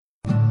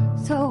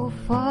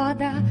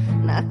foda,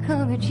 na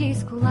cama eu te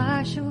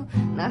esculacho,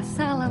 na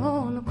sala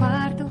ou no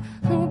quarto,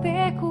 no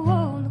beco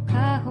ou no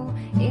carro.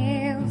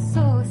 Eu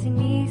sou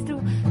sinistro,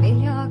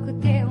 melhor que o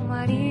teu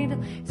marido,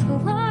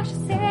 esculacho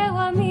seu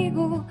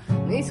amigo,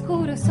 no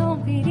escuro eu sou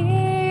um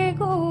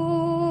perigo.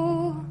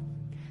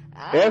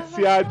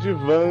 S.A.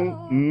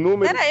 Divan,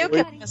 número... Era eu que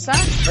ia começar?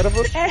 Era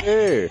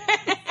você.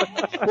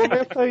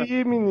 Começa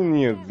aí,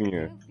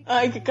 menininhazinha.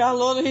 Ai, que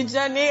calor no Rio de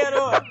Janeiro.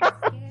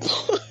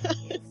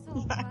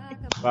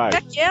 Vai.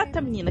 Fica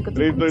quieta, menina, que eu tô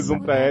 3, 2, 1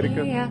 pra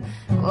Érica.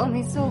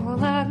 Começou a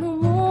rolar no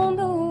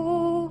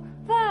mundo,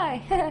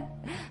 vai.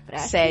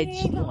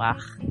 Sede no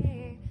ar.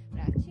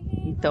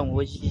 Então,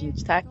 hoje a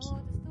gente tá aqui.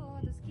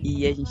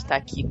 E a gente tá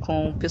aqui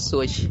com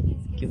pessoas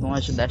que vão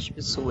ajudar as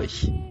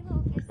pessoas.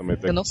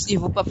 Eu não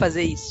sirvo pra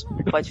fazer isso.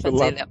 Pode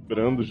fazer, Léo.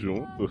 Vibrando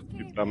junto,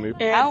 que tá meio...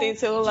 Tem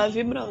celular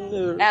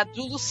vibrando. É a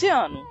do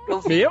Luciano.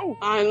 Eu vi. Meu?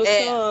 Ai,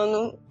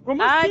 Luciano.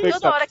 Ai, você toda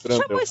tá hora. Que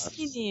vibrando, chamou eu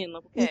esse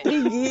menino? Que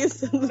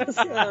preguiça do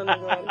Luciano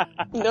agora.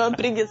 Me deu uma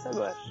preguiça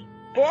agora.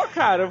 Pô,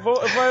 cara, eu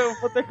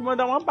vou ter que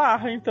mandar uma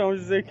barra, então.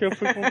 Dizer que eu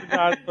fui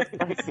convidado pra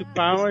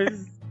participar,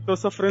 mas tô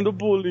sofrendo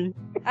bullying.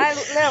 Ai,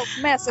 Léo,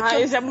 começa.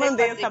 Eu já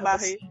mandei essa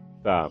barra aí.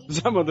 Tá,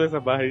 já mandou essa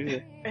barra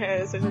aí?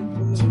 Essa já...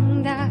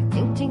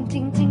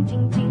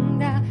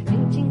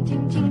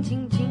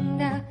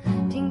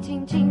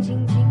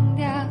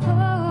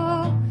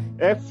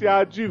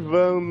 S.A.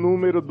 Divan,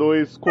 número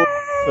 2,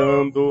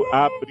 começando,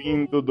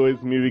 abrindo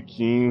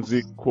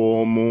 2015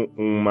 como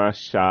um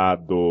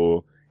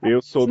machado.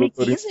 Eu sou o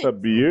 2015? Dr.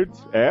 Beard.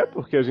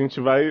 Porque a gente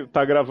vai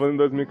tá gravando em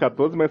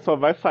 2014, mas só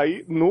vai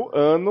sair no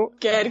ano...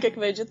 Que é a Erika que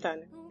vai editar,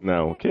 né?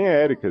 Não, quem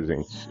é Erika,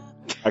 gente?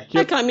 Aqui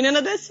É aquela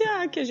menina da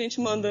SA que a gente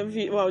manda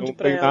o áudio não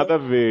pra ela. tem nada a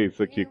ver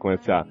isso aqui com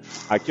S.A.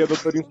 Aqui é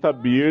Dr.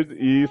 Instabeard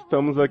e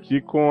estamos aqui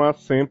com a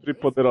sempre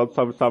poderosa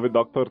salve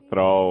Dr.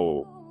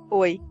 Troll.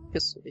 Oi,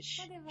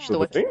 pessoas. Estou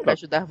Tudo aqui bem, pra Doc?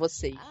 ajudar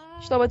vocês.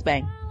 Estou muito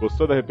bem.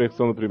 Gostou da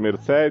repercussão do primeiro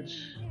set?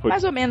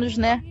 Mais ou menos,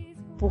 né?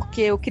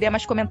 Porque eu queria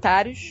mais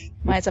comentários,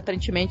 mas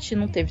aparentemente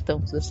não teve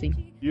tantos assim.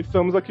 E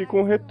estamos aqui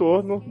com o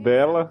retorno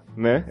dela,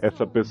 né?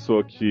 Essa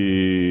pessoa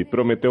que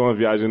prometeu uma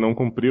viagem e não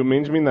cumpriu,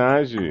 Mandy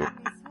Minaj.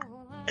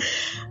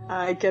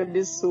 Ai, que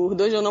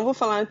absurdo. Hoje eu não vou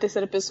falar na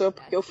terceira pessoa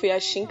porque eu fui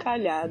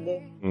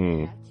achincalhada,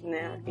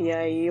 né? E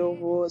aí eu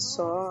vou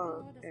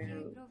só,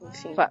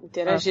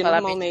 interagir falar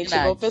normalmente,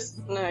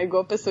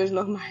 igual pessoas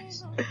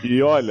normais.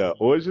 E olha,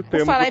 hoje Por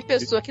temos... falar em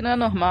pessoa que não é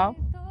normal.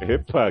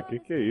 Epa,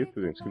 que é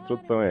isso, gente? Que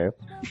introdução é essa?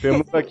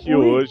 Temos aqui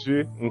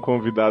hoje um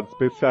convidado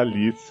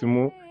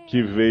especialíssimo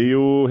que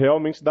veio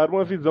realmente dar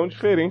uma visão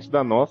diferente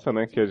da nossa,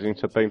 né? Que a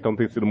gente até então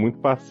tem sido muito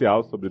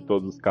parcial sobre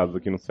todos os casos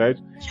aqui no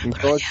SED.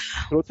 Então a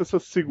gente trouxe essa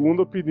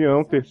segunda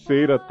opinião,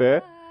 terceira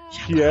até,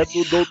 que é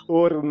do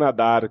Dr.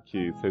 Nadark.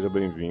 Seja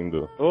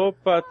bem-vindo.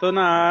 Opa, tô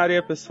na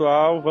área,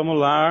 pessoal. Vamos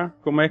lá.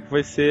 Como é que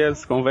vai ser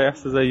as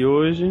conversas aí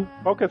hoje?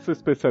 Qual que é a sua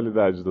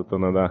especialidade, Dr.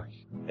 Nadark?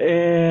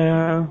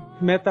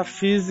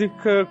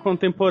 Metafísica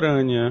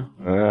contemporânea.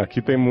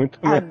 Aqui tem muito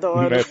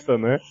meta,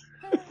 né?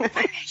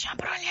 Vai me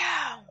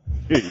chambrolhar.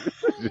 Que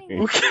isso, gente?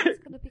 O quê?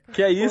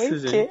 Que é isso,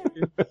 gente?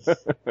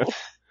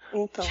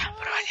 Então.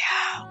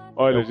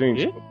 Olha,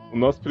 gente, o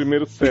nosso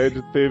primeiro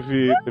SED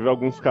teve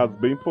alguns casos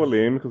bem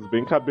polêmicos,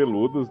 bem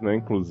cabeludos, né,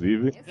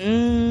 inclusive.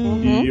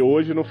 E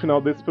hoje, no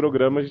final desse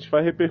programa, a gente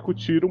vai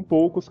repercutir um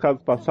pouco os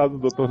casos passados.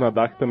 O Dr.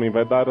 Nadark também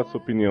vai dar a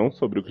sua opinião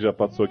sobre o que já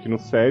passou aqui no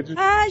SED.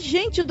 Ah,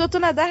 gente, o Dr.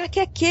 Nadark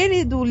é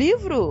aquele do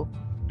livro?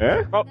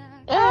 É?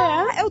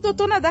 É o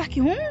Dr. Nadark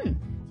Rum?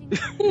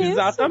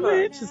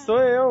 Exatamente, sou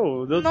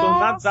eu, o Dr.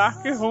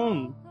 Nadark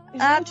Rum.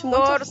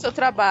 Adoro o seu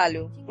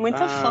trabalho.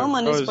 Muita fama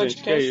nesse podcast.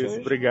 Gente, que é isso.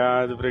 Hoje.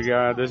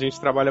 Obrigado. A gente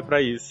trabalha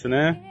pra isso,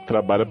 né?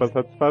 Trabalha pra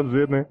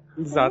satisfazer, né?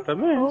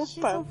 Exatamente.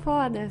 Opa. São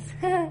fodas.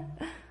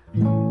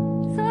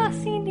 Sou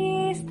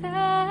sinistra.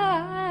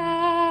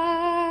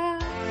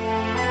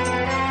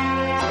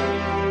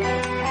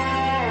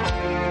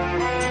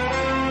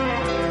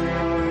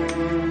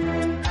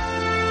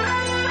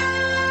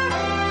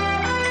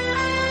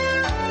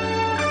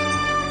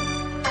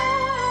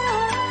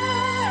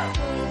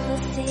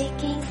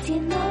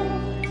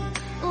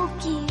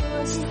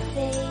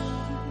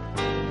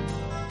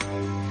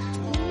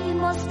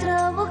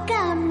 Mostrou o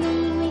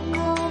caminho e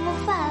como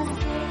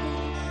fazer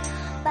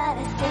para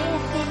ser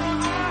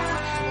feliz.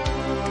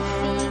 Tudo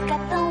fica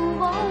tão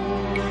bom,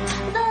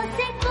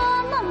 doce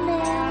como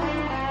mel.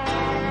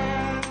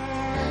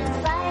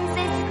 Faz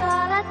a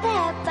escola até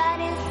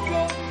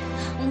parecer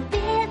um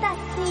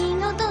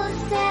pedacinho do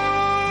céu.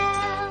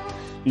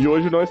 E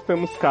hoje nós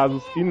temos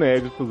casos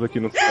inéditos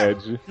aqui no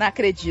SED. Não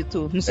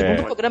acredito. No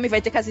segundo programa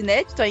vai ter caso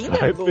inédito ainda?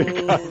 Vai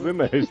ter caso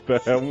inédito.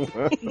 É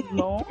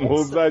uma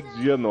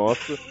ousadia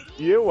nossa.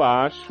 E eu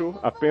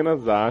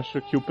apenas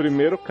acho, que o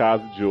primeiro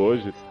caso de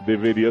hoje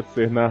deveria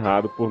ser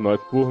narrado por nós,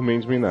 por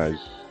Mandy Minaj.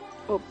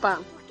 Opa,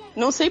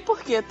 não sei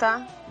porquê,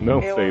 tá?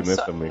 Não sei, né,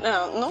 também.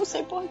 Não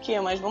sei porquê,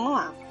 mas vamos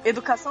lá.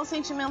 Educação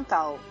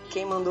sentimental.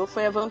 Quem mandou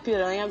foi a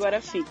Vampiranha,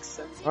 agora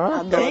fixa.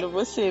 Adoro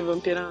você,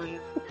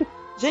 Vampiranha.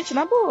 Gente,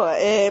 na boa,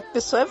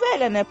 pessoa é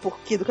velha, né?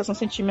 Porque educação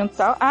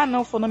sentimental...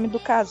 não, foi o nome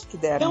do caso que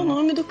deram. É o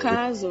nome do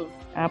caso.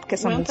 Porque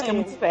essa música é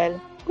muito velha.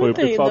 Foi o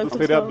pessoal dos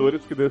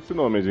seriadores que deu esse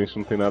nome. A gente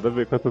não tem nada a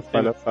ver com essas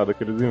palhaçadas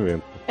que eles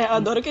inventam. Eu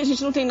adoro que a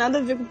gente não tem nada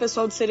a ver com o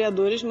pessoal dos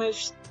seriadores,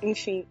 mas,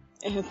 enfim,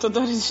 toda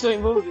hora eles estão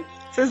envolvidos.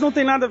 Vocês não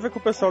tem nada a ver com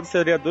o pessoal dos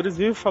seriadores,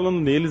 vive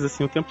falando neles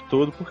assim o tempo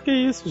todo. Por que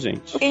isso,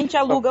 gente? Porque a gente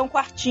aluga um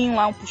quartinho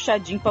lá, um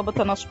puxadinho pra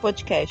botar nosso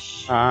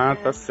podcast.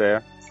 Tá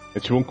certo. É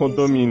tipo um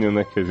condomínio,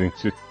 né, que a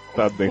gente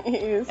tá dentro.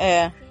 Isso.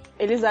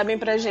 Eles abrem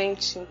pra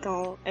gente,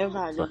 então é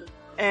válido.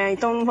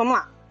 Então vamos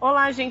lá.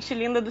 Olá, gente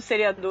linda dos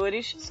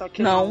seriadores. Só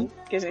que não,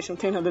 porque a gente não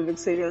tem nada a ver com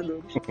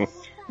seriadores.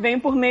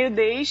 Venho por meio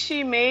deste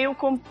e-mail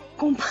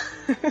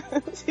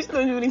Vocês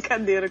estão de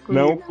brincadeira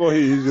comigo. Não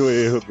corrige o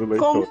erro do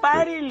leitor.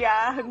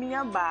 Compartilhar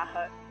minha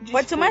barra. Desculpa,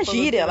 pode ser uma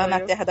gíria lá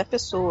na terra da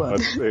pessoa.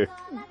 Pode ser.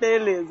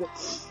 Beleza.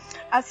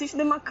 Assisto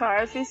The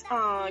McCarthy's.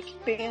 Que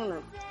pena.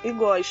 E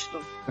gosto.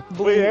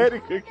 Foi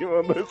Erika que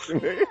mandou esse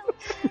e-mail.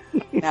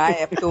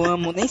 Porque eu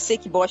amo. Nem sei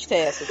que bosta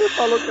é essa. Você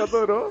falou que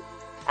adorou.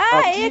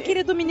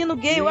 Aquele do menino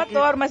gay, eu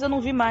adoro, mas eu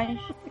não vi mais.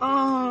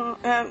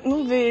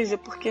 Não vejo,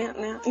 porque,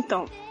 né?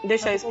 Então,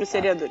 deixa isso pros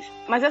seriadores.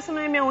 Mas essa não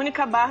é minha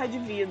única barra de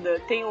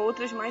vida. Tem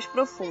outras mais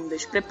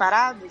profundas.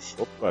 Preparados?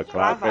 Opa,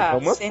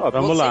 claro.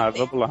 Vamos lá.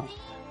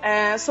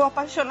 Sou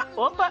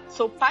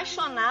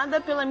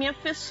apaixonada pela minha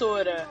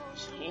professora.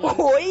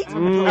 Oi?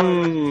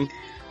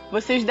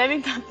 Vocês devem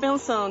estar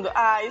pensando,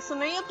 isso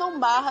nem é tão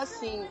barra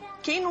assim.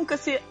 Quem nunca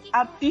se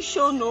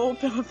apaixonou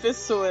pela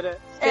professora?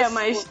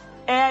 Mas...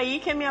 é aí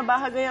que a minha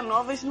barra ganha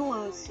novas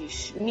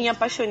nuances. Minha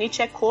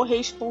apaixonite é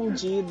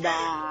correspondida.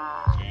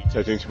 Gente,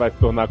 a gente vai se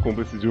tornar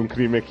cúmplice de um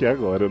crime aqui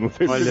agora. Eu não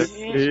sei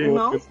se...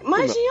 Não,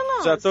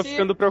 imagina. Já tô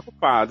ficando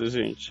preocupado,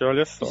 gente.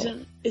 Olha só.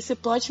 Esse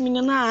plot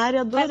menino na área,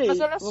 adorei. Mas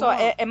olha só,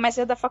 mas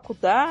é da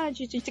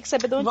faculdade, a gente tem que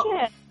saber de onde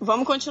é.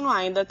 Vamos continuar,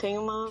 ainda tem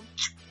uma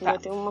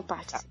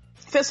parte.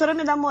 Professora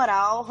me dá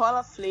moral,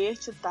 rola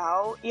flerte e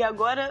tal. E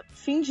agora,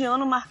 fim de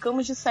ano,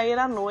 marcamos de sair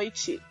à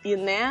noite. E,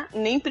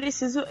 nem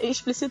preciso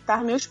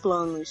explicitar meus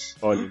planos.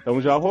 Olha, então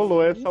já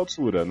rolou essa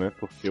altura, né?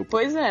 Porque o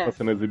pois tá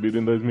sendo exibido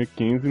em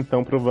 2015,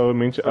 então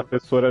provavelmente a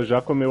professora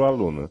já comeu a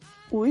aluna.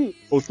 Ui.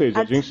 Ou seja,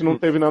 a gente não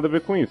teve nada a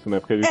ver com isso, né?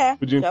 Porque a gente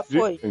podia já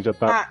foi. A gente já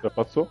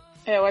passou.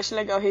 Eu acho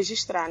legal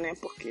registrar, né?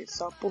 Porque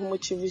só por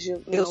motivos de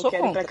não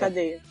querem ir pra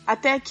cadeia.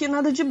 Até aqui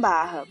nada de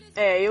barra.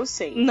 Eu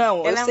sei.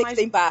 Não, eu sei que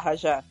tem barra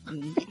já.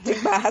 Tem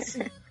barra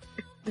sim.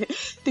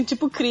 Tem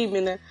tipo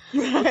crime, né?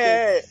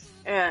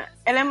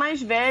 Ela é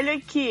mais velha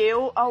que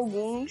eu,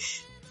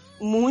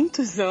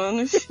 muitos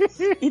anos,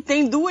 e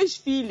tem 2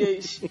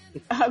 filhas.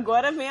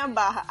 Agora vem a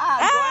barra.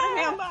 Agora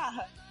vem a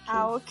barra.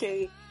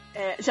 Ok.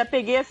 Já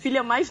peguei a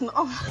filha mais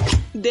nova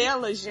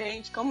dela,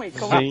 gente. Calma aí.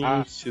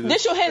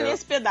 Deixa eu reler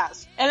esse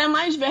pedaço. Ela é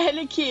mais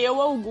velha que eu,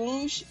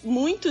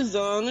 muitos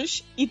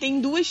anos, e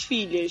tem 2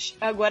 filhas.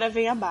 Agora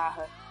vem a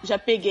barra. Já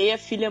peguei a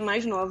filha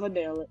mais nova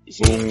dela.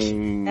 Gente.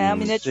 É a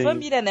menina de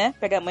família, né?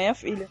 Pega a mãe e a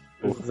filha.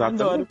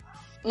 Adoro.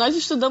 Nós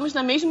estudamos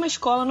na mesma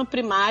escola no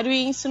primário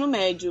e ensino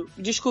médio.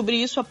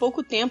 Descobri isso há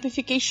pouco tempo e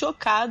fiquei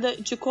chocada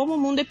de como o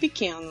mundo é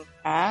pequeno.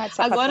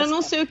 Agora eu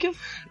não sei o que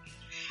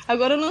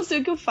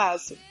eu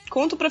faço.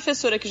 Conto pra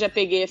professora que já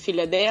peguei a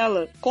filha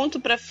dela. Conto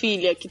pra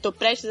filha que tô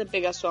prestes a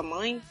pegar sua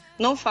mãe.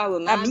 Não falo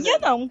nada. A minha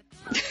não.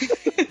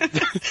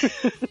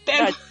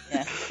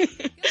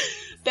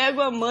 Pego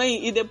a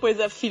mãe e depois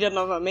a filha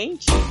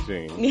novamente.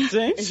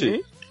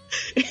 Gente.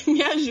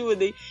 Me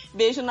ajudem.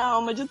 Beijo na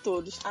alma de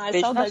todos.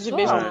 Saudade de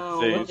beijo na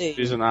alma.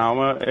 Beijo na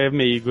alma é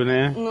meigo,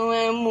 né? Não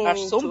é muito.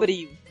 Acho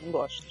sombrio. Não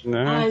gosto.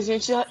 Né?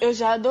 Gente, eu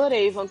já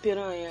adorei,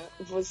 Vampiranha.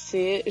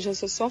 Eu já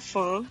sou sua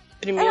fã.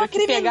 Primeiro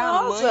que pegar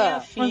a mãe e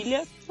a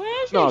filha.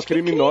 Não, a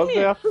criminosa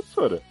é a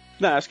professora.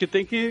 Não, acho que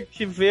tem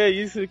que ver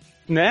aí,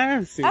 né?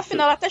 Assim,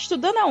 afinal, ela tá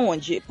estudando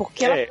aonde?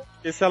 Porque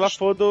porque se ela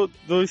for do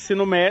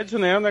ensino médio,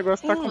 né, o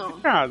negócio tá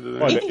complicado.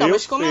 Né? Olha,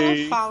 mas como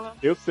ela fala?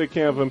 Eu sei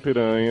quem é a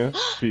Vampiranha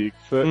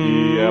fixa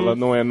e ela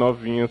não é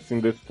novinha assim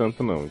desse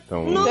tanto, não.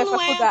 Então... Não é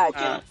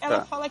porque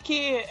ela fala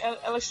que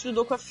ela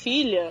estudou com a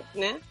filha,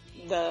 né?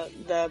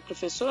 Da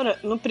professora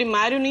no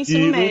primário e no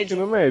ensino médio.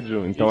 No ensino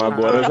médio. Então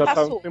agora já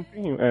tá um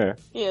tempinho.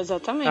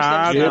 Exatamente.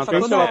 De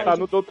repente ela tá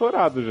no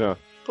doutorado já.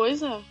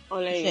 Pois é,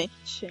 olha aí.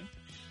 Gente.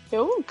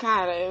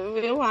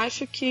 Eu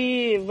acho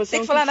que você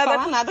tem que não falar tem que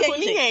falar nada com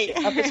ninguém.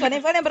 Gente. A pessoa nem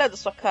vai lembrar da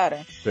sua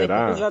cara.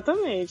 Será?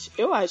 Exatamente.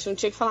 Eu acho, não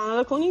tinha que falar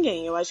nada com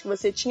ninguém. Eu acho que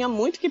você tinha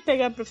muito que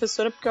pegar a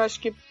professora, porque eu acho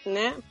que,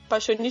 né,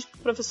 paixonite por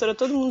professora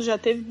todo mundo já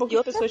teve,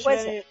 poucas pessoas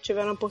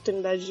tiveram a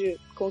oportunidade de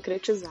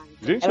concretizar.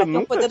 Então. Gente, eu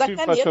nunca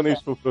tive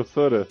paixonite por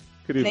professora.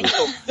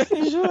 Incrível.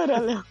 Jura,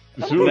 Léo?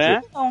 Jura?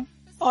 Né? Não.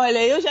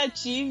 Olha, eu já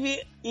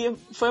tive e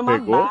foi uma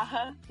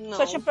barra. Não,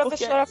 só tinha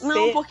professora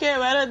Não, porque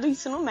eu era do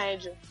ensino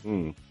médio.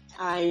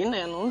 Aí,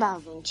 né, não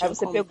dava. Não tinha Aí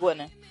você como. pegou,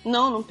 né?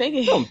 Não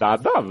peguei. Não,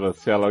 dava.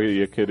 Se ela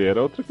ia querer,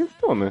 era outra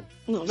questão, né?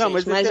 Não,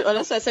 gente, mas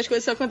olha só, essas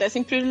coisas só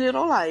acontecem em Pretty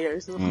Little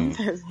Liars. Não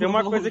acontece. Tem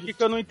uma coisa aqui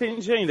que eu não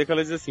entendi ainda, que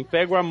ela diz assim,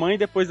 pega a mãe e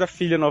depois a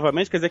filha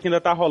novamente, quer dizer que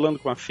ainda tá rolando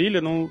com a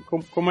filha? Não,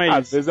 como é isso?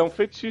 Às vezes é um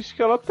fetiche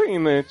que ela tem,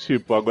 né?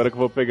 Tipo, agora que eu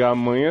vou pegar a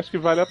mãe, acho que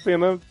vale a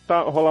pena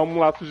rolar um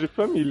laço de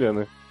família,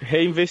 né?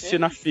 Reinvestir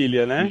na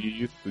filha, né?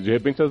 Isso, de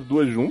repente as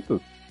duas juntas.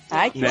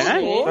 Ai, que né?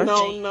 horror,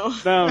 Não.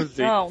 Não,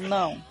 gente.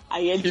 Não.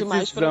 Aí é Que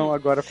demais pra mim. visão,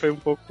 agora foi um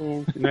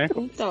pouco, né?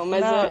 Então,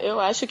 mas eu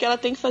acho que ela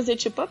tem que fazer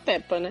tipo a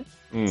Peppa, né?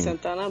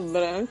 Sentar na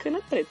branca e na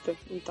preta.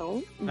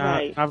 Então,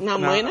 vai. Na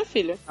mãe e na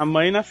filha. A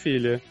mãe e na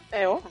filha.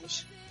 Eu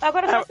acho.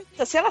 Agora,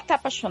 se ela tá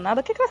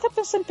apaixonada, o que ela tá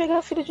pensando em pegar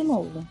a filha de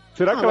novo?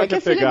 Será que ela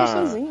quer pegar...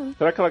 Sozinha.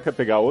 Será que ela quer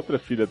pegar outra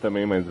filha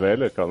também mais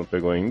velha, que ela não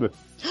pegou ainda?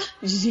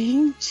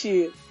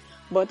 Gente,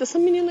 bota essa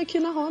menina aqui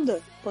na roda.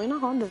 Põe na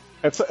roda.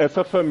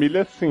 Essa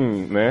família,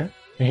 assim, né?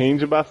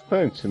 Rende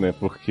bastante, né?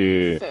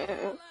 Porque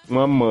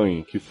uma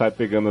mãe que sai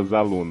pegando as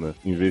alunas,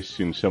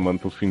 investindo, chamando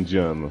pro fim de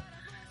ano.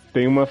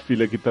 Tem uma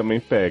filha que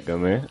também pega,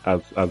 né?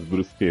 As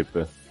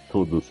brusquetas,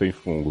 tudo, sem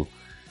fungo.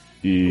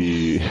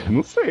 E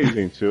não sei,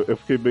 gente. Eu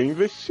fiquei bem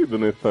investido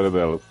na história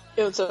delas.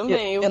 Eu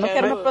também. Eu não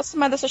quero me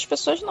aproximar dessas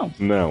pessoas, não.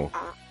 Não.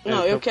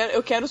 Não,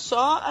 eu quero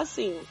só,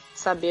 assim,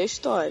 saber a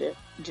história.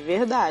 De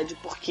verdade.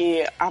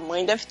 Porque a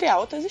mãe deve ter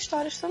altas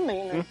histórias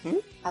também, né?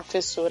 A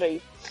professora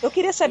aí. Eu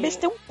queria saber se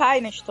tem um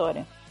pai na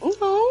história.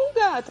 Não,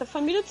 gata.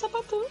 Família de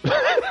sapatão.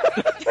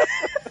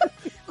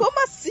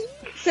 Como assim?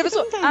 Você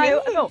pensou,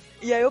 não.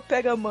 E aí eu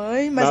pego a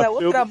mãe, mas Nasceu a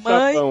outra do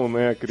mãe... sapão,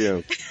 né, a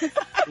criança.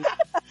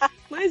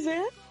 Mas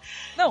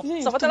Não,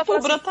 gente, só falta ela falar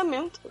assim,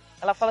 brotamento.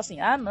 ela fala assim,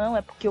 não,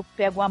 é porque eu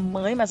pego a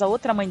mãe, mas a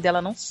outra mãe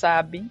dela não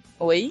sabe.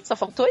 Oi? Só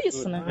faltou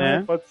isso,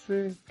 né? Pode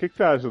ser. O que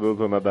você acha,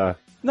 Dona Dá?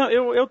 Não,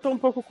 eu tô um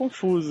pouco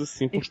confuso,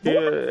 assim, porque,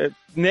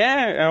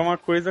 né, é uma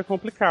coisa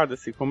complicada,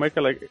 assim, como é que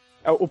ela...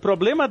 O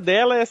problema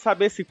dela é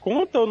saber se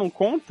conta ou não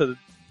conta.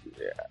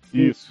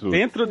 Isso.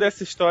 Dentro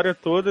dessa história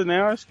toda,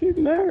 né, acho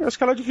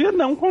que ela devia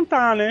não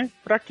contar, né?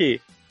 Pra quê?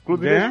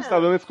 Inclusive, a gente tá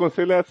dando esse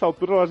conselho, a essa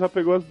altura ela já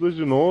pegou as duas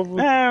de novo.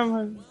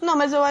 Não,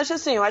 mas eu acho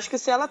assim, que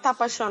se ela tá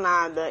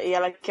apaixonada e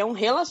ela quer um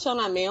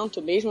relacionamento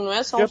mesmo, não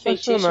é só um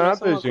fetiche.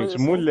 Apaixonada, gente.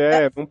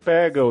 Mulher não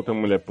pega outra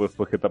mulher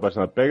porque tá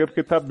apaixonada, pega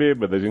porque tá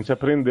bêbada. A gente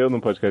aprendeu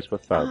no podcast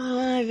passado.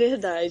 É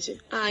verdade.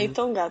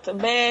 Então, gata,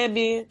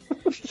 bebe,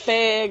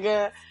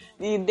 pega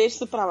e deixa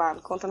isso pra lá.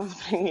 Não conta nada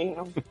pra ninguém,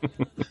 não.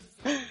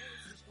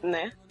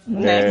 Né?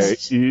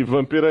 E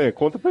Vampiranha,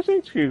 conta pra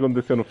gente o que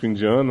aconteceu no fim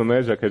de ano,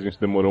 né? Já que a gente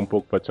demorou um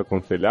pouco pra te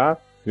aconselhar.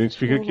 A gente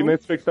fica aqui na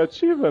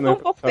expectativa, né? Tô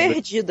um pouco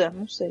perdida,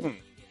 não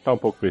sei. Tá um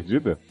pouco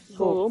perdida?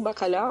 Rolou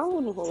bacalhau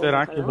ou não rolou?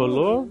 Será que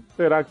rolou?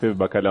 Será que teve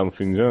bacalhau no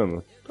fim de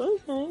ano?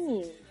 Pois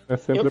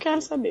é. Eu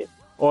quero saber.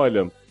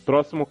 Olha,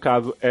 próximo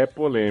caso é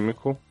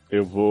polêmico.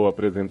 Eu vou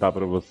apresentar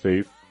pra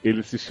vocês.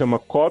 Ele se chama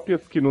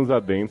Cópias que Nos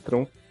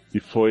Adentram e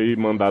foi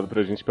mandado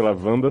pra gente pela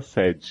Wanda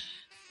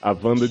Sede. A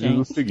Wanda diz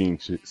o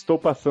seguinte: estou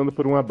passando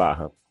por uma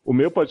barra. O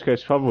meu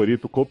podcast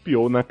favorito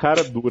copiou na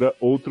cara dura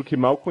outro que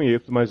mal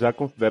conheço, mas já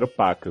considero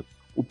pacas.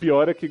 O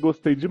pior é que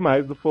gostei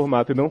demais do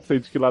formato e não sei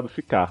de que lado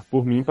ficar.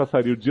 Por mim,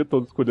 passaria o dia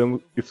todo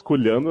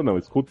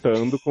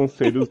escutando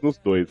conselhos nos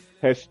dois.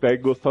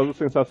 Hashtag gostosa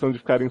sensação de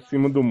ficar em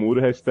cima do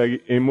muro.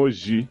 Hashtag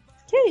emoji.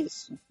 Que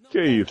isso?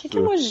 Que isso? Que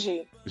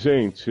emoji?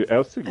 Gente, é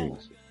o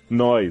seguinte.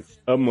 Nós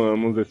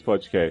amamos esse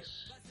podcast.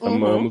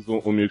 Amamos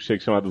um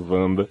milkshake chamado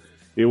Wanda.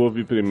 Eu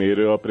ouvi primeiro,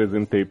 eu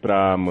apresentei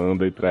pra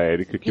Amanda e pra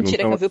Erika.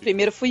 Mentira, quem ouviu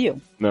primeiro fui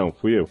eu. Não,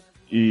 fui eu.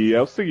 E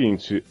é o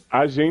seguinte,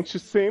 a gente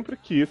sempre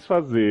quis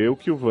fazer o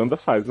que o Wanda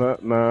faz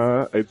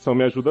na edição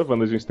Me Ajuda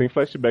Wanda. A gente tem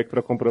flashback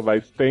pra comprovar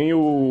isso, tem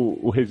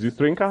o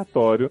registro em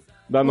cartório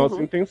da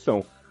nossa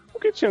intenção. O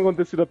que tinha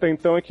acontecido até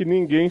então é que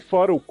ninguém,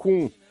 fora o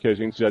Kun, que a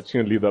gente já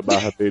tinha lido a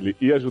barra dele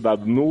e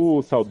ajudado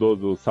no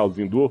saudoso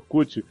salzinho do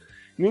Orkut,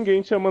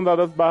 ninguém tinha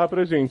mandado as barras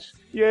pra gente.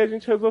 E aí a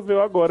gente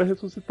resolveu agora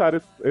ressuscitar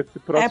esse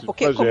próximo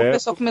porque projeto. Como o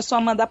pessoal começou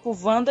a mandar pro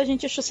Wanda, a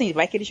gente achou assim,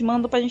 vai que eles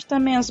mandam pra gente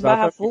também as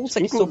barras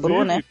avulsas que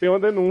sobrou, né? Tem uma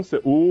denúncia.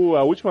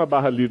 A última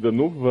barra lida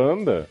no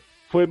Wanda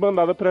foi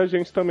mandada pra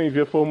gente também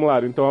via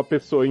formulário. Então a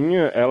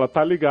pessoinha, ela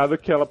tá ligada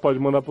que ela pode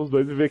mandar pros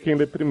dois e ver quem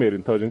lê primeiro.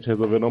 Então a gente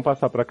resolveu não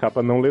passar pra cá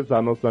pra não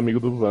lesar nossos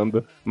amigos do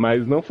Wanda.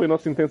 Mas não foi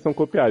nossa intenção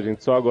copiar. A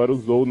gente só agora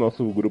usou o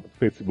nosso grupo do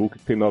Facebook,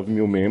 que tem 9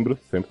 mil membros,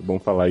 sempre bom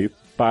falar isso,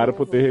 para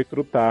poder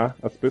recrutar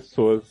as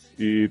pessoas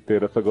e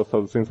ter essa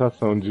gostosa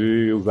sensação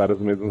de usar as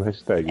mesmas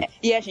hashtags.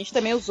 E a gente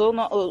também usou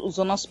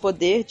nosso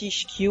poder de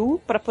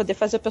skill pra poder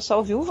fazer o pessoal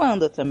ouvir o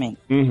Wanda também.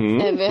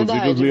 É verdade.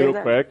 Inclusive os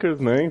Little Crackers,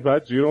 né,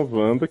 invadiram o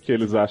Wanda, que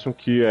eles acham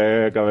que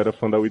é a galera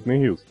fã da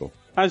Whitney Houston.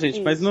 Gente,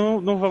 mas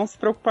não vão se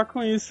preocupar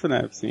com isso,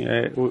 né? Assim,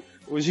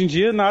 hoje em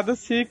dia nada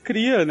se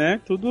cria,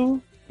 né?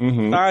 Tudo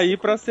tá aí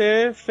pra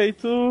ser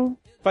feito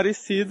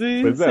parecido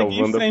e seguir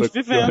em frente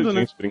vivendo,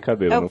 né?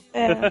 Brincadeira,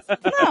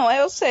 Não,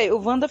 eu sei.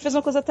 O Wanda fez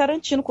uma coisa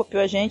Tarantino,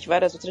 copiou a gente,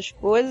 várias outras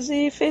coisas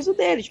e fez o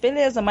deles,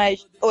 beleza,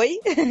 mas... Oi?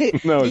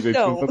 Não, então... gente,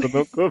 o Wanda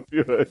não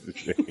copiou a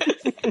gente.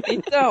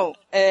 Então,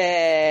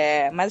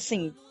 mas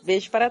assim,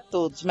 beijo para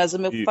todos. Mas o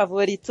meu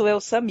favorito é o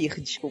Samir,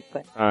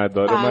 desculpa.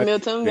 Adoro mais. Meu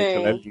também.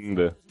 Ela é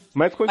linda.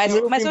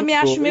 Mas eu me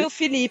acho meio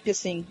Felipe,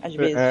 assim, às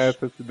vezes.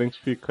 Você se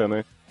identifica,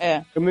 né?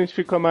 É. Eu me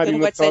identifico com a Marina,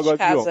 porque ela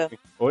gosta de homem.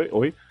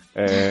 Oi?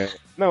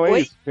 Não,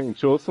 é isso,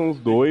 gente. Ouçam os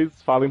dois,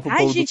 falem pro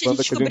povo do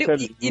Panda que a gente é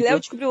lindo. E Léo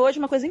descobriu hoje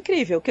uma coisa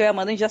incrível, que eu e a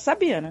Amanda já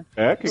sabia, né?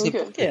 É? Não sei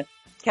por quê.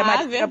 Que a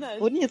Marina é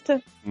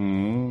bonita.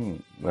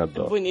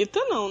 Adoro. Bonita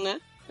não, né?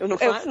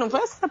 Não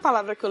foi essa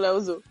palavra que o Léo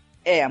usou.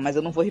 Mas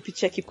eu não vou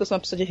repetir aqui porque eu sou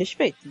uma pessoa de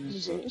respeito. Né?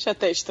 Gente,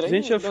 até estranho.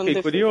 Gente, eu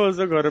fiquei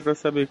curioso agora pra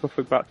saber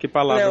que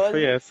palavra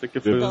foi essa que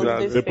foi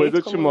usada. Depois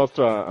eu te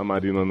mostro a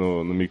Marina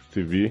no Mix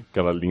TV, que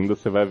ela é linda,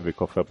 você vai ver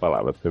qual foi a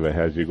palavra. Você vai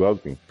reagir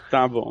igualzinho.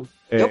 Tá bom.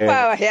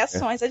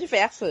 Reações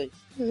adversas.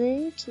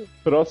 Gente.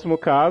 Próximo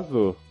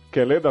caso.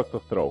 Quer ler, Dr.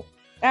 Troll?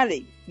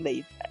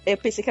 Leio. Eu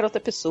pensei que era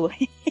outra pessoa.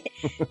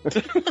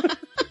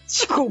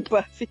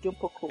 Desculpa, fiquei um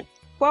pouco...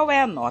 Qual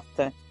é a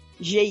nota?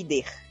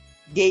 Geider.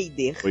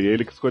 Foi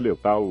ele que escolheu,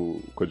 tá?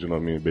 O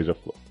codinome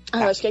Beija-Flor.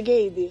 Eu acho que é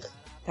Geider.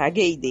 Tá,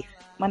 Geider.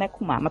 Mas não é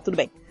com mar, mas tudo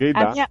bem.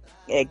 Geidar.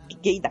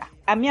 Geidar.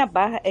 A minha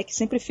barra é que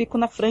sempre fico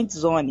na friend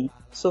zone.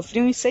 Sofri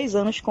uns 6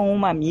 anos com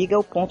uma amiga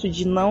ao ponto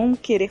de não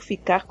querer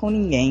ficar com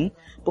ninguém,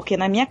 porque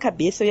na minha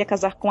cabeça eu ia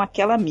casar com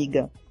aquela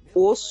amiga.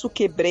 Osso,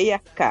 quebrei a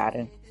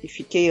cara. E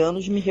fiquei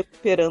anos me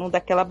recuperando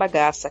daquela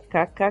bagaça.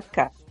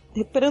 KKK.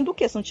 Recuperando o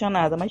quê? Se não tinha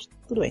nada, mas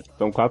tudo bem.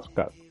 São 4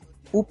 casos.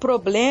 O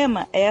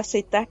problema é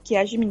aceitar que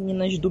as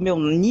meninas do meu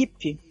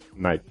naipe...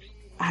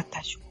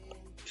 Desculpa.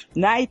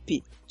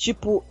 Naipe,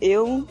 tipo,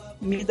 eu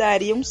me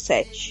daria um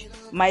 7.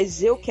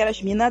 Mas eu quero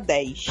as minas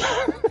 10.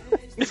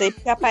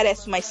 Sempre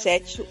aparece umas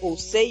 7 ou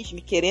 6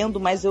 me querendo,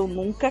 mas eu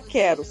nunca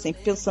quero.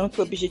 Sempre pensando que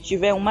o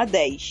objetivo é uma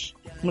 10.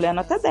 Mulher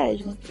nota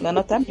 10, né? Mulher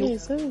nota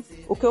 1000.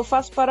 O que eu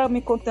faço para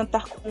me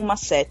contentar com uma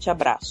 7?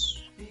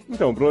 Abraço.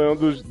 Então, o problema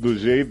do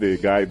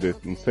Geider,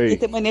 não sei. Ele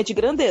tem mania de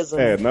grandeza.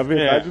 Na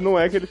verdade, não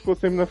é que ele ficou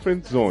sempre na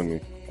friend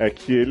zone. É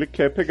que ele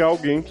quer pegar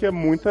alguém que é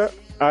muita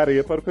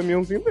areia para o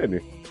caminhãozinho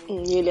dele.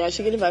 E ele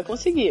acha que ele vai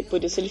conseguir,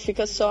 por isso ele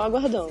fica só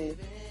aguardando.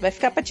 Vai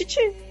ficar pra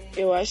titi.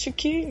 Eu acho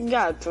que,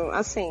 gato,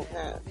 assim,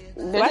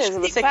 beleza,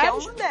 você quer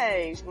uma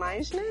 10,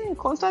 mas, né,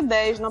 enquanto a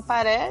 10 não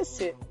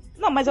aparece...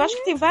 Não, mas eu acho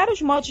que tem vários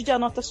modos de a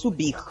nota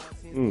subir.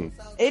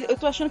 Eu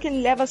tô achando que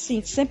ele leva,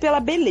 assim, sempre pela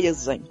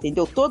beleza,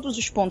 entendeu? Todos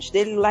os pontos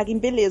dele largam em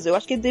beleza. Eu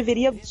acho que ele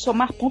deveria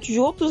somar pontos de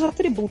outros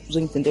atributos,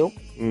 entendeu?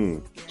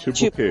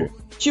 Tipo o quê?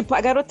 Tipo,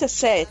 a garota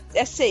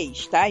é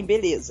 6, tá? Em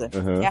beleza.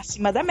 É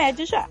acima da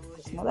média já.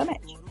 Acima da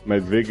média.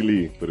 Mas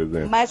Vegli, por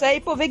exemplo. Mas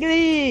aí,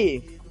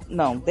 Vegli...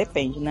 Não,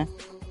 depende, né?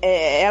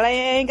 Ela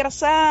é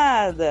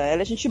engraçada,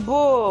 ela é gente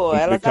boa,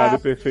 ela dá...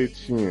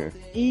 perfeitinha.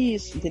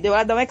 Isso, entendeu?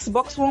 Ela dá um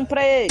Xbox One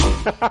pra ele.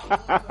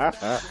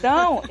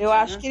 Então, eu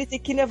acho que ele tem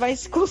que levar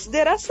isso em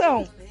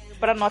consideração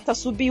pra nota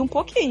subir um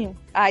pouquinho.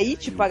 Aí,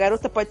 tipo, a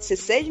garota pode ser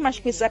 6, mas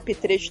com esse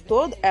apetrecho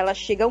todo, ela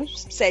chega a um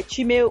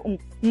 7,5,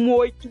 um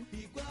 8.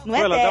 Não é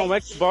ela 10. dá um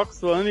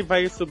Xbox One e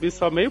vai subir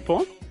só meio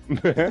ponto?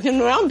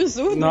 Não é um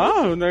absurdo?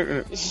 Não,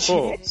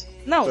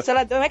 Não, se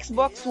ela der um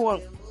Xbox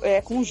One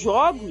com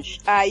jogos,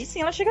 aí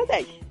sim ela chega a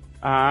 10.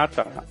 Ah,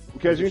 tá. O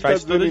que a gente tá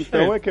dizendo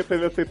então é que é pra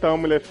ele aceitar uma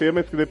mulher feia,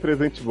 mas que dê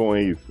presente bom,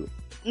 é isso?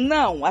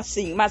 Não,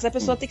 assim, mas a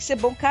pessoa tem que ser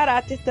bom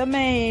caráter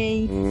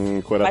também.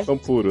 Coração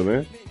puro,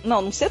 né?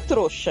 Não ser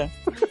trouxa.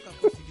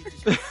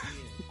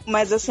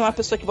 Mas assim, uma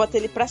pessoa que bota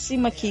ele pra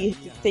cima, que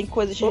tem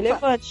coisas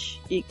relevantes.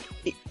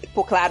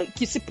 Pô, claro,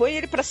 que se põe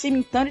ele pra cima,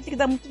 então ele tem que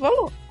dar muito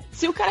valor.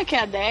 Se o cara quer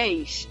a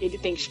 10, ele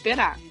tem que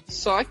esperar.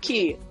 Só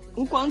que,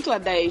 enquanto a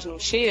 10 não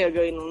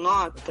chega e não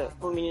nota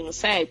o menino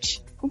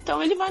 7,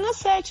 então ele vai na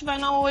 7, vai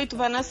na 8,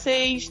 vai na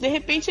 6. De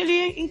repente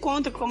ele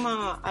encontra, como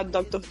a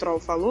Dr. Troll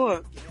falou,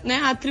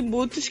 né,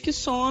 atributos que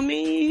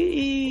somem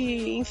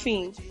e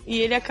enfim, e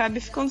ele acaba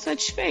ficando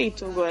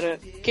satisfeito. Agora,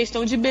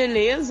 questão de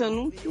beleza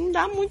não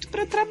dá muito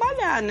pra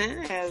trabalhar,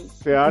 né?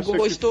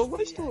 Gostou.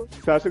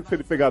 Você acha que se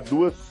ele pegar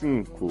 2,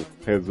 5,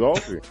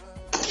 resolve?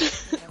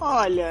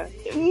 Olha,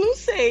 eu não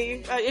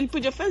sei. Ele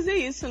podia fazer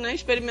isso, né?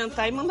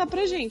 Experimentar e mandar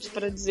pra gente,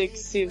 pra dizer que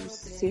se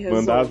resolve.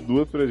 Mandar as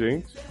 2 pra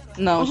gente?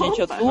 Não, gente,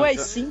 eu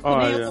 2, 5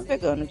 nem eu tô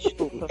pegando,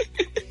 desculpa.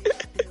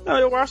 Não,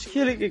 eu acho que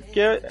ele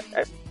quer...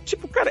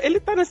 Tipo, cara, ele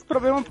tá nesse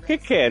problema porque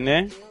quer,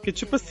 né? Que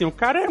tipo assim, o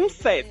cara é um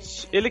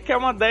 7. Ele quer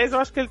uma 10, eu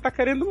acho que ele tá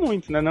querendo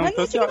muito, né? Não,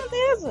 mania de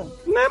grandeza.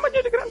 Não é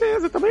mania de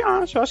grandeza, eu também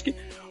acho. Eu acho que...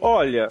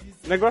 Olha,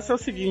 o negócio é o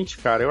seguinte,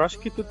 cara. Eu acho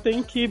que tu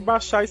tem que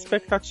baixar a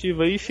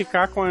expectativa e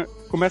ficar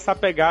começar a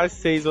pegar as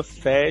 6 ou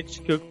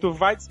 7, que tu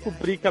vai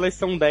descobrir que elas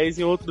são 10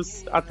 em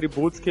outros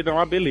atributos que dão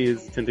a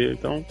beleza, entendeu?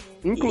 Então...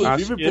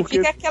 Inclusive porque...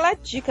 Fica aquela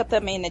dica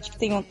também, né? De que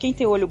quem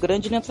tem olho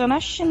grande não entra na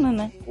China,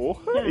 né?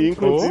 Porra! E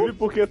inclusive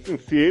porque, assim,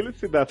 se ele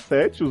se dá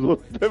 7, os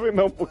outros devem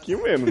dar um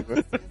pouquinho menos,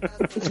 né?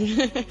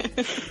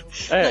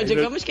 Não,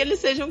 digamos que ele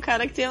seja um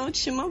cara que tem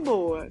autoestima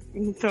boa.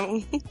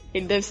 Então,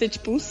 ele deve ser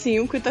tipo um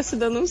 5 e tá se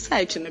dando um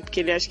 7, né? Porque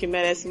ele acha que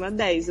merece uma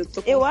 10. Eu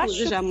tô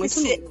confusa já, muito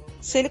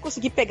se ele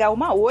conseguir pegar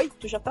uma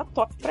 8, já tá top.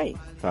 top pra ele.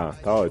 Tá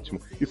ótimo.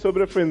 E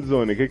sobre a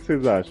friendzone, o que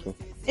vocês acham?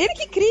 Ele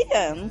que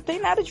cria, não tem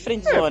nada de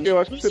friendzone. Eu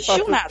acho que não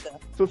existiu nada.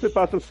 Se você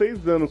passa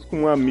 6 anos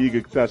com uma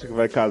amiga que você acha que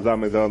vai casar,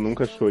 mas ela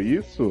nunca achou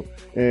isso,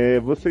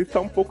 você está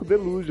um pouco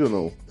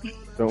delusional.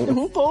 Então...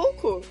 Um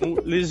pouco.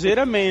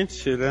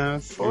 Ligeiramente, né?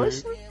 Assim.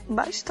 Poxa,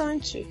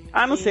 bastante.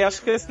 Não sei,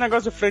 acho que esse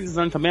negócio de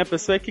friendzone também, a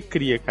pessoa é que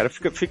cria, cara.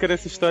 Fica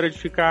nessa história de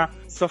ficar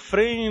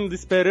sofrendo,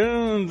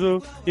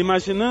 esperando,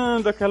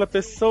 imaginando aquela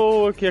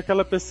pessoa, que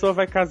aquela pessoa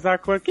vai casar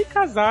com ela. Que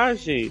casar,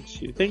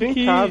 gente?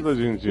 Quem casa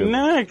hoje em dia?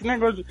 Né? Que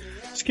negócio de...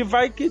 Acho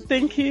que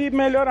tem que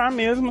melhorar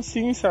mesmo,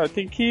 assim, sabe?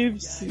 Tem que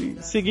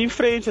seguir em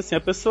frente, assim.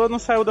 A pessoa não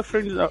saiu da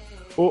friendzone.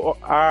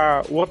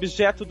 O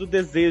objeto do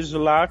desejo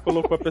lá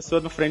colocou a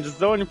pessoa no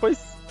friendzone, pois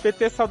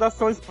PT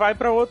saudações, vai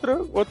pra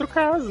outro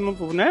caso,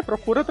 né?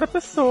 Procura outra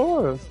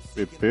pessoa.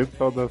 PT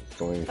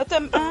saudações.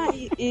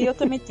 E eu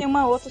também tenho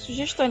uma outra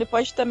sugestão. Ele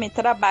pode também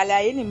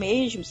trabalhar ele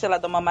mesmo, sei lá,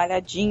 dar uma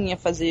malhadinha,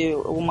 fazer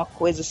alguma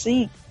coisa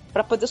assim,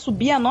 pra poder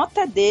subir a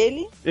nota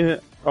dele.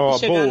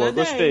 Boa,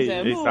 gostei.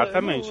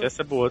 Exatamente, boa.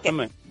 Essa é boa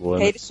também. Boa,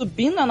 né? Ele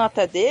subindo a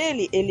nota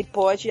dele, ele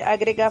pode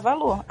agregar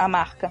valor à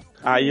marca.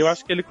 Aí eu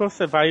acho que ele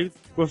vai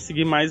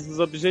conseguir mais os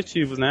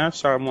objetivos, né?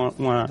 Achar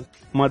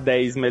uma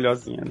 10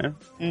 melhorzinha, né?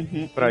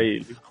 Pra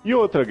ele. E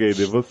outra,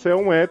 Gader, você é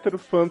um hétero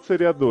fã de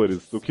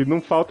seriadores. O que não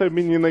falta é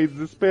menina aí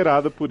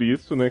desesperada por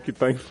isso, né? Que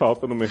tá em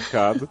falta no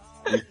mercado.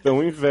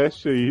 Então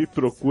investe aí,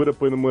 procura,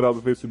 põe no mural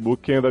do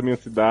Facebook quem é da minha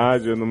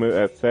cidade,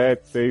 é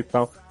 7, 6 e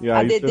tal. E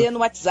aí ADD no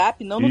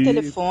WhatsApp, não no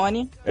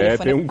telefone.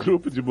 Tem um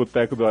grupo de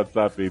boteco do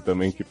WhatsApp aí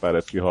também que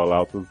parece que rola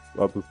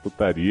altas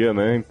putaria,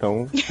 né?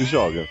 Então se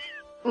joga.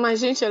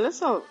 Mas, gente, olha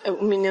só,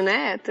 o menino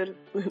é hétero.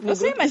 Eu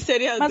sei, mas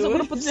o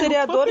grupo de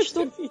seriadores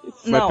tudo...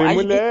 Não, tem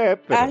mulher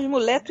hétero. As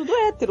mulheres tudo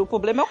hétero, o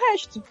problema é o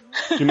resto.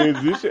 Que não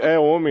existe, é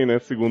homem, né?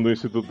 Segundo o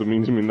Instituto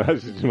Mindy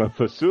Minaj de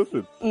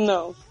Massachusetts.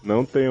 Não.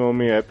 Não tem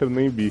homem hétero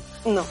nem bi.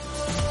 Não.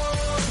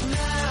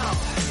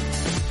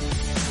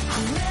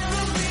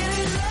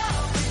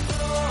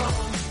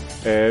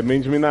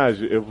 Mindy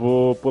Minaj, eu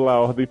vou pular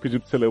a ordem e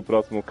pedir pra você ler o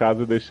próximo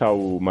caso e deixar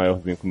o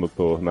maiorzinho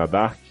condutor na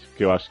Dark,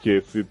 porque eu acho que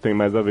esse tem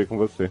mais a ver com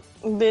você.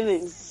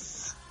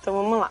 Beleza. Então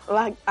vamos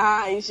lá.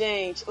 Ai,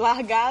 gente,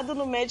 largado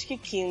no Magic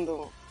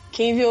Kingdom.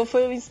 Quem viu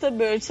foi o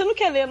Instabird. Você não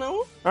quer ler,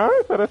 não?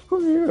 Parece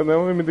comigo,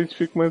 não, eu me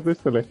identifico, mas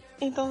deixa eu ler.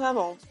 Então tá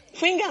bom.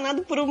 Fui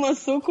enganado por uma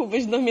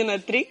sucubus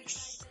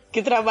dominatrix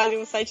que trabalha em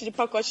um site de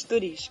pacotes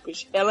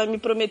turísticos. Ela me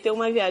prometeu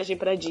uma viagem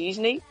pra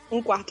Disney, um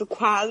quarto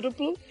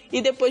quádruplo,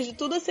 e depois de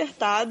tudo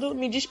acertado,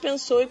 me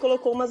dispensou e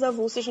colocou umas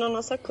avulsas na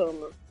nossa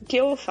cama. O que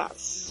eu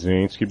faço?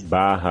 Gente, que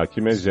barra, que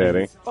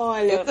megera, hein?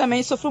 Olha... Eu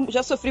também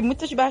já sofri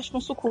muitas barras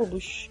com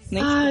sucubus.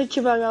 Ai,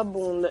 que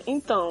vagabunda.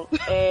 Então,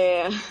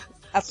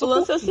 O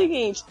lance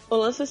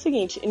é o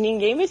seguinte,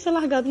 ninguém vai ser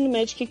largado no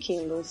Magic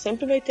Kingdom.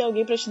 Sempre vai ter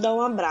alguém pra te dar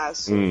um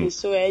abraço.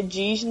 Isso é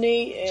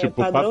Disney, tipo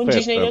padrão Pateta.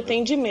 Disney de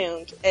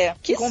atendimento.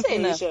 Que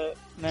combina, seja,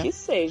 né? Que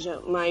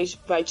seja, mas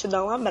vai te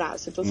dar um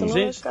abraço. Então você não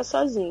vai ficar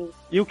sozinho.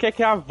 E o que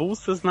é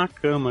avulsas na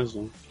cama,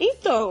 gente?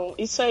 Então,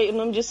 isso aí, o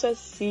nome disso é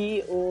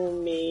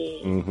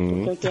ciúme.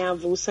 Porque não tem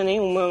avulsa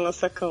nenhuma na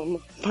nossa cama.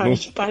 Para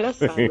de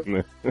palhaçada. Tem,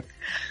 né?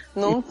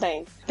 Não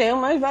tem. Tem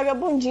umas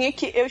vagabundinhas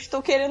que eu estou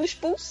querendo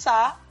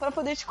expulsar pra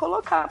poder te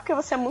colocar, porque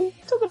você é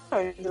muito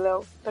grande,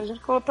 Léo,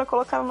 pra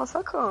colocar na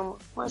nossa cama.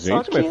 Mas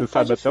gente, só mas que você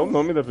sabe até o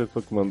nome da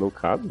pessoa que mandou o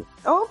caso?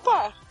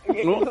 Opa!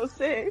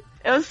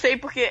 Eu sei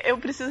porque eu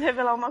preciso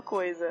revelar uma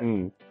coisa.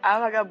 A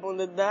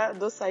vagabunda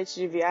do site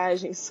de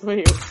viagem sou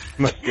eu.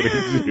 Não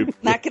acredito.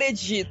 Não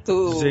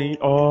acredito. Gente,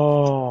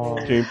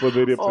 quem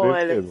poderia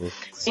Olha, parecer?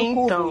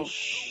 então...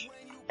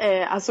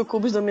 a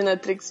sucubus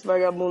dominatrix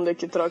vagabunda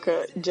que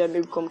troca de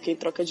amigo como quem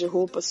troca de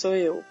roupa sou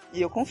eu.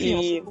 E eu confio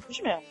nos sucubus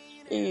mesmo.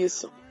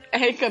 Isso.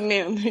 Rica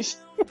menos.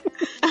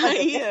 Mas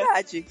aí, é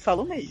verdade,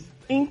 falo mesmo.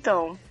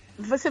 Então,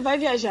 você vai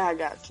viajar,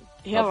 gato.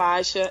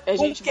 Relaxa, a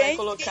gente vai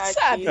colocar aqui.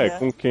 Sabe, né?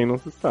 Com quem não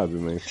se sabe,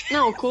 mas...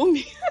 Não,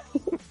 comigo.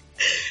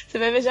 Você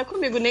vai viajar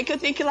comigo, nem que eu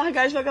tenha que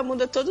largar as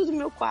vagabundas todas do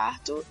meu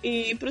quarto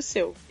e ir pro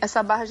seu.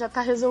 Essa barra já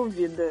tá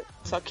resolvida.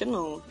 Só que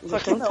não. Vou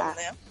tentar.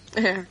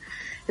 Não, né?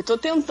 Eu tô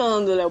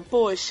tentando, Léo.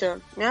 Poxa,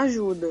 me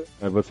ajuda.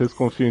 Vocês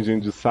confiam em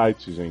gente de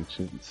site,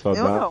 gente? Só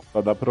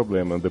dá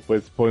problema.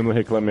 Depois põe no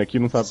Reclame Aqui e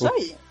não sabe Isso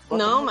aí.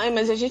 Não,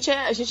 mas a gente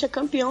é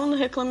campeão no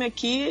Reclame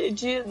Aqui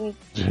de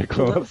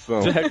reclamação.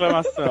 De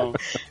reclamação.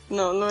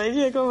 Não é de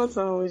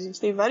reclamação. A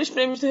gente tem vários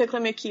prêmios do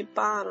Reclame Aqui.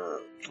 Para.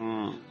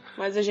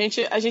 Mas a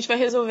gente vai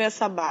resolver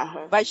essa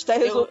barra. Vai estar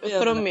resolvendo. Eu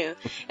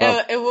prometo.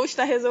 Eu vou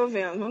estar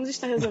resolvendo. Vamos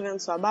estar resolvendo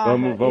sua barra.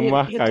 Vamos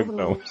marcar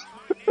então.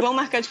 Vamos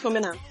marcar de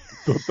combinar.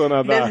 Doutor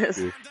Nadar.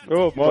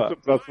 Mostra o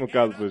próximo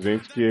caso pra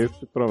gente, que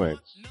esse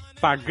promete.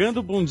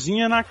 Pagando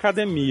bundinha na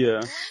academia.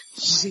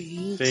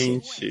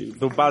 Gente,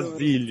 do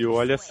Basílio,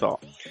 olha só.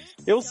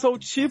 Eu sou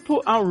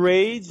tipo a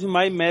Ray de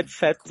My Mad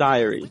Fat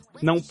Diary.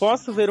 Não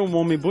posso ver um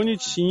homem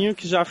bonitinho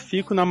que já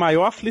fico na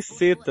maior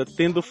afliceta,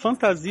 tendo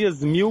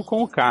fantasias 1000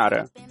 com o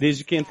cara.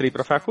 Desde que entrei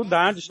pra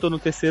faculdade, estou no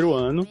 3º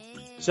ano,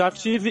 já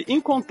tive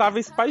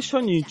incontáveis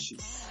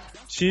paixonites.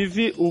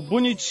 Tive o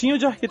bonitinho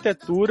de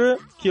arquitetura,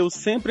 que eu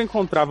sempre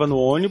encontrava no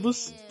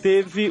ônibus.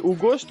 Teve o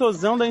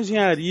gostosão da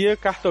engenharia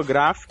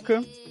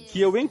cartográfica,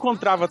 que eu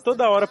encontrava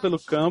toda hora pelo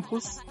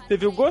campus.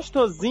 Teve o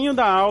gostosinho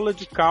da aula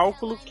de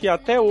cálculo, que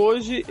até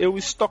hoje eu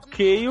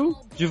estoqueio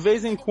de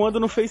vez em quando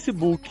no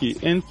Facebook,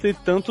 entre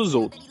tantos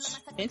outros.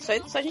 Gente,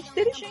 só gente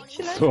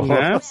inteligente,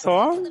 né?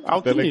 Só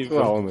alto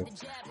nível. Né?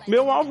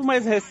 Meu alvo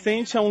mais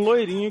recente é um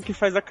loirinho que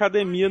faz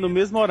academia no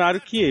mesmo horário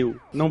que eu.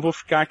 Não vou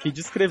ficar aqui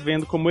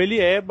descrevendo como ele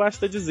é,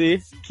 basta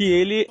dizer que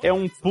ele é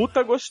um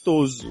puta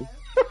gostoso.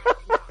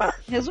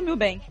 Resumiu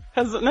bem.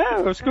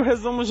 Acho que o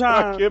resumo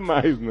já... Pra que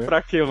mais, né?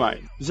 Pra que mais?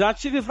 Já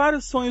tive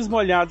vários sonhos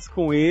molhados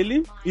com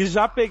ele e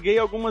já peguei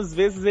algumas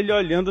vezes ele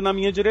olhando na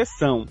minha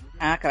direção.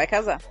 Ah, que vai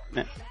casar.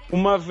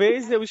 Uma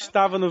vez eu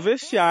estava no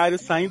vestiário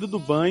saindo do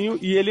banho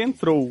e ele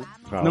entrou.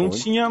 Não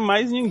tinha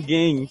mais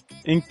ninguém.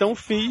 Então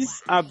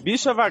fiz a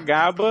bicha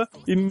vagaba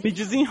e me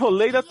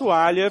desenrolei da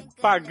toalha,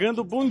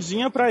 pagando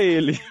bundinha pra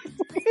ele.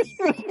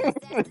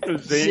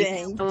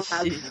 Gente.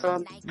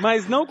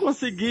 Mas não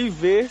consegui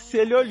ver se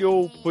ele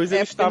olhou, pois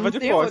ele estava de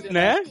costas,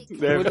 né?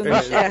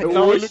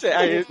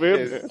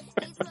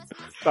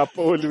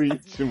 Tapa o olho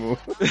íntimo.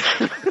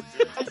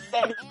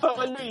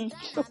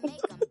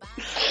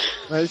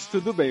 Mas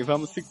tudo bem,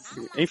 vamos seguir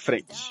em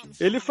frente.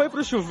 Ele foi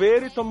pro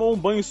chuveiro e tomou um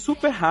banho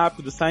super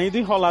rápido, saindo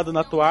enrolado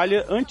na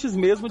toalha antes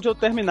mesmo de eu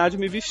terminar de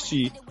me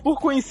vestir. Por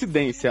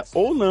coincidência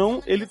ou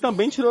não, ele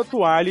também tirou a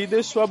toalha e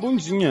deixou a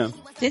bundinha.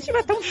 Gente,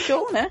 vai ter um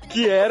show, né?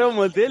 Que era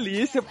uma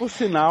delícia, por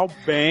sinal,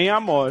 bem à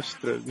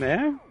mostra,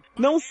 né?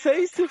 Não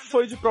sei se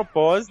foi de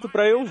propósito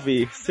pra eu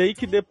ver. Sei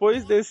que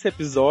depois desse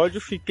episódio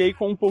fiquei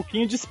com um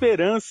pouquinho de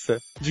esperança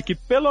de que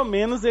pelo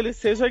menos ele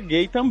seja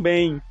gay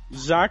também,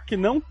 já que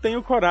não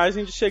tenho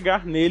coragem de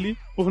chegar nele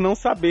por não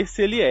saber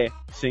se ele é.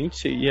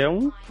 Gente, e é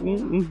um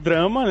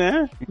drama,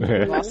 né?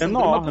 Nossa,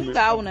 enorme.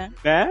 Brutal, né?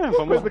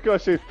 Uma coisa que eu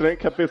achei estranha é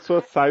que a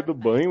pessoa sai do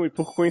banho e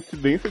por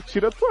coincidência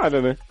tira a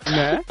toalha, né?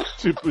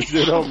 Tipo,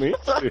 geralmente...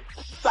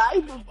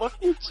 Sai do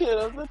banho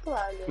tirando a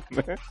toalha.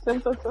 Né?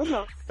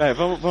 Sensacional.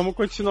 Vamos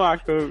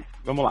continuar.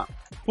 Vamos lá.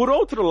 Por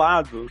outro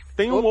lado,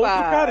 tem um outro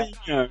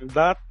carinha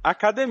da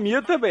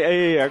academia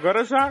também.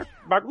 Agora já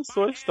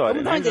bagunçou a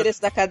história. Vamos dar o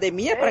endereço da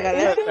academia pra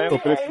galera? Tô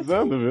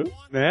precisando, viu?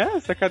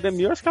 Essa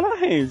academia eu acho que ela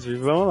rende.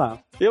 Vamos lá.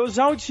 Eu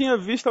já o tinha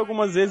visto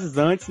algumas vezes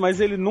antes,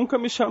 mas ele nunca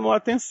me chamou a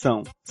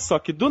atenção. Só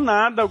que do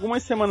nada,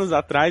 algumas semanas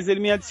atrás,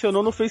 ele me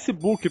adicionou no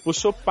Facebook,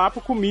 puxou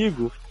papo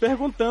comigo,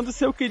 perguntando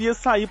se eu queria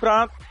sair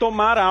pra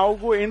tomar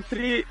algo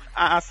entre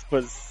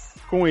aspas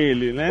com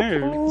ele,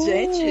 né?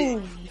 Gente,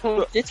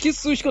 que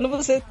susto. Quando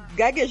você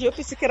gaguejou, eu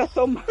pensei que era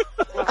tomar.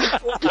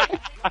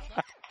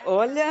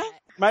 Olha...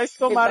 Mas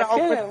tomar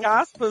algo entre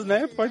aspas,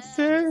 né? Pode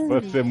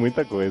ser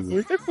muita coisa.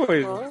 Muita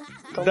coisa.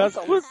 Das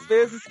duas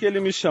vezes que ele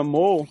me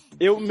chamou,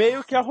 eu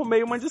meio que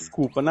arrumei uma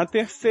desculpa. Na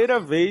terceira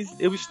vez,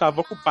 eu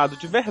estava ocupado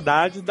de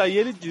verdade, daí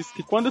ele disse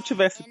que quando eu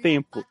tivesse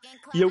tempo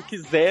e eu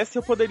quisesse,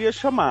 eu poderia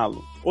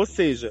chamá-lo. Ou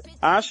seja,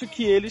 acho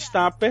que ele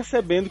está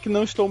percebendo que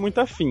não estou muito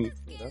afim.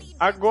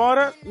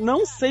 Agora,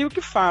 não sei o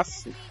que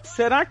faço.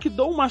 Será que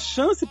dou uma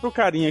chance pro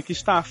carinha que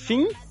está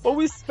afim?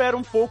 Ou espero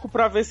um pouco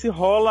pra ver se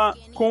rola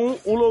com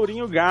o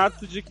lourinho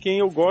gato de quem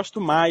eu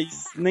gosto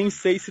mais? Nem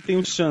sei se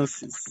tenho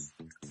chances.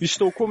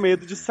 Estou com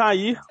medo de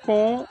sair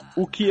com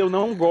o que eu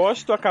não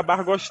gosto,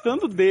 acabar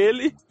gostando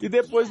dele e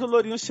depois o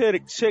lourinho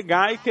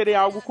chegar e querer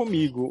algo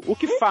comigo. O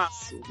que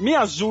faço? Me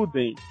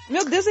ajudem.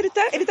 Meu Deus, ele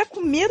tá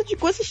com medo de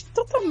coisas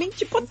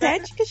totalmente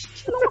hipotéticas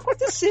que não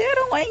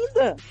aconteceram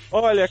ainda.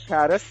 Olha,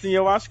 cara, assim,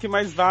 eu acho que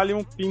mais vale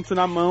um pinto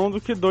na mão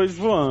do que dois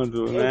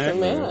voando, né? Eu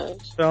também acho.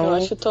 Então... Eu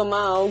acho que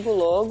tomar algo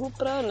logo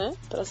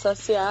pra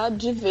saciar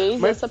de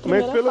vez essa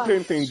primeira parte. Mas pelo que eu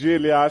entendi,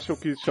 ele acha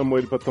que chamou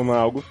ele pra tomar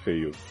algo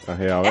feio. A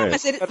real é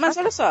mas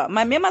olha só,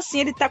 mas mesmo assim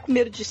ele tá com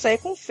medo de sair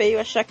com o feio,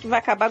 achar que vai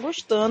acabar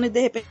gostando e de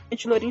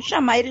repente o lourinho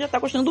chamar e ele já tá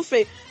gostando do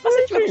feio. Mas se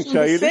ele tiver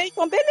gostando do feio,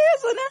 então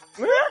beleza,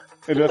 né?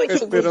 Ele vai ficar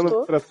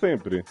esperando pra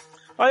sempre.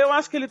 Olha, eu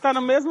acho que ele tá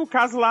no mesmo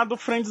caso lá do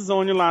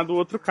friendzone, lá do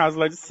outro caso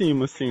lá de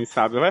cima, assim,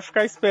 sabe? Vai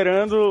ficar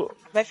esperando...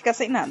 Vai ficar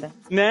sem nada.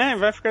 Né?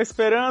 Vai ficar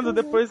esperando,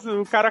 depois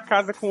o cara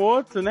casa com o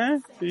outro,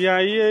 né? E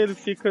aí ele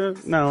fica...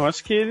 Não,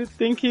 acho que ele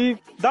tem que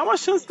dar uma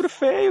chance pro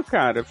feio,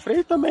 cara.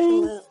 Feio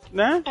também...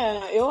 Né?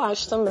 Eu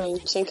acho também.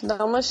 Tinha que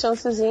dar uma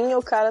chancezinha.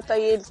 O cara tá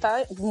aí, ele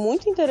tá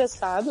muito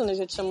interessado, né?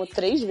 Já te chamou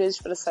 3 vezes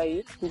pra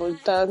sair.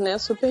 Tá, né,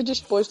 super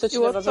disposto a te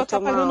levar pra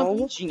tomar algo.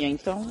 Bundinha,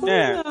 então...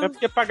 É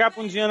porque pagar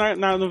bundinha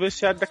no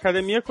vestiário da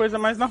academia é a coisa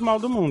mais normal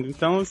do mundo.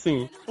 Então,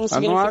 assim... Não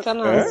significa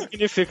nada. Não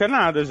significa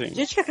nada, gente.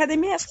 Gente, que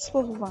academia é essa que esse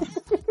povo vai?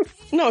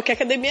 Não, que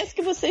academia é essa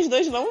que vocês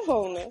dois não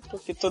vão, né?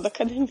 Porque toda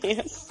academia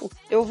é assim.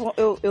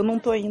 Eu não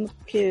tô indo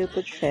porque eu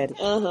tô de férias.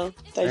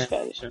 Tá de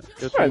férias.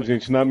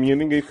 Gente, na minha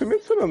ninguém foi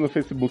mencionando no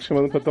Facebook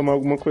chamando pra tomar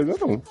alguma coisa,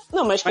 não.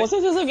 Não, mas com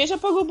certeza alguém já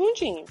pagou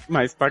bundinha.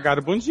 Mas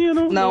pagaram bundinha,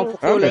 não? Não,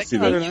 porque eu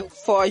lembro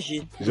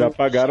foge. Já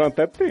pagaram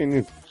até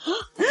tênis.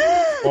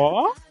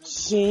 Ó!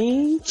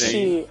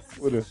 Gente!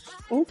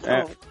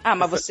 Então.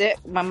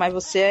 Mas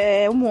você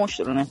é um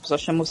monstro, né? O pessoal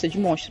chama você de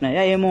monstro, né? E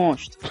aí,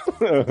 monstro?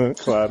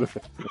 Claro.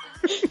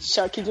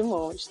 Choque de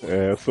monstro.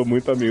 Eu sou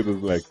muito amigo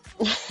dos moleques.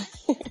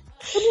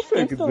 Eu não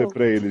sei o que dizer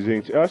pra ele,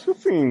 gente. Eu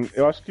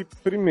acho que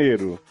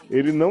primeiro,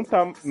 ele não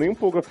tá nem um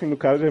pouco afim do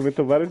cara, já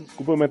inventou várias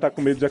desculpas, mas tá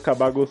com medo de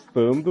acabar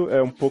gostando.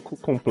 É um pouco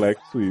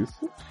complexo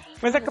isso.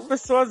 Mas é que a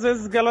pessoa, às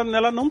vezes,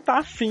 ela não tá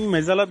afim,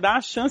 mas ela dá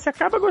a chance e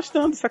acaba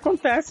gostando. Isso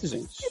acontece,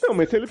 gente. Então,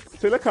 mas se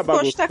ele acabar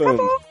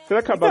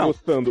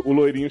gostando, o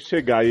loirinho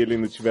chegar e ele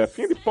não tiver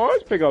afim, ele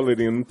pode pegar o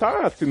loirinho. Não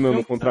tá assinando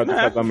um contrato de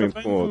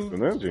casamento com outro,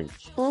 né,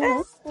 gente?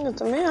 Eu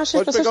também acho que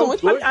as Pode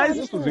pessoas pegar são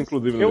muito juntos,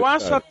 inclusive. Eu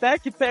acho até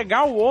que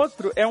pegar o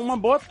outro é uma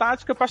boa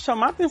tática pra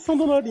chamar a atenção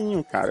do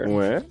loirinho, cara.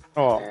 Não é?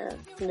 Ó.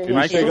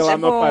 Ele chega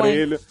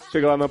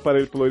lá no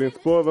aparelho pro loirinho,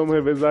 pô, vamos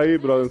revezar aí,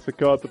 brother, não sei o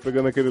que, ó, tô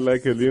pegando aquele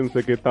leque ali, não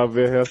sei o que, tá,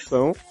 ver a reação.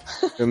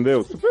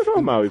 Entendeu? Super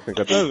normal isso em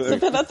academia.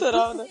 Super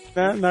natural, né?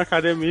 Na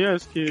academia,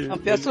 acho que... Não,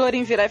 pior se o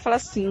Lourinho virar e falar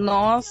assim,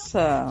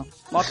 nossa,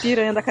 mó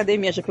piranha da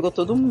academia, já pegou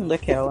todo mundo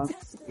aquela.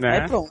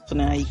 Né? Aí pronto,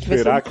 né? Aí que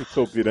será que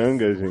sou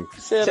piranga,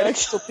 gente? Será que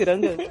sou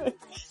piranga?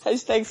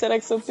 Hashtag será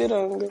que sou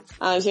piranga?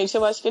 Gente,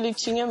 eu acho que ele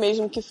tinha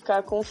mesmo que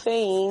ficar com o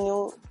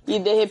feinho e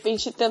de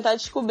repente tentar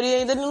descobrir,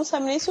 ainda ele não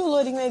sabe nem se o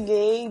Lourinho é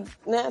gay,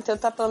 né?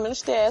 Tentar pelo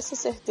menos ter essa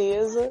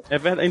certeza. É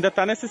verdade, ainda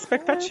tá nessa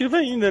expectativa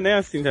ainda, né?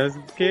 Assim,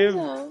 porque...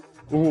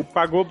 O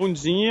pagou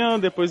bundinha,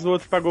 depois o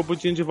outro pagou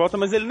bundinha de volta,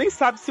 mas ele nem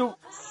sabe se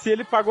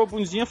ele pagou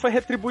bundinha foi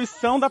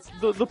retribuição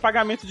do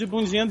pagamento de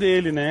bundinha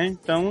dele, né?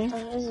 Então...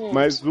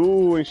 Mas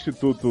o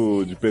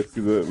Instituto de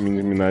Pesquisa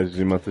Minimidade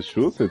de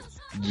Massachusetts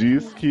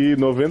diz que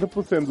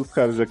 90% dos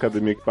caras de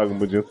academia que pagam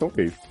bundinha são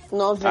gays.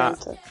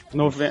 90%.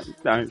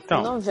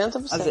 Então.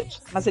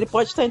 90%. Mas ele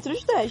pode estar entre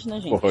os 10,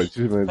 né, gente?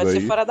 Pode, mas vai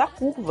ser fora da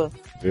curva.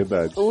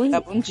 Verdade. Da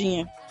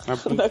bundinha.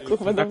 Da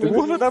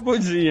curva da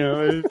bundinha.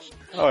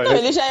 Olha. Não,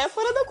 ele já é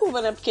fora da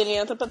curva, né? Porque ele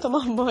entra pra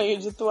tomar banho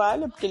de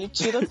toalha, porque ele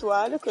tira a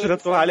toalha. Tira a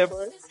toalha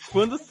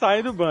quando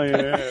sai do banho,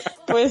 né?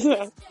 Pois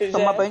é.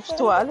 Toma banho de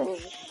toalha.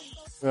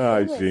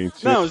 Ai,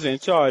 gente. Não,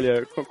 gente,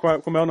 olha,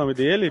 como é o nome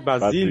dele?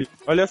 Basílio?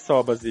 Olha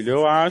só, Basílio,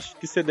 eu acho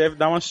que você deve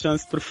dar uma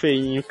chance pro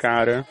feinho,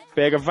 cara.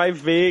 Vai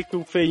ver que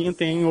o feinho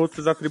tem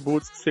outros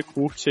atributos que você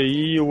curte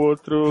aí, o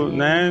outro,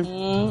 né?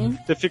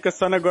 Você fica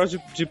só negócio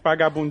de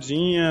pagar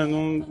bundinha,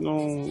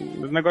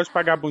 negócio de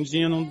pagar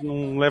bundinha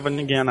não leva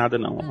ninguém a nada,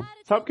 não.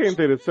 Sabe o que é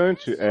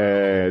interessante?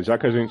 Já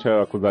que a gente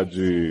é acusado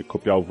de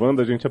copiar o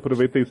Wanda, a gente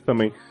aproveita isso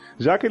também.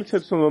 Já que ele te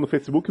adicionou no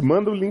Facebook,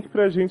 manda o link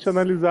pra gente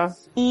analisar.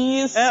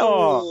 Isso!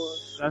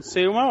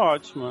 Achei uma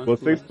ótima.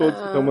 Vocês todos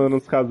que estão mandando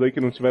os casos aí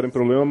que não tiverem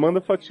problema, manda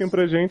fotinho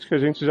pra gente, que a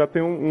gente já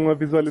tem uma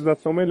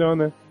visualização melhor,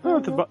 né?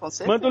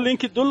 Manda o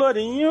link do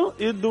Lourinho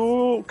e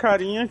do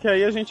Carinha, que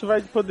aí a gente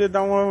vai poder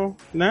dar uma,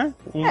 né?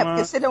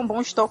 Porque se ele é um bom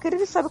stalker,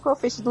 ele sabe qual é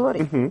o face do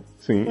Lourinho.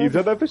 Sim, e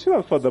já deve ter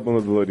tirado foto da bunda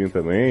do Lourinho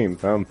também,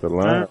 tá? No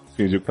celular,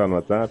 fingiu que tá no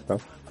WhatsApp e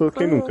tal.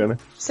 Quem nunca, né?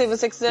 Se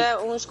você quiser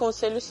uns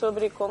conselhos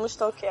sobre como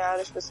stalkear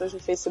as pessoas no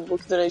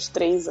Facebook durante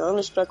 3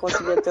 anos pra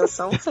conseguir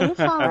atenção, você me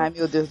fala. Ai,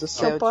 meu Deus do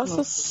céu. Eu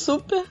posso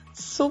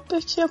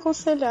super te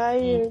aconselhar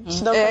e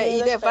te dar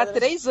e levar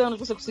 3 anos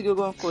pra você conseguir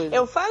alguma coisa.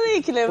 Eu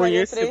falei que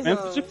levaria 3 anos.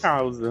 Conhecimento de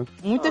causa.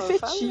 Muito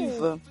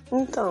efetiva.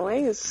 Então,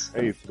 é isso.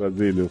 É isso,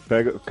 Basílio.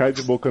 Cai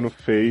de boca no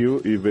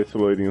feio e vê se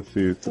o Loirinho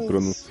se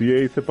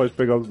pronuncia e você pode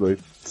pegar os dois.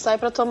 Sai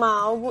pra tomar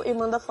algo e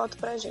manda foto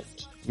pra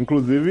gente.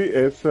 Inclusive,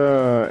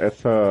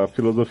 essa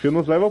filosofia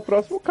nos leva ao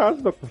próximo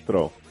caso da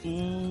Troll.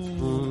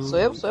 Sou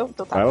eu?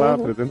 Então tá. Vai lá,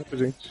 apresenta pra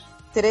gente.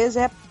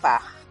 Tereza é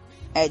par.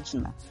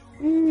 Edna.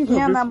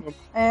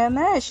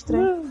 Né,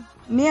 estranho.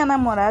 Minha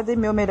namorada e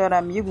meu melhor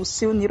amigo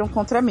se uniram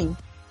contra mim.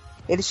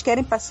 Eles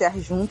querem passear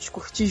juntos,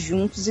 curtir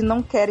juntos e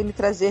não querem me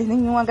trazer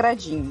nenhum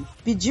agradinho.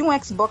 Pedi um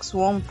Xbox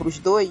One pros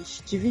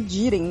dois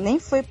dividirem, nem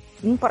foi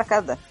um para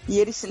cada. E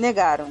eles se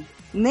negaram.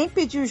 Nem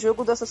pedi o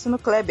jogo do Assassino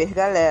Kleber,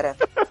 galera.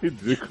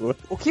 Ridículo.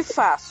 O que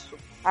faço?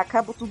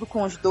 Acabo tudo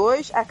com os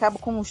dois,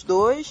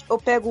 ou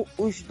pego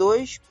os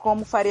dois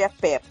como faria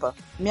Peppa?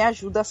 Me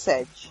ajuda,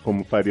 Sede.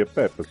 Como faria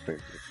Peppa,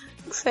 sempre.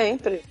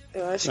 Sempre.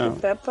 Eu acho que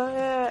Peppa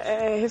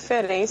é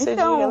referência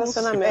de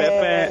relacionamento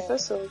Peppa com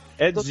pessoas.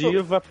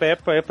 Diva,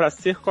 Peppa é pra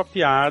ser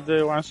copiada,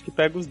 eu acho que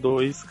pega os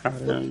dois,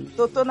 cara.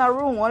 Doutor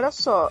Narum, olha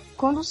só,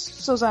 quando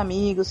seus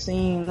amigos,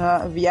 assim,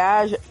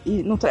 viajam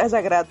e não traz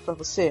agrado pra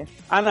você?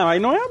 Não, aí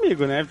não é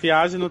amigo, né?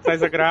 Viagem não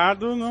traz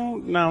agrado,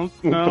 não.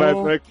 Traz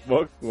no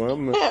Xbox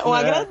One, né?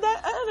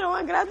 Um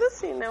agrado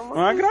assim, né? Um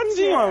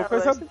agradinho, uma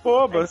coisa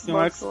boba, assim,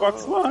 um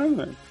Xbox One,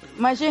 né?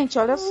 Mas, gente,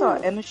 olha só,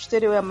 no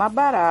exterior é mais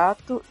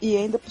barato e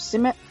ainda por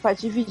cima é pra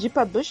dividir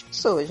pra 2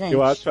 pessoas, gente.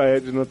 Eu acho a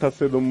Edna tá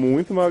sendo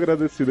muito mal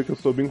agradecida, que eu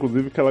soube,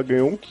 inclusive, que ela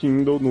ganhou um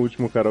Kindle no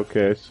último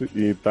Carolcast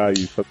e tá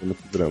aí fazendo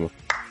esse drama.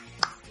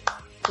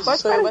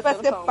 Pode parar de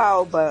bater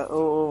palma,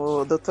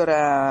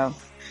 doutora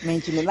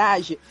Mandy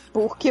Minaj,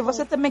 porque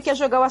você também quer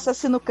jogar o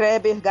Assassino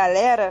Kleber,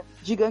 galera,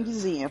 de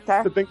ganguezinha,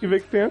 tá? Você tem que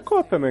ver que tem a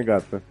cota, né,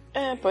 gata?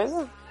 Pois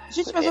é.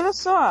 Gente, mas olha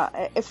só,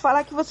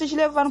 falar que vocês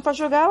levaram pra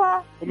jogar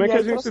lá. Como é que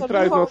a gente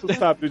traz nosso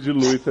sabre de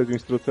luz se a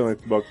gente trouxer um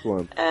Xbox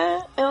One?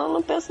 Eu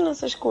não penso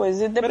nessas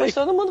coisas. E depois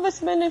todo mundo vai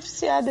se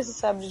beneficiar desse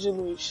sabre de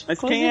luz. Mas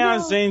quem é a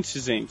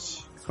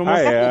gente? Como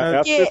assim? É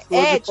porque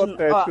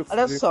Edna,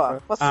 olha só,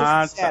 posso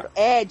ser sincero,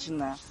 tá.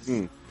 Edna,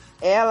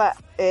 ela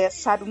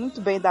sabe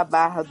muito bem da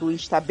barra do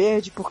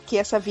Instabird, porque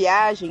essa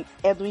viagem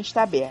é do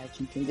Instabird,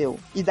 entendeu?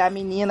 E da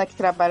menina que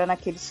trabalha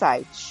naquele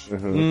site.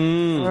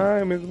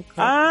 É o mesmo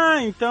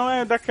cara. Então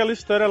é daquela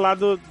história lá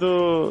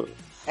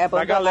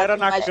da galera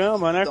na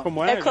cama, né?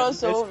 Como é? É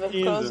crossover.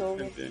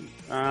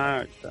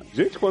 Tá.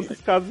 Gente, quantos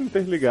casos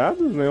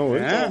interligados, né?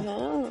 Hoje.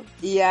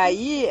 E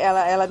aí,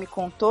 ela me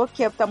contou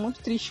que tá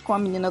muito triste com a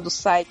menina do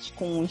site,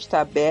 com o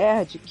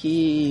Instabird,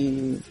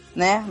 que,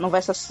 né, não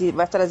vai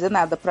trazer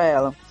nada pra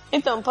ela.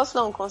 Então, posso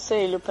dar um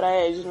conselho pra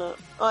Edna?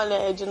 Olha,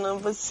 Edna,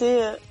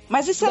 você...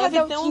 Mas e se ela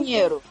der o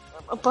dinheiro?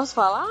 Eu posso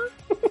falar?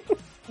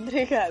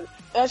 Obrigada.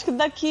 Eu acho que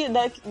daqui,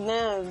 né,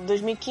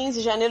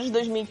 2015, janeiro de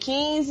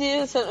 2015,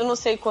 eu não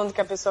sei quando que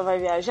a pessoa vai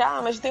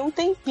viajar, mas tem um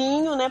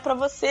tempinho, né, pra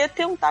você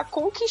tentar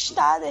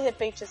conquistar, de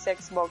repente, esse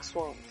Xbox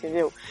One,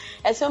 entendeu?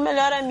 É seu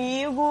melhor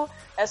amigo,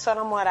 é sua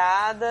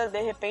namorada,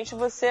 de repente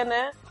você,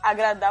 né,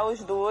 agradar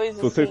os dois.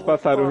 Se vocês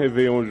passaram o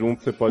Réveillon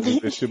juntos, você pode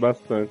investir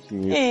bastante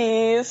nisso.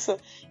 Isso,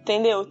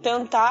 entendeu?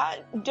 Tentar,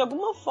 de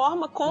alguma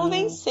forma,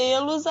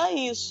 convencê-los a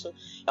isso.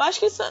 Eu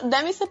acho que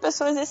devem ser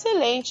pessoas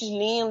excelentes,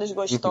 lindas,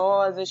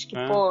 gostosas, que,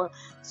 pô,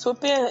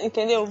 super,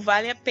 entendeu?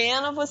 Vale a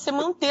pena você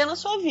manter na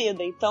sua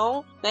vida.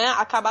 Então, né,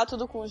 acabar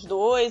tudo com os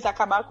dois,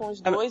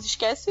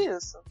 esquece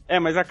isso.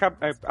 Mas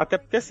até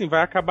porque assim,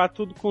 vai acabar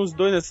tudo com os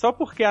dois, né? Só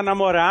porque a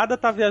namorada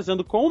tá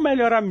viajando com o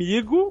melhor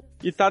amigo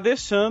e tá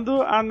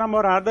deixando a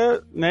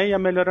namorada, né, e a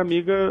melhor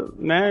amiga,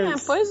 né?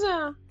 Pois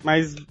é.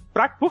 Mas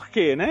por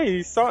quê, né?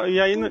 E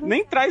aí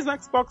nem traz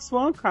no Xbox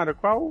One, cara.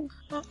 Qual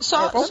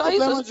só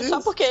isso? Disso?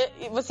 Só porque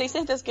vocês têm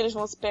certeza que eles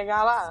vão se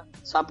pegar lá?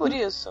 Só por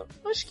isso?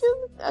 Acho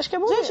que é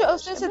bom. Gente, eu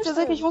tenho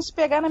certeza que eles vão se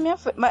pegar na minha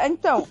frente. Mas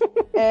então,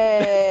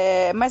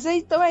 mas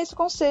então é esse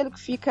conselho que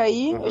fica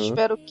aí. Eu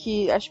espero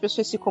que as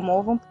pessoas se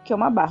comovam, porque é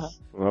uma barra.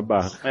 Uma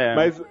barra.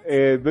 Mas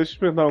deixa eu te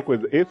perguntar uma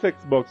coisa. Esse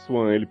Xbox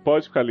One, ele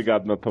pode ficar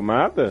ligado na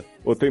tomada?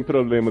 Ou tem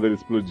problema dele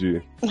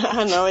explodir?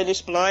 Não, ele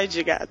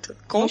explode, gato.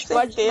 Com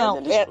certeza não.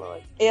 Ele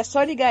explode. É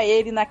só ligar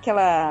ele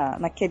naquela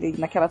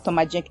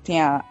tomadinha que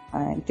tem a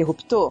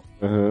interruptor.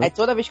 Aí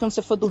toda vez que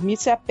você for dormir,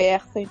 você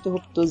aperta a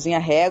interruptorzinha, a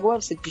régua,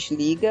 você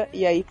desliga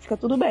e aí fica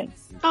tudo bem.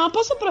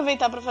 Posso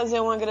aproveitar para fazer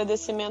um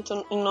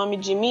agradecimento em nome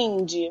de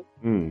Mindy?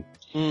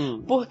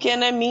 Porque,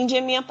 né, Mindy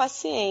é minha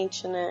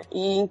paciente, né?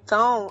 E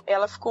então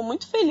ela ficou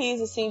muito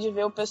feliz, assim, de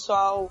ver o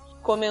pessoal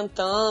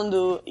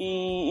comentando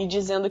e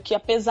dizendo que,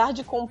 apesar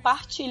de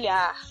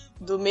compartilhar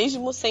do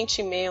mesmo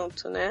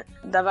sentimento, né,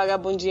 da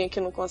vagabundinha que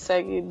não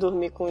consegue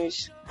dormir com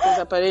os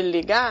aparelhos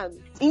ligados,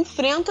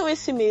 enfrentam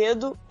esse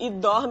medo e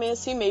dormem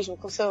assim mesmo,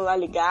 com o celular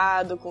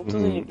ligado, com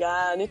tudo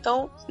ligado.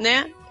 Então,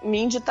 né,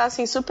 Mindy tá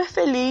assim super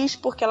feliz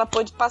porque ela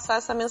pôde passar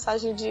essa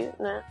mensagem de,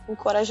 né,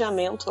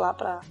 encorajamento lá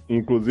pra...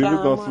 Inclusive,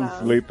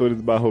 nossos leitores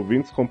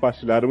 /ouvintes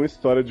compartilharam uma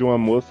história de uma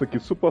moça que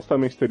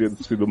supostamente teria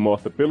sido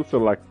morta pelo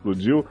celular que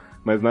explodiu,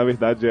 mas na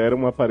verdade era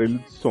um aparelho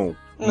de som.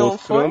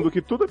 Mostrando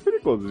que tudo é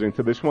perigoso, gente.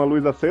 Você deixa uma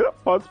luz acesa,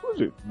 pode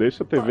explodir.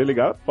 Deixa a TV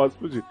ligada, pode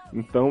explodir.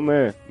 Então,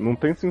 né, não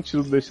tem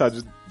sentido deixar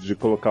de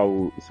colocar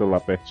o celular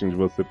pertinho de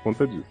você por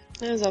conta disso.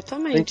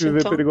 Exatamente. Tem que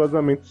viver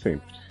perigosamente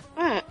sempre.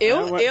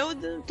 Eu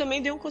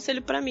também dei um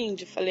conselho pra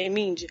Mindy. Falei,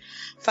 Mindy,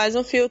 faz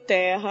um fio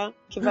terra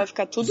que vai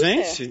ficar tudo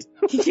certo.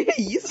 Que é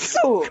isso?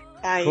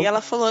 Aí ela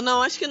falou,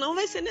 não, acho que não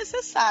vai ser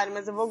necessário,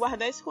 mas eu vou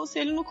guardar esse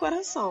conselho no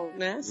coração,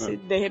 né? Se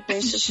de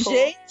repente for...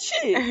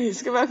 Gente! É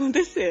isso que vai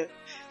acontecer.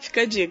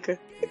 Fica a dica.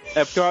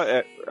 Porque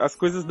as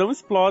coisas não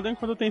explodem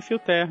quando tem fio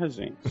terra,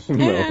 gente.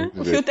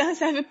 O fio terra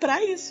serve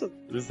pra isso.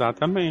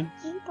 Exatamente.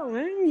 Então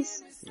é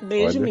isso.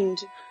 Beijo,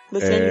 Mindy.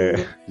 Você é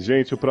linda.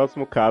 Gente, o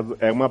próximo caso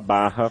é uma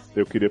barra.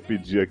 Eu queria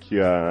pedir aqui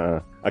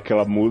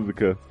aquela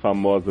música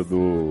famosa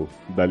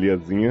da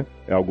Liazinha.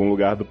 É algum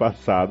lugar do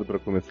passado pra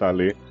começar a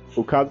ler.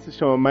 O caso se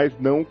chama Mas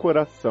Não o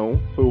Coração.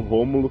 Foi o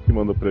Rômulo que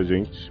mandou pra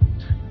gente.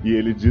 E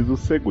ele diz o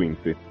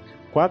seguinte: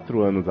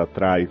 4 anos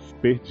atrás,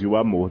 perdi o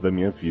amor da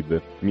minha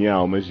vida, minha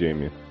alma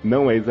gêmea.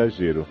 Não é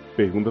exagero.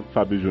 Pergunta pro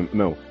Fábio Júnior.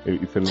 Não,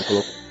 isso ele não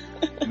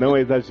colocou. Não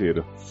é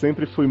exagero.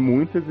 Sempre fui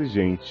muito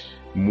exigente,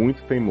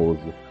 muito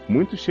teimoso,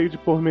 muito cheio de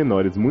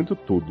pormenores, muito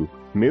tudo.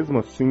 Mesmo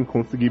assim,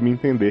 consegui me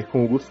entender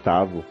com o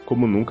Gustavo,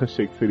 como nunca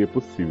achei que seria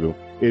possível.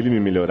 Ele me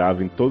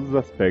melhorava em todos os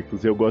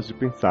aspectos e eu gosto de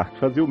pensar que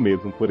fazia o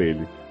mesmo por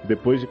ele.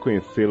 Depois de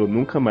conhecê-lo,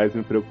 nunca mais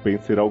me preocupei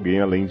em ser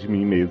alguém além de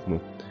mim mesmo.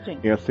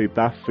 Em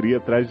aceitar fria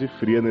atrás de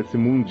fria nesse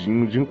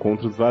mundinho de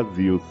encontros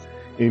vazios.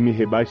 Em me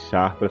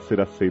rebaixar para ser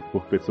aceito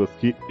por pessoas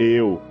que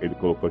ele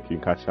colocou aqui em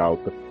caixa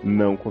alta,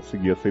 não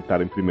conseguia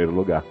aceitar em primeiro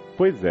lugar.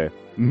 Pois é,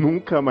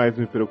 nunca mais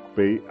me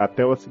preocupei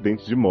até o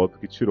acidente de moto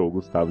que tirou o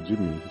Gustavo de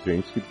mim.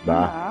 Gente, que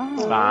barra.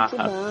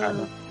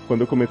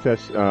 Quando eu comecei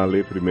a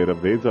ler a primeira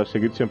vez, eu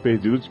achei que ele tinha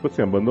perdido, tipo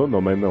assim,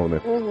 abandonou, mas não,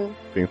 né?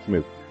 Tem isso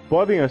mesmo.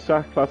 Podem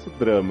achar que faço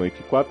drama e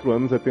que 4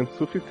 anos é tempo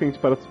suficiente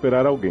para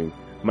superar alguém,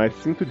 mas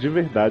sinto de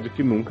verdade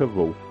que nunca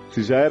vou.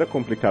 Se já era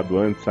complicado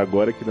antes,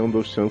 agora é que não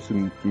dou chance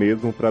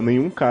mesmo pra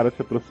nenhum cara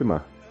se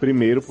aproximar.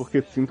 Primeiro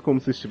porque sinto como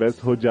se estivesse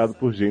rodeado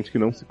por gente que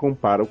não se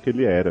compara ao que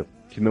ele era.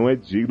 que não é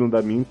digno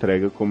da minha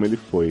entrega como ele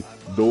foi.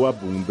 Dou a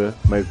bunda,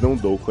 mas não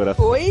dou o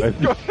coração. Oi? Essa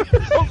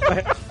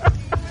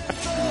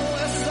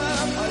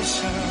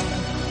paixão,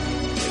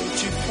 eu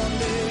te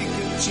falei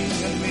que eu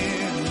tinha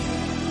medo.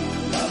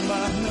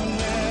 Amar não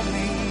é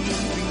nenhum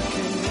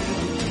brinquedo.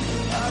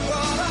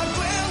 Agora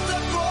aguenta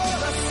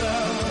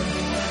coração.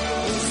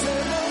 Você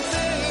não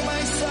tem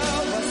mais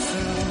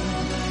salvação.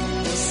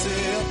 Você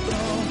é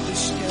pronto,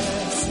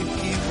 esquece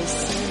que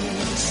você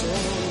sou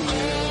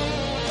eu.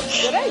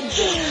 Peraí,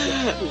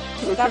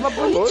 gente. Tava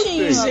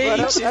bonitinho.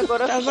 Gente,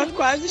 agora tava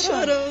quase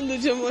chorando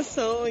de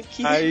emoção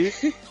aqui. Aí,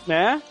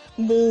 né?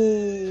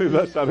 Vocês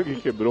acharam que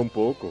quebrou um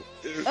pouco?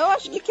 Eu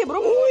acho que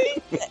quebrou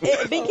muito.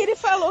 Bem que ele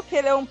falou que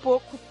ele é um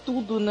pouco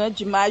tudo, né?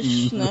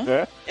 Demais,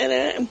 né? Ele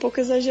é um pouco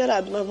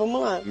exagerado, mas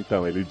vamos lá.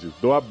 Então, ele diz,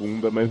 dou a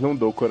bunda, mas não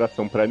dou o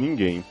coração pra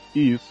ninguém.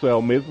 E isso é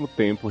ao mesmo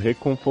tempo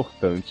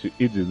reconfortante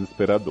e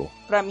desesperador.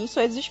 Pra mim, isso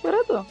é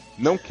desesperador.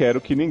 Não quero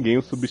que ninguém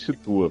o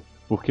substitua,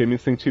 porque me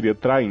sentiria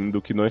traindo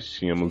o que nós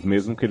tínhamos,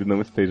 mesmo que ele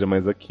não esteja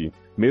mais aqui.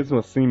 Mesmo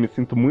assim, me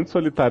sinto muito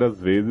solitário às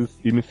vezes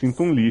e me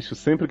sinto um lixo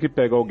sempre que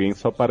pego alguém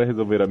só para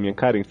resolver a minha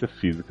carência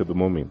física do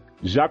momento.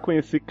 Já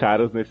conheci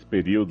caras nesse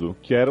período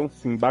que eram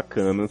sim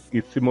bacanas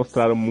e se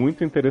mostraram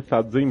muito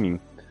interessados em mim,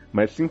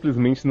 mas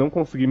simplesmente não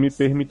consegui me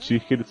permitir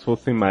que eles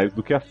fossem mais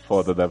do que a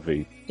foda da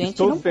vez. Gente,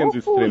 Estou sendo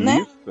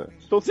extremista? Né?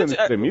 Estou sendo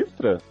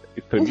extremista?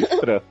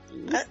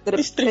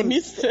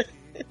 Extremista?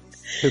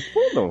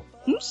 Respondam.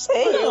 Não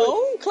sei.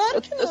 Não,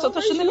 claro que não. Eu só tô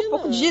achando ele um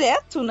pouco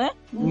direto, né?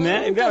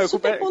 Não, tá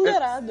super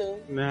ponderado.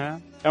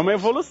 Né? É uma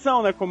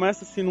evolução, né?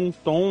 Começa assim num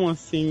tom,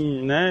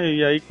 assim, né?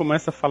 E aí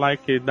começa a falar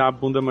que dá a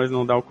bunda, mas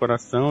não dá o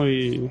coração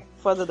e...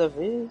 Foda da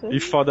vez. E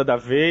foda da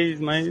vez,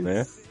 mas...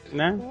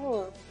 Né?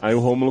 Aí o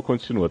Rômulo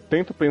continua.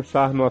 Tento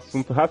pensar no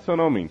assunto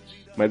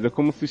racionalmente, mas é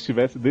como se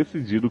estivesse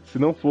decidido que se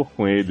não for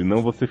com ele,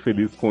 não vou ser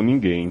feliz com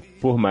ninguém,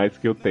 por mais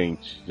que eu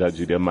tente. Já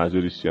diria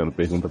Marjorie este ano,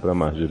 pergunta pra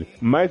Marjorie.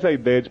 Mas a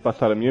ideia de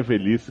passar a minha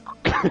velhice...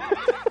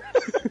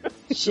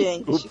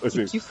 Gente,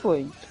 o que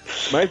foi?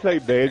 Mas a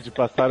ideia de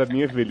passar a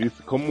minha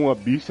velhice como uma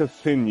bicha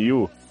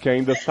senil que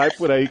ainda sai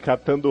por aí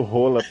catando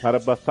rola para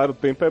passar o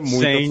tempo é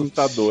muito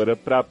assustadora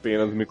pra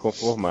apenas me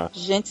conformar.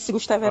 Gente, se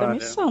Gustavo era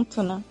meio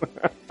santo, né?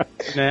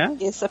 Né?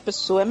 Essa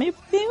pessoa é meio...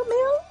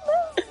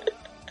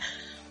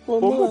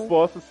 Como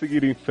posso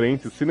seguir em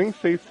frente se nem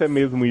sei se é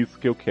mesmo isso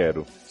que eu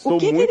quero? O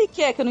que ele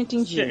quer que eu não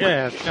entendi?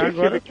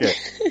 Agora ele quer.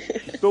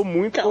 Estou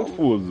muito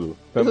confuso.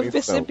 Também eu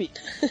percebi.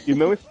 E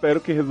não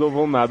espero que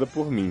resolvam nada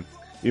por mim.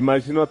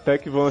 Imagino até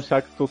que vão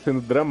achar que estou sendo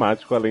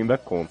dramático além da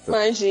conta.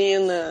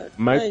 Imagina.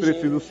 Mas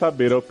preciso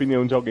saber a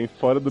opinião de alguém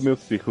fora do meu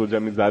círculo de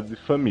amizades e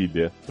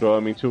família.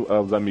 Provavelmente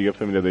os amigos e a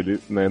família dele,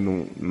 né,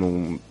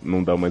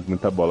 não dão mais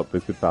muita bola pra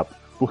esse papo.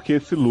 Porque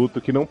esse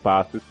luto que não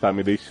passa está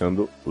me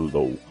deixando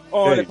low.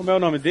 Olha, como é o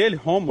nome dele?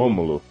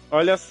 Rômulo.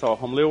 Olha só,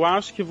 Rômulo, eu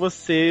acho que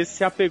você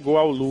se apegou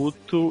ao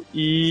luto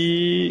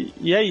e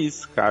é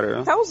isso,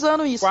 cara. Tá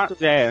usando isso.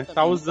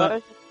 Tá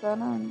usando.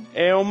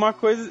 É uma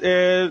coisa...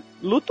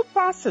 luto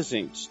passa,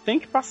 gente. Tem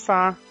que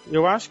passar.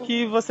 Eu acho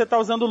que você tá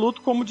usando o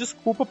luto como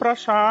desculpa pra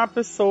achar a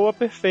pessoa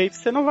perfeita.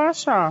 Você não vai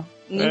achar.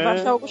 Nem vai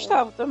achar o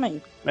Gustavo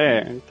também.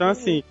 Então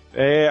assim,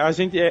 a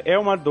gente é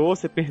uma dor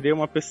você perder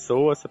uma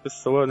pessoa, essa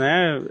pessoa,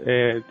 né,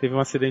 teve um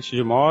acidente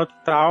de moto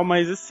e tal,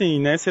 mas assim,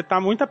 né, você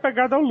tá muito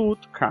apegado ao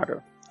luto,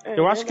 cara.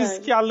 Eu acho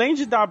que além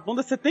de dar a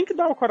bunda, você tem que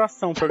dar o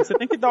coração, você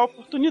tem que dar a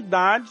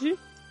oportunidade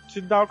de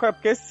dar o coração,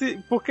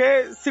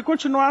 porque se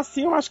continuar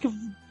assim, eu acho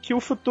que o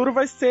futuro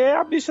vai ser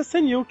a bicha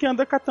senil que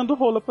anda catando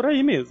rola por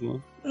aí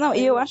mesmo. Não,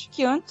 e eu acho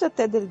que antes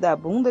até dele dar a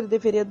bunda, ele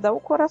deveria dar o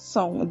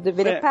coração. Ele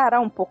deveria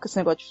parar um pouco esse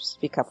negócio de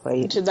ficar pra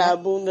ele. De dar a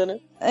bunda, né?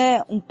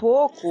 Um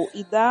pouco,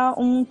 e dar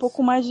um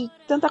pouco mais de...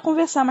 Tentar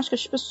conversar mais com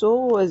as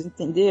pessoas,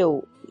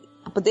 entendeu?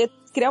 Pra poder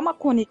criar uma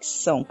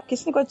conexão. Porque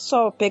esse negócio de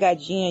só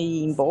pegadinha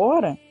e ir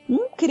embora,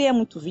 não cria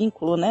muito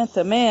vínculo, né?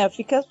 Também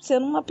fica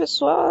sendo uma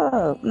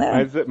pessoa,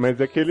 né?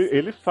 Mas é que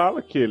ele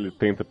fala que ele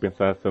tenta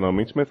pensar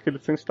racionalmente, mas que ele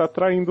sempre está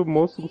traindo o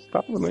moço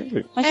Gustavo, né,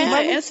 gente?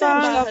 Essa é a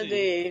barra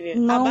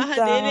dele. A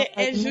barra dele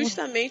é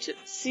justamente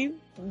se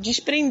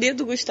desprender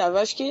do Gustavo.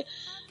 Eu acho que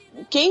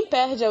quem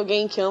perde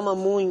alguém que ama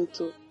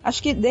muito...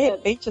 Acho que de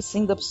repente, assim,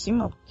 ainda por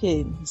cima,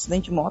 porque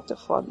acidente de moto é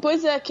foda.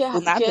 Pois é,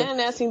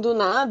 né, assim, do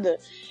nada.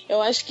 Eu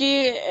acho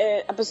que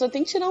a pessoa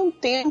tem que tirar um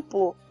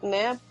tempo,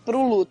 né,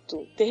 pro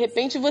luto. De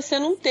repente você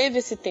não teve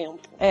esse tempo.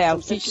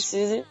 Você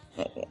precisa,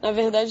 na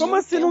verdade... Como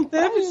assim não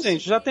teve,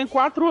 gente? Já tem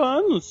 4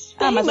 anos.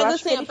 Mas eu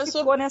acho que ele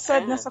ficou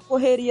nessa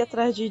correria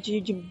atrás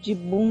de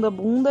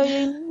bunda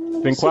e...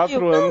 Tem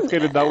 4 anos que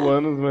ele dá o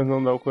ânus, mas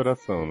não dá o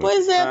coração, né?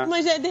 Pois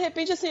mas de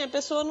repente, assim, a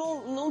pessoa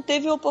não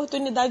teve a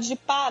oportunidade de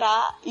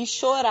parar e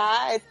chorar.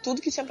 É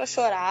tudo que tinha pra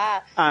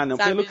chorar. Não,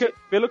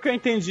 pelo que eu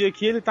entendi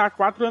aqui, ele tá há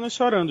 4 anos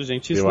chorando,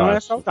 gente. Isso não é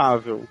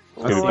saudável.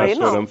 Ele tá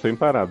chorando sem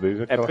parar,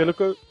 desde aquela...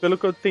 pelo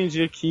que eu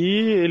entendi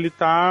aqui,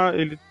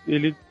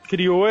 ele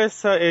criou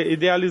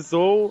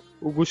idealizou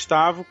o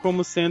Gustavo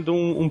como sendo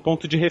um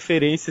ponto de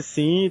referência,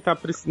 sim, tá...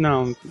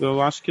 Não,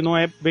 eu acho que não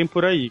é bem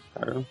por aí,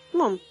 cara.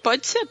 Bom,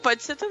 pode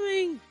ser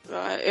também.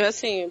 Eu,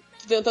 assim,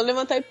 tentando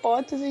levantar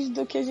hipóteses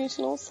do que a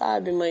gente não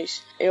sabe,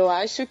 mas eu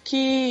acho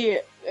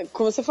que,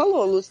 como você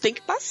falou, Lúcio, tem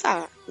que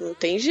passar. Não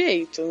tem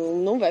jeito,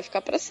 não vai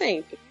ficar pra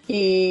sempre.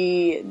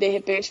 E, de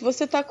repente,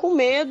 você tá com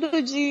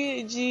medo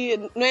de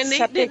não é nem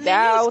se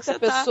apegar a outra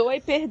pessoa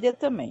e perder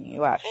também,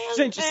 eu acho.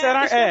 Gente,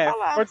 será?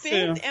 Pode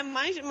ser. É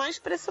mais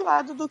pra esse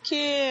lado do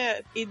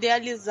que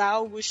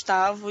idealizar o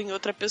Gustavo em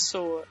outra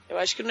pessoa. Eu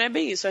acho que não é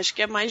bem isso. Eu acho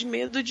que é mais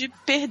medo de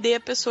perder a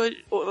pessoa,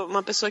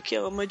 uma pessoa que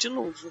ama de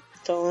novo.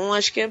 Então,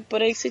 acho que é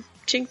por aí que você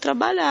tinha que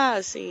trabalhar,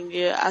 assim,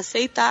 de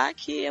aceitar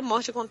que a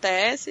morte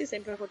acontece,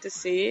 sempre vai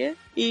acontecer,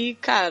 e,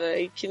 cara,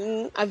 e que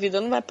a vida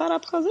não vai parar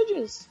por causa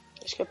disso.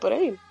 Acho que é por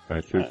aí.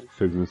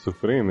 Vocês me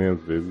surpreendem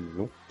às vezes,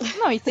 viu?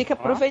 Não, e tem que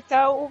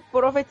aproveitar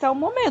o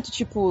momento.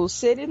 Tipo,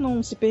 se ele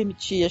não se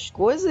permitir as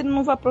coisas, ele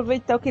não vai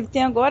aproveitar o que ele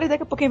tem agora, e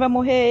daqui a pouco vai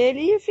morrer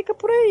ele e fica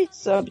por aí,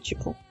 sabe?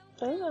 Tipo...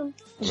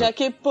 Já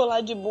que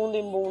pular de bunda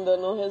em bunda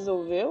não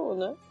resolveu,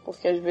 né?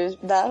 Porque às vezes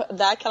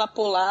dá aquela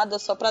pulada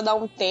só pra dar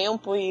um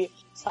tempo e,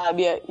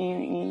 sabe,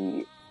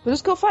 e... Por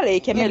isso que eu falei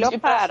que é melhor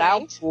parar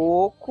um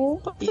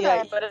pouco. E aí...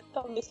 agora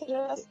talvez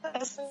seja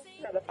essa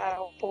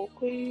parar um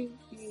pouco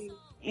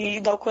e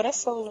dar o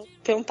coração, né?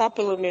 Tentar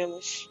pelo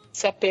menos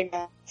se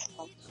apegar.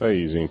 Isso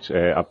aí, gente.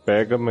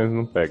 Apega, mas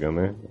não pega,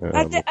 né?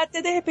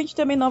 Até de repente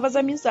também novas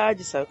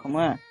amizades, sabe como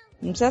é?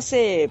 Não precisa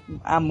ser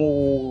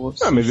amor.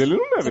 Mas ele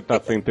não deve estar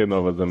sem ter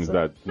novas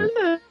amizades,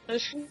 né?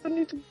 Acho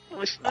bonito.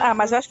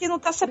 Mas eu acho que ele não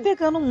tá se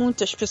apegando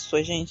muito às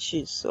pessoas, gente.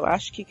 Isso. Eu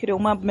acho que criou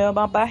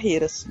uma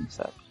barreira, assim,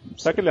 sabe?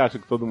 Será que ele acha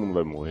que todo mundo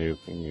vai morrer,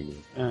 assim?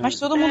 Ele... Mas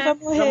todo mundo vai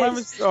morrer. Não,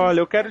 mas, olha,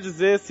 eu quero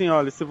dizer assim,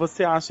 olha, se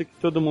você acha que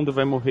todo mundo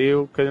vai morrer,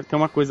 eu tenho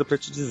uma coisa pra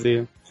te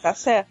dizer. Tá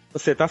certo.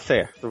 Você tá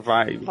certo,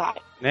 vai.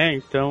 Né,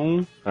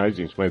 então... Ai,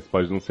 gente, mas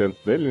pode não ser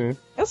antes dele, né?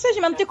 Eu sei,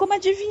 mas não tem como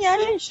adivinhar,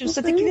 gente.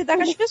 Você tem que lidar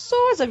com as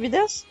pessoas, a vida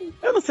é assim.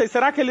 Eu não sei,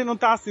 será que ele não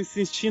tá se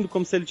sentindo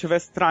como se ele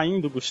estivesse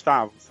traindo o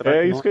Gustavo?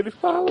 Será isso que ele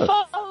fala.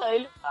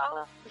 Ele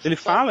fala. Ele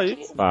fala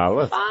isso?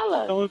 Fala.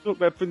 Então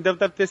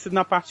deve ter sido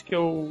na parte que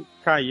eu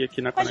caí aqui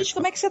na conexão. Mas, gente,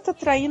 como é que você tá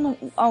traindo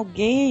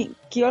alguém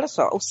que, olha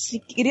só, se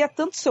queria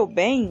tanto seu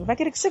bem, vai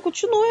querer que você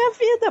continue a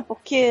vida,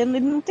 porque ele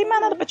não tem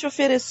mais nada pra te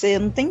oferecer,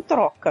 não tem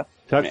troca.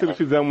 Será que se ele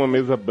fizer uma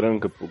mesa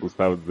branca pro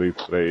Gustavo dizer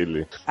isso pra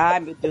ele, ai,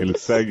 meu Deus, ele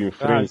segue em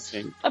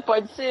frente?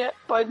 Pode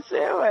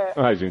ser, ué.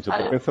 Ai, gente, eu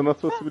tô pensando nas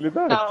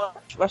possibilidades.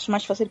 Eu acho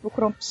mais fácil ele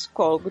procurar um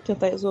psicólogo e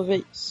tentar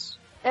resolver isso.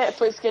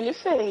 Foi isso que ele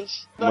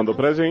fez. Mandou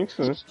pra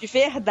gente, né? De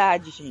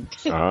verdade,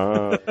 gente.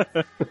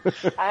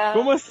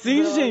 Como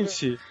assim,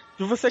 gente? O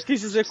que você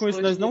quis dizer com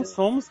isso? Nós não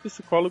somos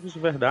psicólogos de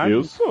verdade?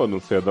 Eu sou, não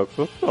sei a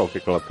Dr. Sol, o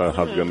que ela tá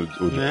rasgando o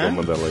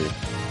diploma dela aí.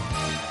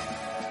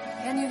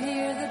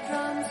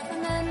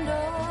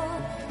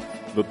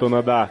 Doutor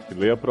Nadark,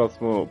 leia o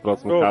próximo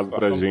caso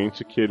pra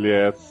gente, que ele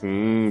é,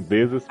 assim,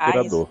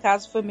 desesperador. Esse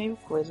caso foi meio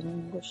coisa, não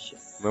gostei.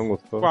 Não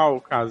gostou? Qual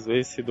o caso?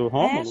 Esse do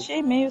Rômulo?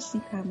 Achei meio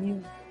assim,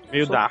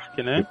 meio dark,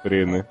 né?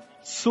 Deprê, né?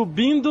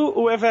 Subindo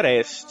o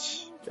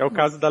Everest. É o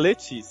caso da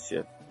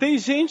Letícia. Tem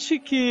gente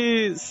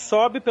que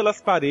sobe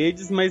pelas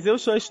paredes, mas eu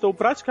já estou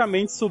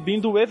praticamente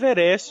subindo o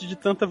Everest de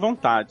tanta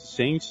vontade.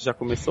 Gente, já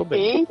começou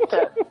bem.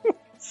 Eita!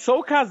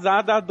 Sou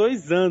casada há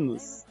 2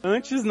 anos.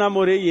 Antes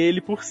namorei ele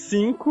por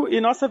 5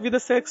 e nossa vida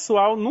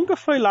sexual nunca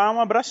foi lá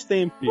uma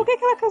Brastemp. Por que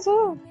ela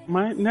casou?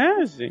 Mas,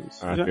 né, gente?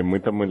 Tem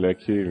muita mulher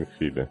que,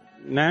 filha.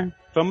 Né?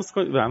 Vamos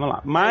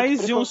lá.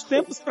 Mas de uns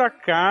tempos pra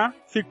cá,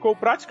 ficou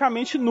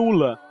praticamente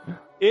nula.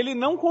 Ele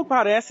não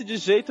comparece de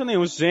jeito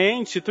nenhum.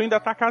 Gente, tu ainda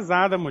tá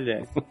casada,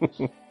 mulher.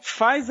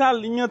 Faz a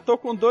linha, tô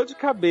com dor de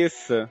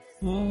cabeça.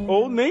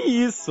 Ou nem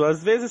isso.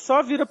 Às vezes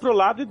só vira pro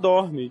lado e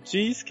dorme.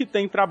 Diz que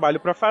tem trabalho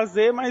pra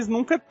fazer, mas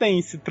nunca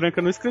tem. Se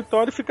tranca no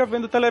escritório e fica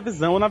vendo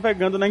televisão ou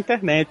navegando na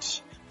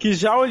internet. Que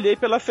já olhei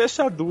pela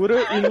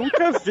fechadura e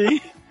nunca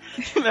vi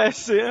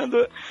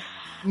mexendo...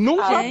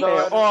 Nunca.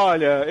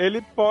 Olha, ele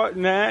pode,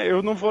 né?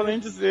 Eu não vou nem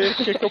dizer o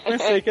que eu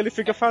pensei que ele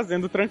fica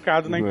fazendo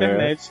trancado na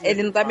internet.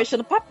 Ele não tá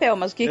mexendo papel,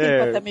 mas o que ele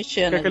pode estar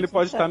mexendo? O que ele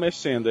pode estar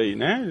mexendo aí,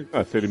 né?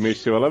 Se ele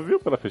mexeu, ela viu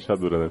pela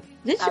fechadura, né?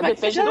 Gente, mas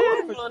depende do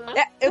ângulo, né?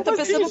 Eu tô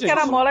pensando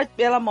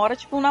que ela mora,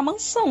 tipo, na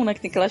mansão, né? Que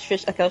tem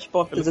aquelas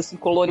portas, assim,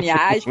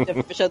 coloniais, que tem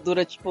a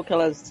fechadura, tipo,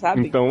 aquelas,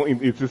 sabe? Então,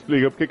 isso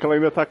explica porque ela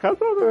ainda tá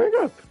casada, né,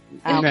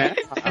 gata? Né?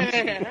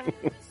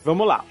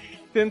 Vamos lá.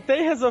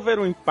 Tentei resolver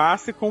um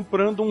impasse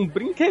comprando um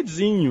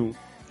brinquedinho,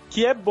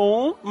 que é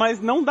bom, mas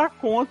não dá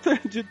conta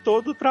de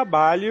todo o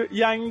trabalho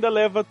e ainda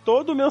leva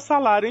todo o meu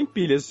salário em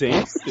pilhas,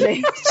 gente.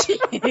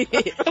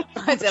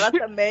 Mas ela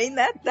também,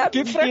 né? Tá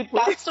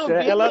subindo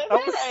ela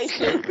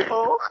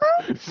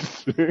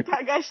porra.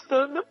 Tá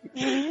gastando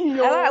milhões.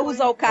 Ela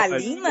usa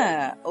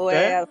alcalina ou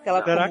é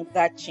aquela como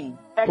gatinho?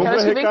 É aquela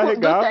que vem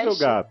recarregável,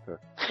 gata.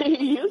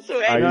 Isso,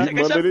 aí você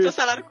gasta o seu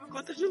salário com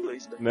conta de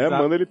luz, né?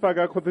 Manda ele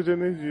pagar a conta de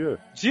energia.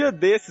 Dia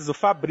desses, o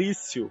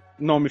Fabrício,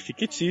 nome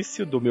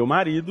fictício do meu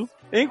marido,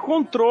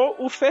 encontrou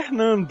o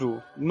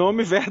Fernando,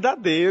 nome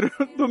verdadeiro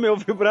do meu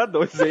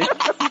vibrador, gente.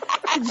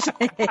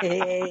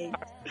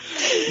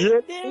 E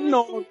ele tem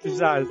nome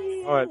já.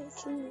 Olha.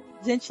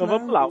 Gente, então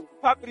vamos lá. O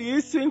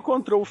Fabrício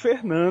encontrou o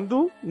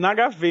Fernando na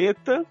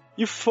gaveta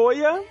e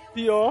foi a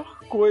pior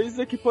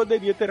coisa que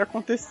poderia ter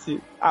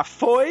acontecido.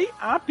 Foi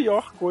a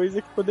pior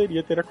coisa que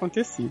poderia ter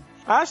acontecido.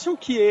 Acham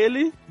que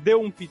ele deu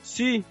um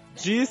piti?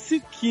 Disse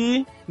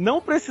que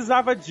não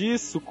precisava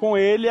disso com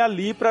ele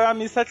ali pra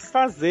me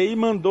satisfazer e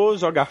mandou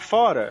jogar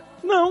fora?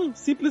 Não,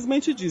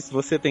 simplesmente disse,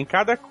 você tem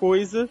cada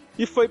coisa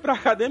e foi pra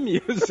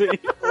academia,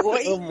 gente.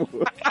 Oi?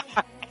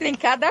 Tem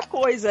cada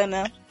coisa,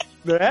 né?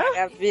 Né?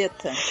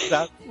 Gaveta.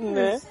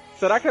 Né?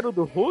 Será que era o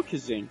do Hulk,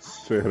 gente?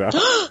 Será?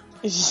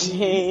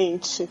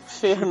 Gente,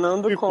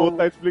 Fernando como?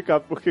 Tá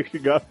explicado por que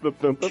gasta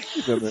tanta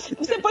pilha, né?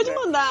 Você pode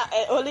mandar,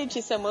 ô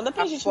Letícia, manda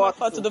pra gente uma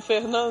foto do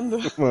Fernando.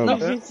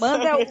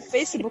 Manda o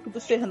Facebook do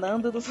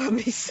Fernando e do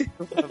Fabrício.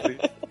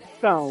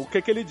 Então, o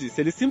que ele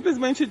disse? Ele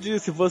simplesmente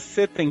disse,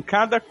 você tem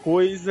cada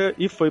coisa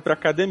e foi pra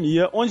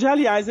academia, onde,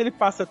 aliás, ele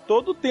passa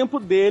todo o tempo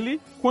dele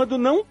quando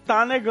não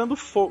tá negando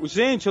fogo.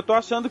 Gente, eu tô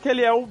achando que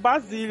ele é o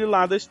Basílio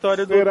lá da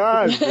história do...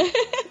 Será?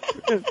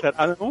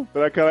 Será não?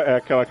 Será que é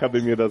aquela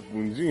academia das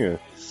bundinhas?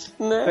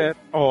 Né?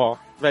 Ó,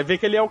 vai ver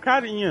que ele é o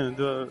carinha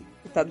do...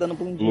 Tá dando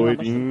bundinha.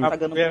 Loirinho. Tá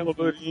dando bundinha.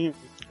 Loirinho.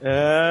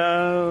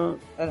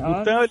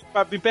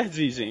 Então, me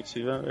perdi,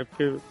 gente. É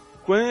porque...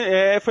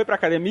 foi pra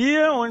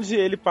academia, onde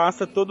ele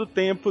passa todo o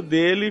tempo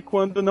dele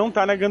quando não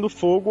tá negando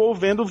fogo ou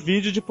vendo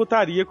vídeo de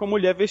putaria com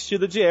mulher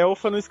vestida de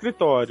elfa no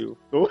escritório.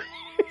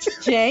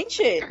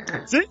 Gente,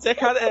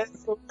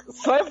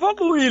 só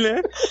evolui,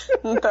 né?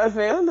 Não tá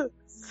vendo?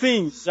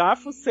 Sim, já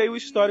fucei o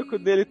histórico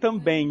dele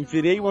também.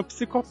 Virei uma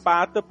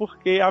psicopata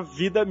porque a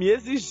vida me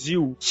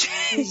exigiu.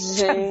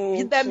 Gente, a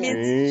vida me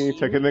exigiu.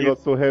 Gente, aquele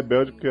negócio sou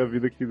rebelde porque a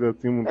vida quis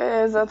assim.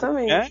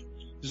 Exatamente.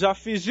 Já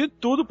fiz de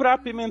tudo pra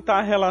apimentar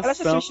a relação.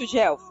 Ela já assistiu de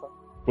elfa?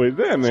 Pois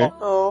é, né?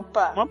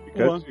 Opa.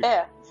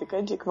 Fica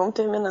a dica. Vamos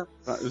terminar.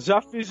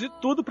 Já fiz de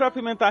tudo pra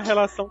apimentar a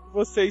relação que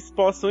vocês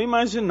possam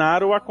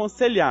imaginar ou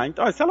aconselhar.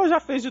 Então, se ela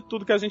já fez de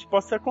tudo que a gente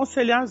possa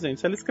aconselhar,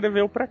 gente, ela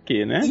escreveu pra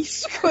quê, né?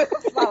 Isso que eu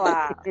ia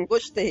falar.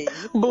 Gostei.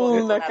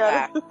 Bum na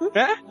cara.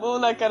 Bum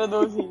na cara do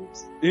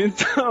ouvinte.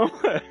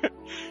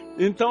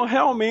 Então,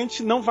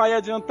 realmente, não vai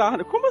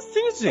adiantar. Como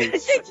assim, gente?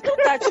 Gente, não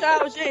dá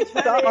tchau, gente.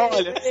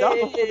 Olha, tchau,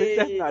 vou poder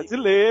terminar de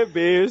ler.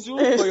 Beijo.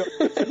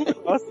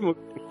 Foi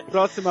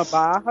próxima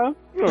barra.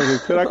 Não,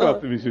 gente, será que ela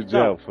se vestiu de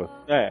elfa?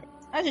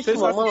 A gente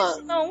vamos lá.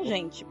 Não,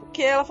 gente.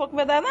 Porque ela falou que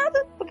não vai dar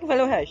nada, porque vai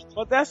ler o resto.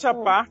 Modéstia à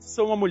parte,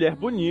 sou uma mulher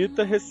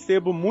bonita,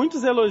 recebo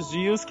muitos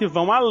elogios que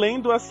vão além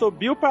do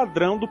assobio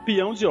padrão do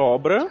peão de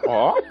obra.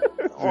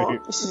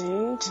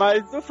 Gente.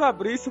 Mas o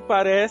Fabrício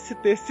parece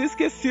ter se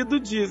esquecido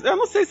disso. Eu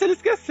não sei se ele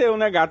esqueceu,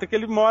 né, gata? Que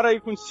ele mora aí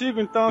contigo,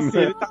 então assim,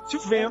 ele tá te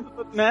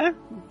vendo, né?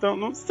 Então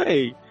não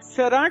sei.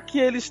 Será que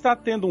ele está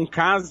tendo um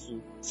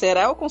caso?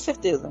 Será ou com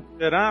certeza?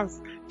 Será?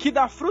 Que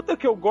da fruta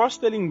que eu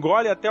gosto ele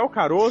engole até o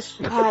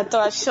caroço. Tô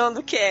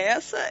achando que é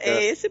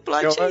esse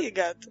plot aí,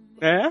 gato.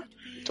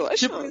 Tô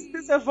achando. Que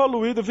precisa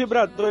evoluir do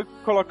vibrador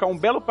e colocar um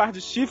belo par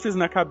de chifres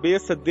na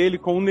cabeça dele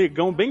com um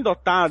negão bem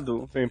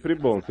dotado. Sempre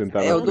bom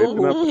sentar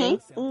na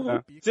frente.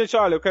 Gente,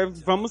 olha,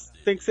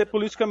 tem que ser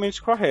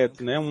politicamente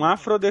correto, né? Um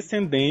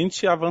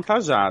afrodescendente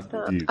avantajado.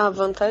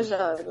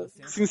 Avantajado.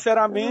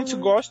 Sinceramente,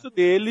 gosto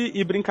dele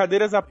e,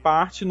 brincadeiras à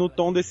parte, no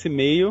tom desse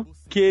meio,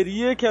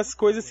 queria que as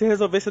coisas se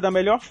resolvessem da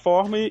melhor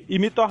forma e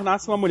me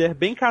tornasse uma mulher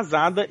bem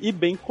casada e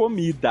bem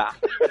comida.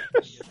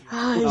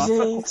 Ai,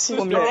 gente.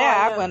 Comida é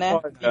água, né?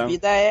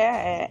 Bebida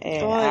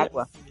é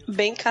água.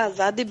 Bem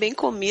casada e bem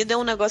comida é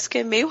um negócio que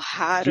é meio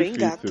raro,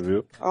 difícil, hein, gato?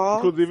 Viu?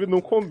 Inclusive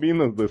não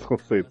combina os dois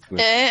conceitos,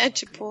 né?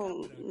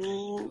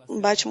 Não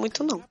bate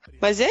muito não.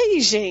 Mas e aí,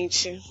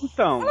 gente?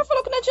 Então. Ela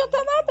falou que não adianta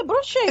nada,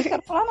 brochei, não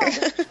quero falar nada.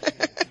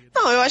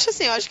 Não, eu acho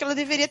que ela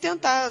deveria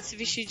tentar se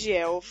vestir de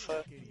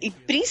elfa. E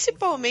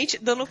principalmente,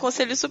 dando um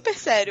conselho super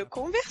sério,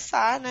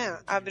 conversar, né?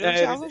 Abrir um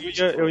diálogo.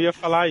 Eu ia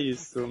falar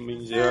isso,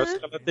 Mindy. Eu acho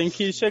que ela tem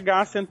que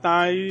chegar,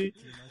 sentar e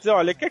dizer,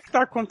 olha, o que é que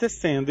tá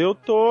acontecendo? Eu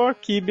tô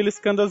aqui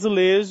beliscando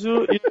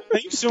azulejo e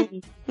nem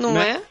junto. Não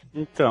né? é?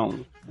 Então.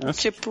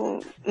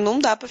 Não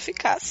dá pra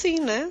ficar assim,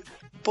 né?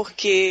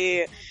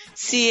 Porque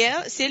se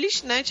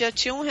eles, né, já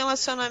tinham um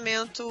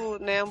relacionamento,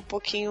 né, um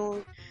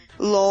pouquinho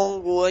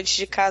longo antes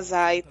de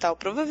casar e tal,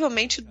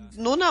 provavelmente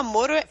no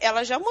namoro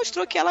ela já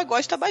mostrou que ela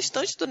gosta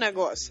bastante do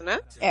negócio, né?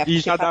 E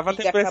já dava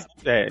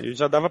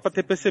pra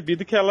ter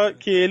percebido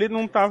que ele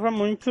não tava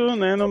muito,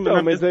 né,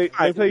 mas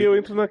aí eu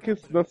entro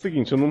na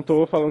seguinte, eu não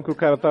tô falando que o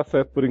cara tá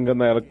certo por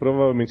enganar ela, que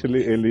provavelmente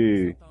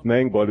ele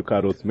né, engole o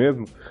caroço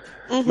mesmo.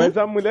 Mas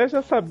a mulher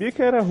já sabia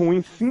que era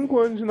ruim 5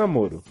 anos de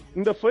namoro.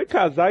 Ainda foi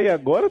casar e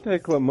agora tá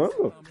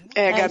reclamando?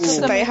 Gato,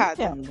 você tá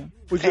errado.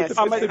 Podia ter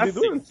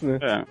percebido antes,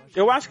 né?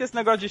 Eu acho que esse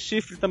negócio de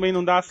chifre também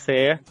não dá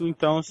certo,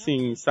 então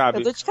assim, sabe?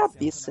 Eu dou de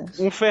cabeça.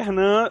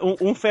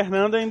 Um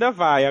Fernando ainda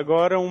vai,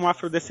 agora um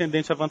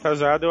afrodescendente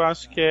avantajado eu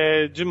acho que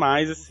é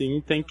demais,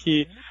 assim, tem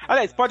que...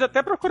 Aliás, pode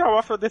até procurar o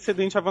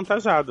afrodescendente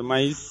avantajado,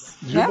 mas...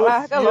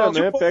 Larga logo.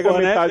 Né? Pega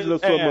metade da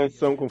sua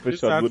mansão com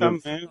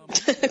fechaduras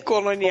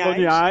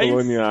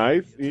coloniais.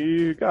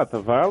 e, gata,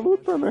 vai à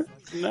luta, né?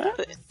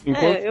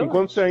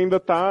 Enquanto você ainda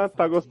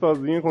tá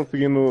gostosinha,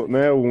 conseguindo,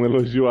 né, um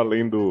elogio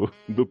além do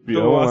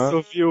peão.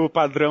 Assovio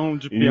padrão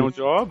de peão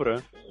de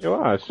obra. Eu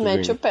acho.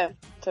 Mete o pé.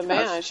 Também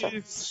acho.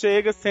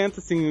 Chega, senta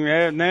assim,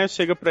 né?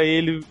 Chega pra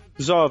ele,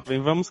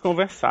 jovem, vamos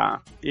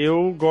conversar.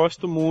 Eu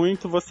gosto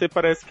muito, você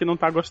parece que não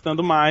tá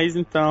gostando mais,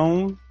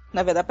 então...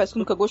 Na verdade, parece que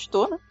nunca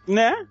gostou, né?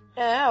 Né?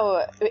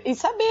 E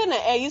saber, né?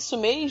 É isso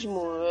mesmo?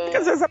 Porque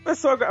às vezes a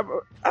pessoa...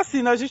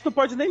 Assim, a gente não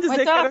pode nem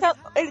dizer então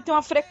que... ele tem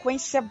uma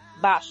frequência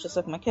baixa,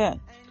 sabe como é que é?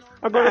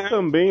 Agora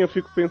também eu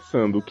fico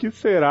pensando, o que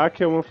será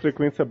que é uma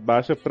frequência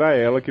baixa pra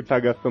ela que tá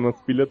gastando as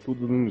pilhas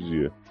tudo num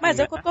dia? Mas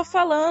é o que eu tô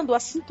falando,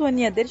 a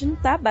sintonia deles não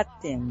tá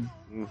batendo.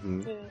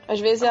 Uhum. Às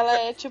vezes ela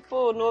é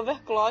tipo no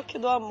overclock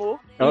do amor.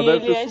 Ela e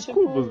deve ele ser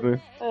sucubus, tipo...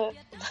 né?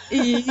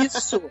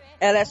 Isso,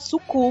 ela é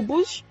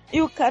sucubus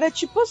e o cara é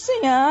tipo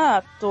assim,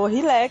 tô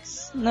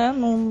relax, né?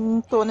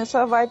 Não tô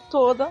nessa vibe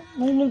toda,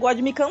 não gosto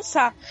de me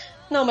cansar.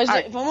 Não, mas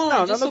vamos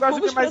lá, não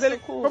gosto de, mas ele,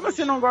 como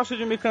assim não gosta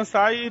de me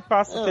cansar e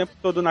passa o tempo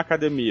todo na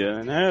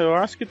academia, né? Eu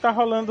acho que tá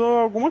rolando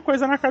alguma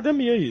coisa na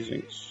academia aí,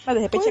 gente. Mas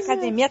de repente a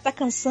academia tá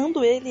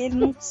cansando ele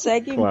não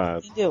consegue,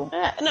 entendeu?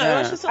 Eu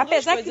acho que são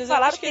apesar duas coisas, que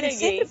falaram que ele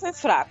sempre foi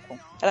fraco.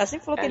 Ela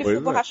sempre falou que ele foi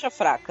borracha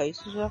fraca.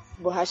 Isso já...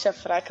 Borracha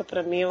fraca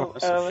pra mim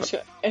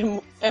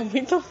é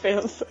muita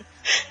ofensa.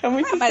 É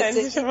muito sério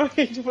você chamar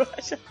alguém de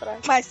borracha fraca.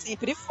 Mas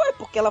sempre foi,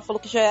 porque ela falou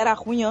que já era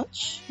ruim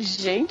antes.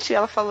 Gente,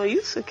 ela falou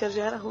isso? Que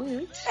já era ruim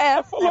antes?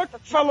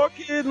 Falou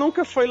que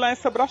nunca foi lá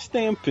essa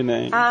Brastemp,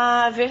 né?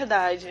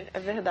 Verdade. É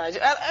verdade.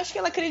 Acho que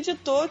ela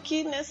acreditou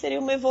que, né, seria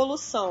uma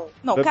evolução.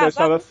 Não,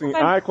 casar assim,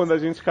 quando a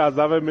gente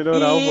casar vai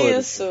melhorar o rosto.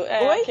 Isso,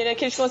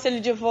 aqueles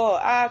conselhos de vó.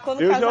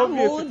 Quando eu casar já ouvi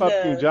muda. esse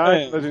papinho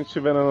de, quando a gente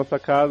estiver na nossa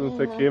casa, não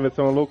sei o que, vai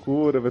ser uma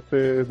loucura, vai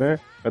ser, né?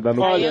 Vai dar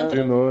no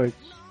de noite.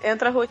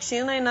 Entra a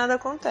rotina e nada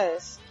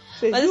acontece.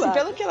 Mas assim,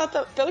 pelo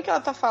que ela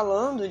tá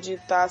falando de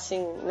estar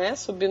assim, né,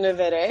 subindo o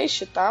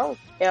Everest e tal,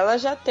 ela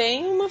já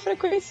tem uma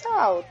frequência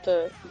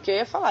alta. Porque eu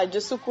ia falar, de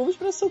sucubus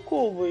pra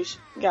sucubus.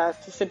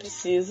 Gato, você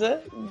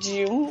precisa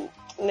de um,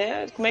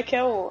 né, como é que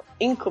é o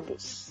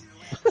incubus?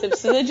 Você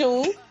precisa de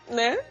um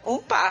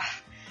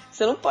par.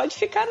 Você não pode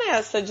ficar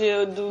nessa de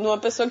uma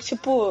pessoa que,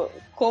 tipo,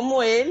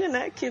 como ele,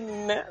 né, que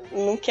né,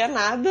 não quer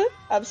nada,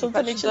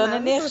 absolutamente nada. Tá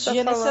te dando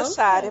energia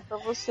necessária pra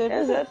você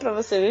viver. Pra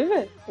você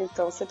viver.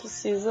 Então você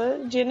precisa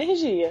de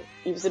energia.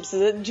 E você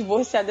precisa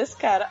divorciar desse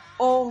cara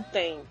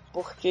ontem.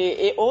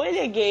 Porque ou ele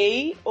é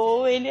gay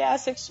ou ele é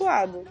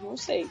assexuado. Não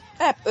sei.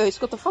 É isso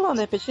que eu tô falando.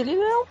 De repente ele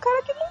é um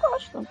cara que não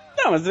gosta.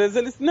 Não, às vezes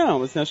eles...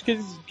 Não, assim, acho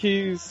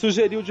que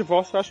sugerir o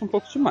divórcio eu acho um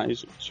pouco demais,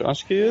 gente. Eu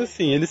acho que,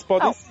 assim, eles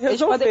podem se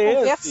resolver. Eles podem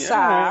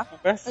conversar. Assim,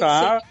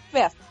 conversar.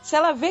 Se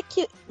ela vê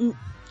que...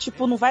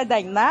 Tipo, não vai dar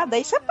em nada,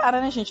 aí separa,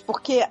 né, gente?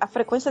 Porque a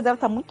frequência dela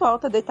tá muito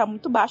alta, dele tá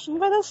muito baixa, não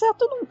vai dar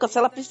certo nunca. Se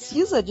ela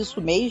precisa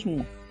disso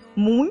mesmo,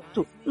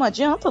 muito, não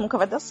adianta, nunca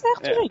vai dar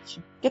certo, gente.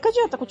 O que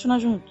adianta continuar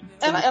junto?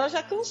 Ela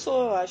já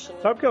cansou, eu acho. Né?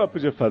 Sabe o que ela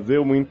podia fazer?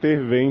 Uma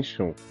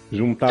intervention.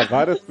 Juntar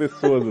várias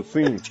pessoas,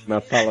 assim, na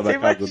sala da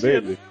casa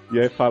dele. E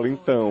aí fala,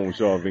 então,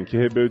 jovem, que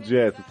rebelde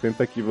é essa?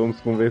 Senta aqui, vamos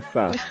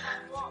conversar.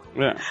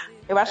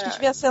 Eu acho que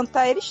devia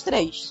sentar eles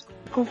três.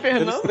 Com o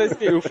Fernando?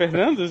 O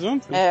Fernando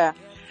junto?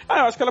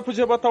 Eu acho que ela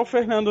podia botar o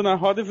Fernando na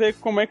roda e ver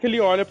como é que ele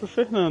olha pro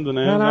Fernando,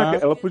 né? Caraca,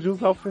 ela podia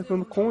usar o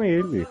Fernando com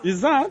ele.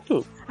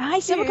 Exato.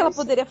 E sabe o que ela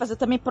poderia fazer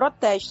também?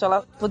 Protesto.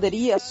 Ela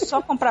poderia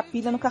só comprar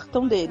pilha no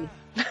cartão dele.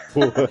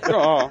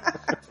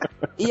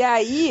 E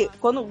aí,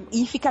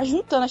 e ficar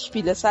juntando as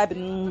pilhas, sabe?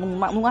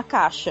 Numa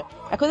caixa.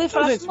 Aí quando ele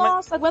fala assim,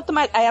 nossa, aguento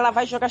mais. Aí ela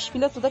vai jogar as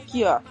pilhas tudo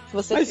aqui, ó.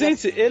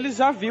 Gente, ele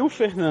já viu o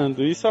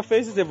Fernando e só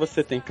fez dizer,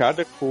 você tem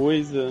cada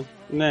coisa,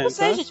 né? Não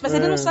sei, gente, mas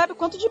ele não sabe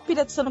quanto de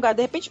pilha tá sendo lugar.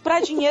 De repente, pra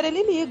dinheiro,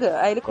 ele liga.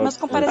 Aí ele começa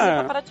a comparecer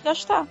pra parar de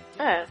gastar.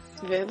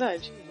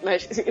 Verdade.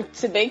 Mas,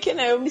 se bem que,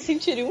 né, eu me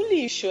sentiria um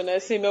lixo, né?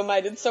 Se meu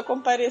marido só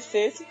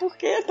comparecesse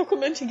porque eu tô com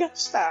medo de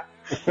gastar.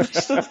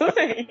 Mas tudo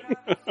bem.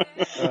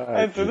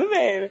 Tudo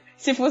bem, né?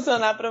 Se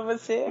funcionar pra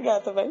você,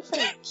 gata, vai em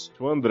frente.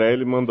 O André,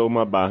 ele mandou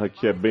uma barra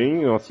que é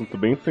um assunto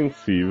bem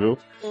sensível.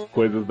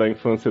 Coisas da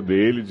infância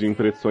dele, de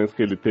impressões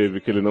que ele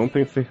teve que ele não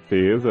tem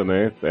certeza,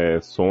 né?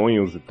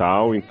 Sonhos e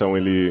tal. Então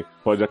ele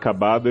pode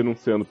acabar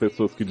denunciando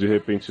pessoas que de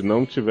repente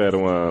não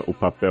tiveram o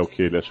papel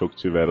que ele achou que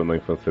tiveram na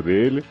infância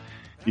dele.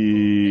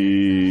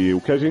 E o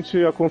que a gente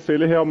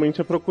aconselha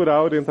realmente é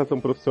procurar orientação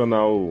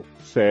profissional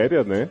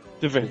séria, né?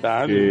 De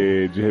verdade.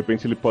 Porque de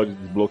repente ele pode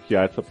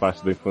desbloquear essa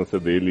parte da infância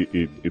dele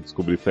e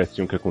descobrir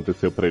certinho o que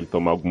aconteceu pra ele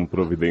tomar alguma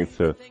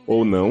providência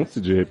ou não, se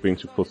de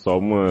repente for só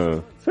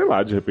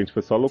de repente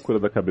foi só loucura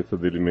da cabeça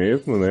dele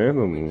mesmo, né?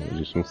 A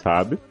gente não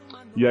sabe.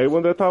 E aí o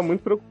André tava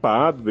muito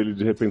preocupado dele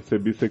de repente ser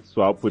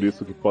bissexual, por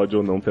isso que pode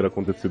ou não ter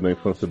acontecido na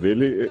infância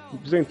dele.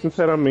 Gente,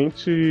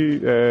 sinceramente,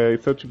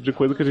 isso é o tipo de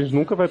coisa que a gente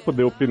nunca vai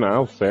poder opinar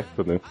ao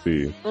certo, né?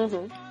 Se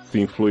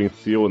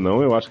influencia ou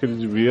não. Eu acho que ele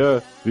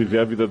devia viver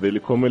a vida dele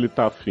como ele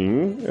tá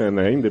afim,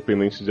 né?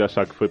 Independente de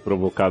achar que foi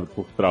provocado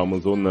por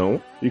traumas ou não.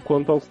 E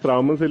quanto aos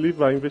traumas, ele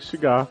vai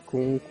investigar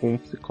com um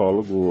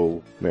psicólogo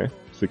ou, né?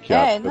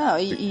 psiquiatra,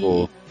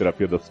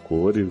 terapia das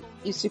cores.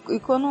 Isso, e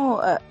quando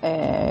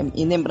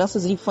em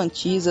lembranças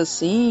infantis,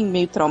 assim,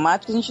 meio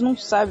traumáticas, a gente não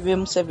sabe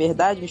mesmo se é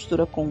verdade,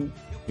 mistura com...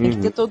 Tem que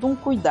ter todo um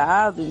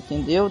cuidado,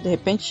 entendeu? De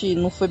repente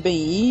não foi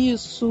bem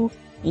isso,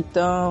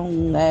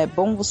 então é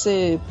bom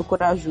você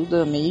procurar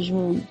ajuda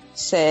mesmo,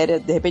 séria,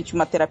 de repente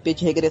uma terapia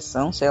de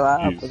regressão, sei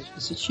lá, coisas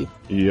desse tipo.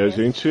 E a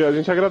gente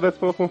agradece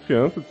pela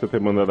confiança de você ter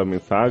mandado a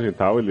mensagem e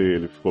tal,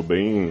 ele ficou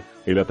bem...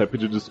 Ele até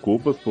pediu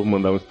desculpas por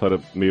mandar uma história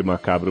meio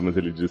macabra, mas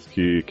ele disse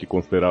que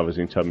considerava a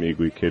gente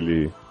amigo e que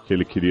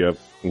ele queria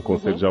um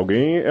conselho de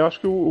alguém. Eu acho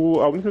que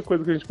a única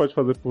coisa que a gente pode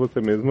fazer por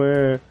você mesmo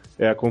é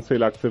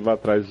aconselhar que você vá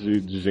atrás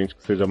de gente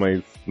que seja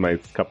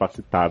mais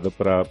capacitada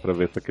pra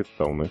ver essa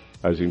questão, né?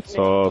 A gente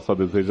só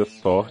deseja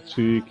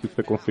sorte e que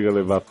você consiga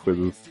levar as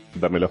coisas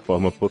da melhor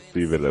forma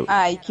possível.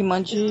 E que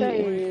mande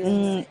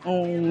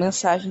uma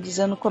mensagem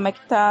dizendo como é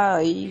que tá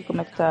aí, como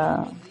é que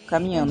tá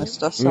caminhando a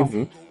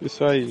situação.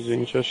 Isso aí,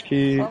 gente. Acho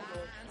que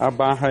a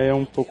barra é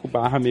um pouco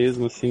barra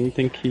mesmo, assim,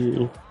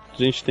 a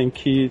gente tem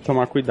que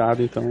tomar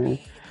cuidado, então.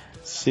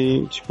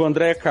 Sim, tipo,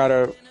 André,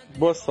 cara,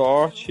 boa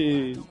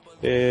sorte.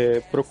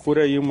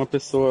 Procura aí uma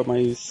pessoa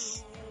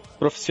mais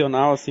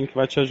profissional, assim, que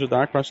vai te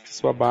ajudar, que eu acho que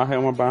sua barra é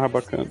uma barra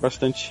bacana,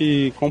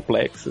 bastante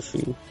complexa,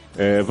 assim.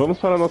 Vamos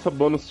para a nossa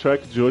bonus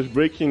track de hoje,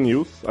 Breaking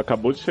News.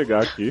 Acabou de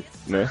chegar aqui,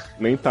 né?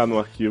 Nem tá no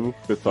arquivo,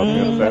 o pessoal tem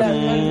acesso.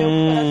 Meu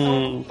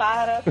coração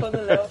para quando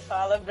o Léo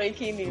fala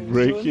Breaking News.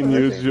 Breaking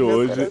News de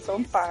hoje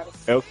para.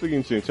 é o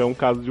seguinte, gente, é um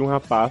caso de um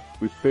rapaz,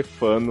 o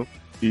Stefano,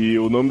 e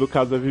o nome do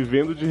caso é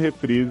Vivendo de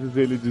Reprises, e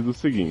ele diz o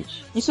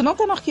seguinte... Isso não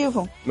tá no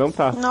arquivo? Não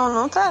tá.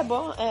 Não tá, é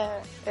bom.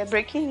 É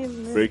Breaking News,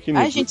 né? Breaking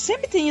News. Ai, gente,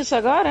 sempre tem isso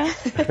agora?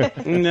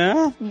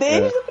 Não.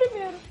 Desde o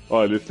primeiro.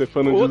 Olha, o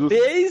Stefano diz...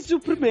 Desde o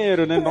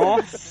primeiro, né?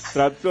 Nossa.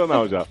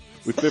 Tradicional já.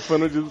 O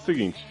Stefano diz o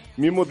seguinte...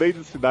 Me mudei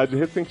de cidade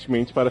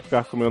recentemente para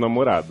ficar com meu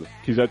namorado,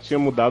 que já tinha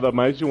mudado há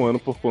mais de um ano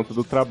por conta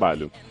do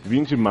trabalho.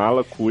 Vim de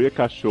mala, cuia,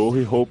 cachorro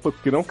e roupas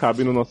que não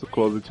cabem no nosso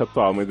closet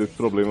atual, mas esse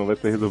problema vai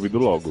ser resolvido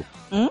logo.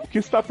 O que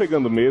está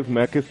pegando mesmo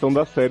é a questão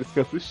das séries que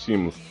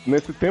assistimos.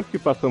 Nesse tempo que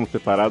passamos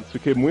separados,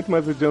 fiquei muito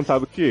mais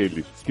adiantado que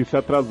ele, que se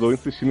atrasou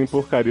insistindo em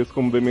porcarias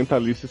como The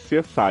Mentalist e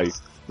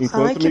CSI.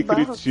 Enquanto me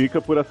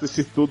critica por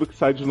assistir tudo que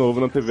sai de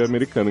novo na TV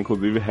americana,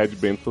 inclusive Red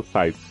Band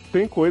Society.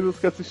 Tem coisas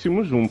que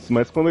assistimos juntos,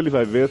 mas quando ele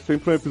vai ver é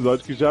sempre um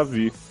episódio que já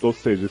vi, ou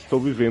seja, estou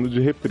vivendo de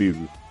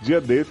reprises.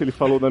 Dia desse ele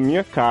falou na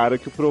minha cara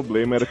que o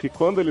problema era que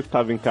quando ele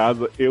estava em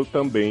casa, eu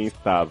também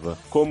estava.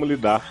 Como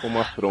lidar com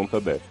uma afronta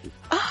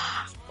dessas?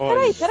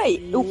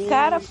 Peraí. O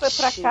cara foi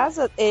pra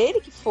casa, é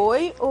ele que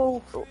foi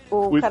ou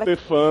o cara...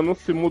 Stefano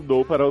se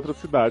mudou para outra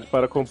cidade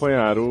para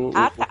acompanhar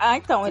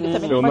então ele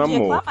também não pode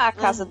reclamar a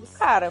casa do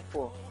cara,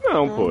 pô.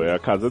 Não, pô, é a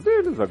casa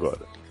deles agora.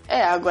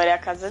 Agora é a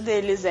casa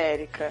deles,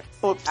 Érica.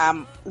 Ops,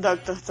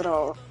 Dr.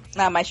 Troll.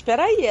 Mas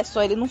peraí, é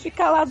só ele não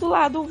ficar lá do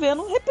lado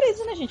vendo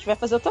reprise, né, gente? Vai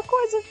fazer outra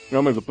coisa.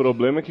 Não, mas o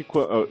problema é que,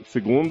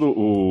 segundo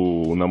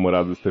o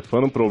namorado do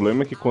Stefano, o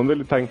problema é que quando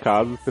ele tá em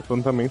casa, o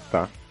Stefano também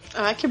está.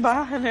 Que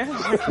barra, né?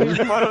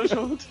 Eles moram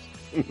juntos.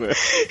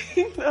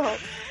 Então,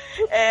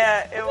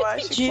 eu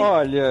acho que...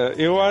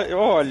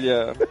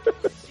 Olha...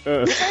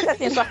 Você ainda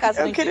tem sua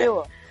casa no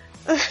interior?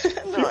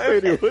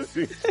 Interior,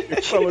 gente?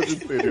 Quem falou de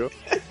interior?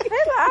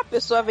 Sei lá, a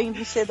pessoa vem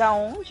não sei da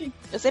onde.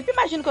 Eu sempre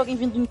imagino que alguém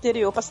vindo do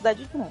interior pra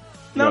cidade de novo.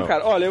 Não,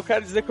 cara, olha, eu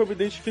quero dizer que eu me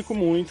identifico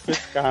muito com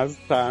esse caso,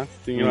 tá?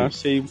 Assim, eu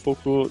achei um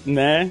pouco,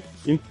 né?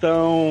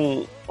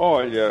 Então,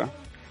 olha...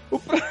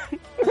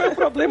 O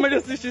problema de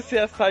assistir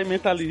CSI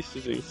Mentalist,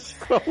 gente.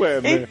 Qual é,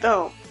 né?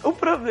 Então, o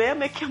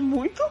problema é que é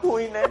muito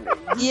ruim, né?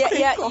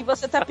 E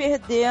você tá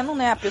perdendo,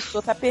 né? A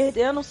pessoa tá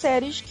perdendo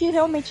séries que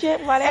realmente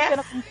valem a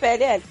pena como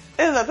PLL.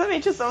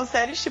 Exatamente, são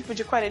séries tipo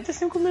de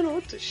 45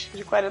 minutos,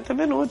 de 40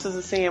 minutos,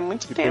 assim, é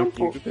muito tempo.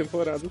 Tem 15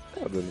 temporadas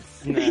cada, né?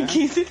 Tem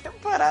 15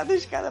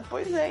 temporadas cada,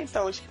 pois é,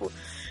 então, tipo...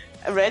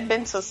 Red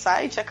Band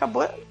Society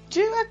acabou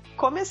de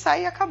começar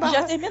e acabar.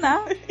 Já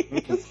terminar.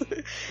 Isso.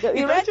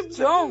 E Red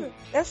John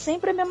é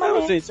sempre a mesma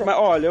coisa. Gente, mas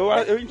olha,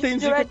 eu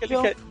entendi o que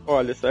ele quer.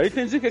 Olha só, eu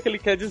entendi o que ele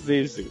quer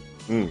dizer, gente.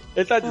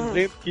 Ele tá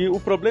dizendo que o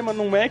problema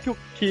não é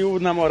que o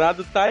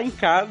namorado tá em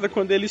casa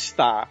quando ele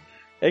está.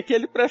 É que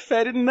ele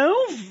prefere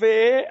não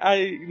ver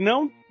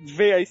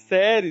as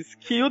séries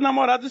que o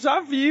namorado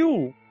já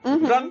viu.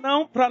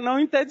 Pra não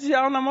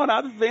entediar o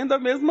namorado vendo a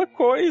mesma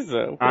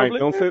coisa.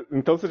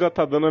 Então você já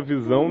tá dando a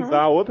visão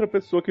da outra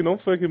pessoa que não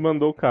foi a que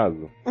mandou o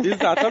caso.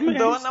 Exatamente.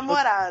 Do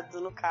namorado,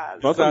 no caso.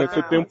 Nossa, mas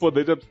você tem um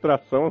poder de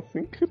abstração assim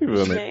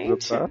incrível, né?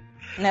 Gente. Já tá...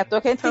 Não é à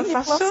toa que ele tem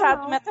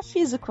lançado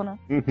metafísico, né?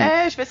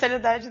 É a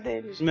especialidade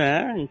deles.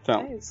 Né,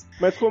 então. É isso.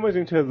 Mas como a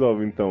gente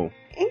resolve, então?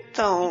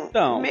 Então.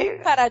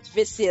 Parar de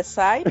ver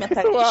CSI,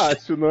 mentalista. Eu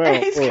acho, não é?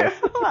 É isso que eu ia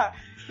falar.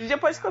 A gente já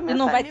pode começar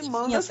não vai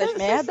animando essas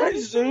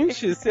merdas.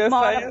 Gente, CSI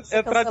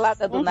é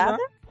tradicional do nada.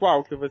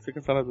 Qual que vai ser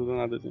cancelada do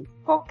nada, gente?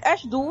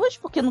 As duas,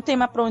 porque não tem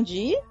mais pra onde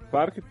ir.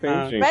 Claro que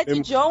tem, gente. Brad e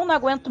John, não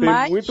aguento tem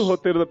mais. Tem muito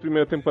roteiro da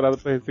primeira temporada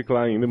pra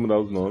reciclar ainda e mudar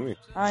os nomes.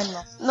 Ai,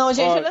 não. Não,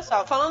 gente, olha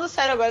só. Falando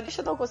sério agora, deixa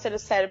eu dar um conselho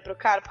sério pro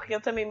cara, porque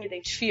eu também me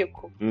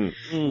identifico.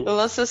 O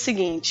lance é o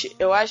seguinte,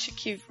 eu acho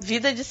que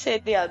vida de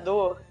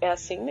seriador é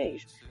assim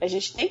mesmo. A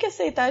gente tem que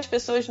aceitar as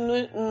pessoas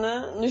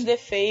nos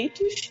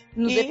defeitos.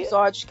 Nos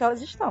episódios que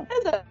elas estão.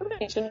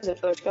 Exatamente, nos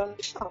episódios que elas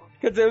estão.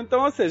 Quer dizer,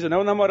 então, ou seja, né,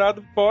 o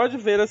namorado pode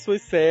ver as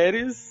suas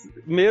séries,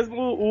 mesmo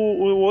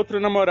o outro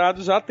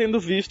namorado já tendo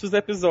visto os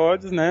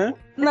episódios, né?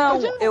 Não,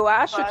 eu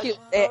acho que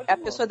a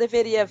pessoa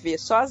deveria ver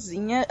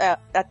sozinha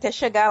até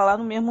chegar lá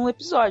no mesmo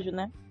episódio,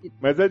 né?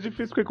 Mas é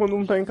difícil, porque quando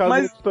um tá em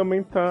casa, outro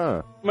também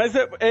tá. Mas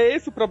é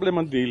esse o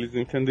problema deles,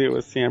 entendeu?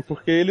 Assim, é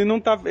porque ele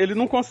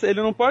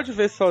não pode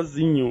ver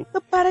sozinho.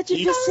 Para de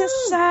ver, você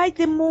sai,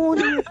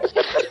 demônio!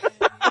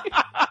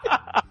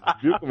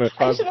 Viu como é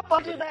fácil? A gente não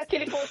pode dar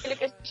aquele conselho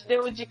que a gente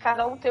deu de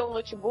cada um ter um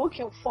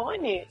notebook, um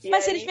fone.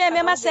 Mas se eles veem a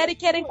mesma série e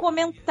querem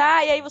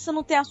comentar, e aí você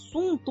não tem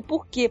assunto,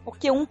 por quê?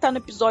 Porque um tá no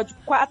episódio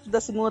 4 da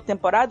segunda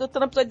temporada, outro tá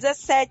no episódio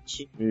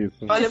 17. Isso.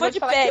 Se for de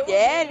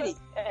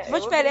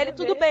PLL,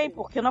 tudo bem,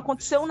 porque não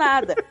aconteceu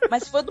nada.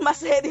 Mas se for de uma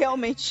série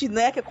realmente,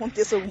 né, que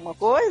aconteça alguma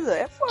coisa,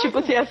 é foda.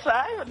 Tipo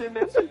CSI,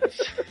 entendeu?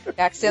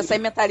 A CSI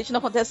Mentalista não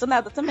acontece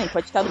nada também.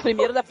 Pode estar no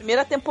primeiro da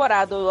primeira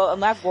temporada, ou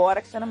no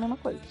agora, que será a mesma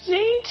coisa.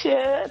 Gente,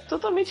 é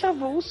totalmente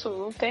avulso.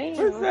 Não tem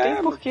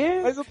porquê.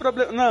 Mas o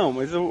problema... Não,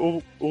 mas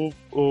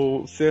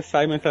o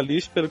CSI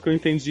Mentalista, pelo que eu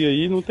entendi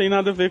aí, não tem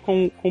nada a ver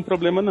com o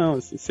problema, não.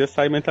 Assim,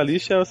 CSI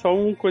Mentalista é só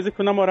uma coisa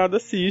que o namorado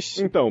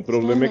assiste. Então, o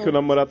problema é que o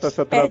namorado tá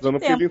se atrasando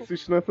porque ele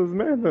insiste nessas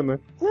merdas, né?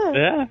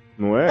 É?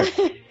 Não é?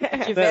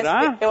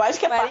 Será? Eu acho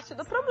que é parte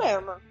do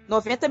problema.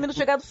 90 minutos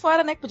jogado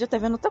fora, né? Que podia estar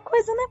vendo outra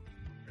coisa, né?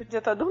 Podia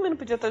estar dormindo,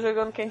 podia estar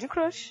jogando Candy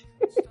Crush.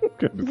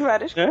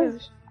 Várias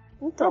coisas.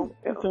 Então,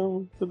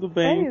 tudo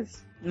bem. É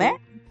isso. Né?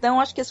 Então,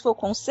 acho que esse foi o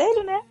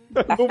conselho, né?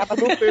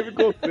 Não teve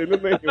conselho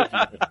nenhum.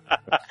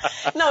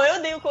 Não, eu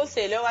dei o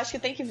conselho. Eu acho que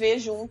tem que ver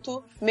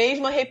junto,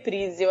 mesmo a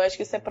reprise. Eu acho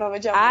que isso é prova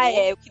de amor.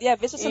 Eu queria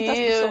ver se você não tá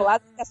do seu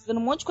lado, ficasse vendo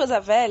um monte de coisa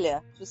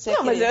velha.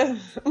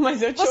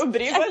 Mas eu te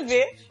obrigo a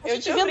ver. Eu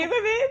te obrigo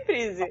a ver a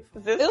reprise.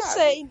 Eu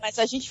sei, mas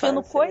a gente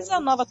vendo coisa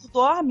nova, tu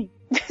dorme?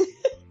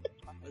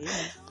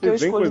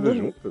 Vocês veem coisa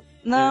junto?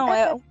 Não,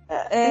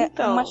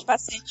 então. Umas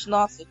pacientes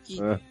nossas aqui.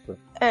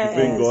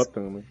 Vem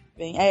Gotham, né?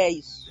 É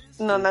isso.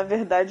 Não, na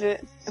verdade,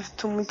 eu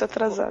tô muito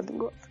atrasado em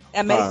Gotham.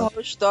 American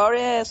Horror Story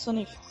é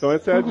Sonic. Então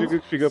essa é a dica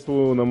que fica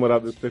pro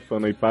namorado do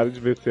Stefano aí. Pare de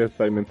ver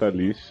CSI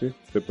Mentalist pra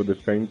você poder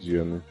ficar em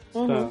dia, né?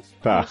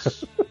 Tá.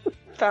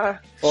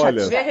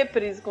 Olha, vê a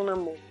reprise com o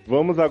namoro.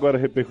 Vamos agora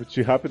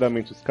repercutir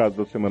rapidamente os casos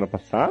da semana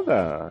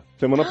passada?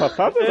 Semana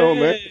passada não,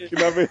 né? Que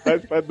na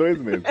verdade faz 2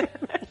 meses.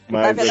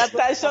 Mas, na verdade,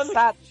 tá achando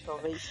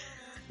talvez.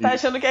 Tá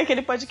achando que é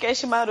aquele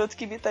podcast maroto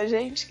que imita a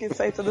gente, que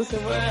sai toda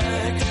semana?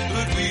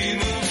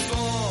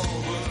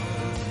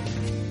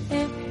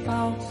 É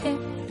pau,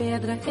 é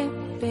pedra, é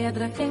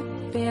pedra, é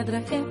pedra,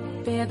 é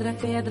pedra,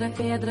 pedra,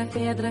 pedra, pedra,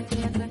 pedra,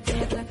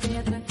 pedra,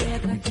 pedra,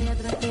 pedra,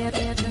 pedra, pedra,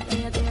 pedra,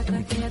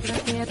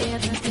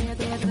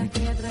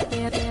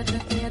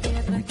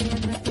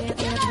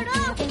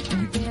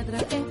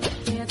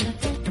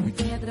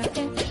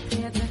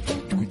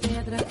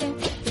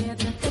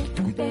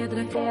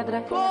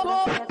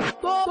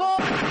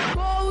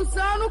 Tô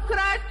usando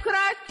crack.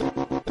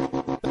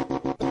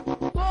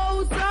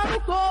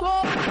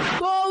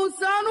 Tô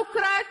usando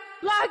crack.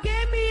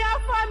 Larguei minha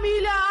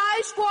família, a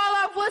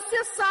escola,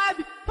 você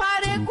sabe.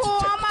 Parei com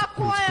a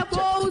maconha,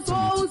 tô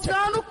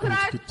usando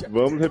crack.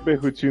 Vamos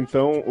repercutir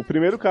então. O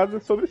primeiro caso é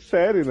sobre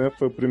série, né?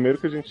 Foi o primeiro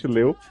que a gente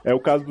leu. É o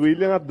caso do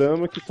William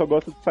Adama, que só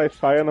gosta de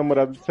sci-fi, é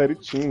namorado de série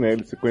teen, né?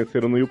 Eles se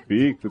conheceram no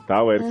YouPix e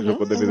tal. O Eric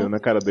jogou DVD na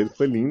cara deles,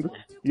 foi lindo.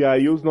 E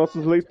aí os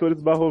nossos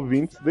leitores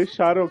 /ouvintes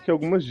deixaram aqui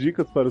algumas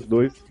dicas para os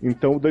dois.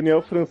 Então o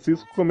Daniel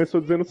Francisco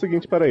começou dizendo o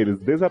seguinte para eles: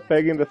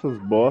 desapeguem dessas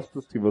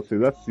bostas que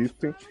vocês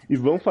assistem e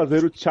vão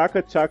fazer o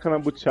tchaca-tchaca na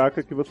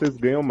buchaca que vocês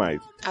ganham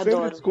mais. Adoro.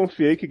 Sempre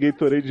desconfiei que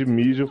Gatorade e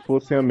mijo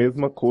fossem a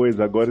mesma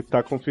coisa, agora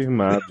está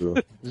confirmado.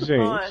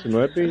 Gente,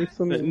 não é bem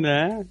isso mesmo.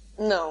 Né?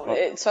 Não,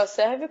 só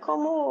serve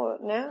como,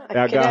 né?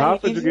 A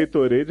garrafa de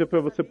Gatorade é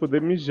pra você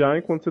poder mijar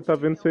enquanto você tá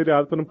vendo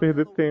seriado pra não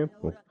perder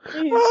tempo.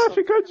 Isso.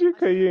 Fica a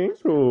dica aí, hein,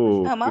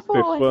 pro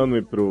Stefano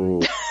e pro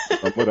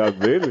namorado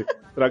dele.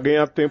 Pra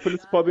ganhar tempo,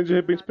 eles podem, de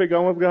repente,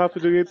 pegar umas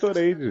garrafas de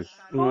Gatorade.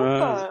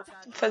 Opa,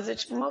 fazer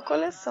tipo uma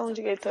coleção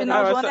de Gatorade.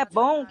 Final do ano é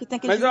bom, que tem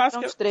que dividir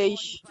uns 3.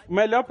 O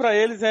melhor pra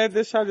eles é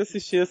deixar de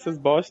assistir essas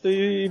bostas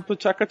e ir pro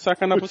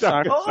tchaca-tchaca na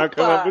buchaca.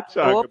 Tchaca na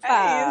buchaca.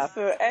 Opa!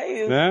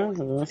 É isso. Né?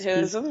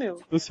 Resumiu.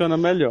 Funciona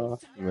melhor.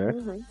 Né?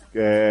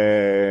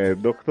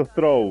 Dr.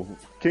 Troll,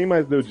 quem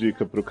mais deu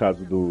dica pro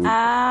caso do...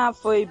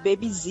 Foi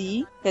Baby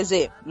Z. Quer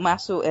dizer,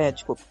 Márcio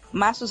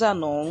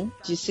Zanon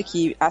disse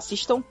que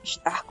assistam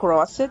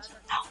Star-Crossed.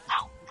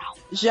 Não.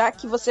 Já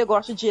que você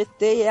gosta de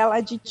ET e ela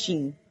de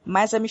Teen.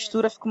 Mas a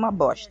mistura fica uma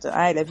bosta.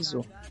 Ele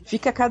avisou.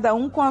 Fica cada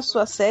um com a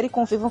sua série e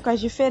convivam com as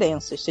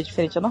diferenças. Ser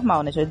diferente é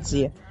normal, né? Já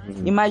dizia.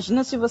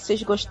 Imagina se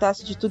vocês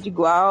gostassem de tudo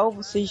igual,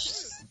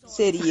 vocês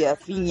seria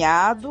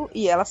vinhado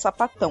e ela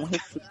sapatão,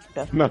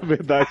 reflita. Na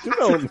verdade,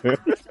 não, né?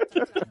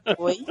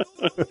 Oi?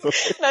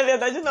 Na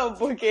verdade, não,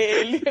 porque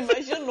ele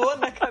imaginou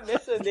na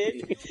cabeça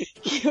dele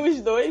que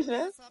os dois,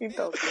 né?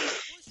 Então.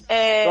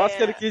 Eu acho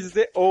que ele quis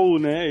dizer ou,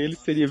 né? Ele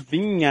seria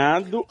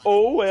vinhado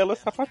ou ela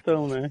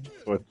sapatão, né?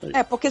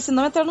 Porque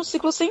senão entra num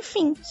ciclo sem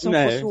fim, se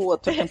não fosse o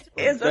outro.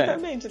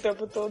 Exatamente, o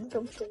tempo todo.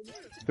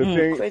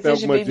 Você tem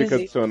alguma dica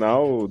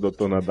adicional,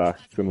 doutor Nadar,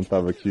 que você não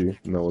estava aqui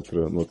no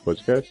outro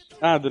podcast?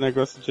 Do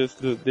negócio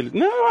dele.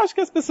 Não, eu acho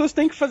que as pessoas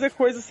têm que fazer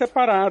coisas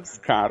separadas,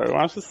 cara. Eu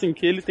acho assim,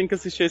 que ele tem que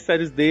assistir as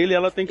séries dele,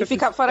 ela tem que assistir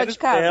ficar fora de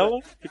casa. Dela.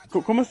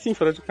 Como assim,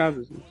 fora de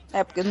casa, gente?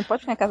 Porque não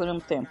pode ficar em casa ao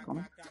mesmo tempo,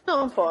 né?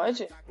 Não,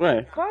 pode.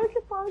 Ué? Claro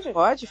que pode.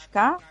 Pode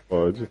ficar?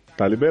 Pode.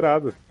 Tá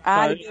liberado.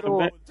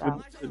 Liberou.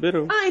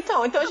 Liberou.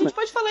 Então a gente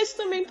pode falar isso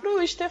também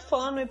pro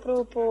Stefano e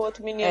pro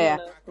outro menino, né?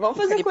 Vamos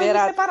fazer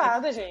coisas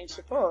separadas,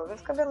 gente. Pô, vai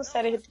ficar vendo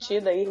série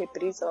repetida aí,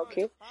 reprise, sei lá o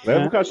quê.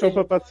 Leva o cachorro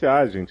pra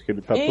passear, gente, que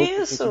ele tá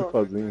todo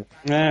sozinho.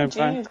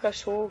 Vai. Do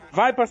cachorro.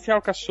 Vai passear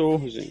o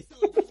cachorro, gente.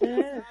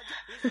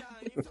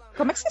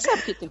 Como é que você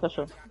sabe que tem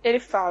cachorro? Ele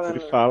fala. Ele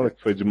fala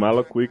que foi de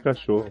mala, cu e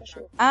cachorro.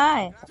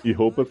 E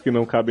roupas que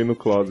não cabem no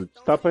closet.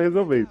 Tá pra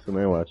resolver isso,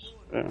 né, eu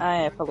acho.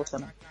 Falou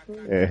também.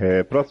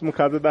 Próximo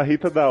caso é da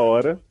Rita da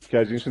Hora, que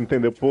a gente não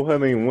entendeu porra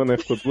nenhuma, né?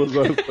 Ficou 2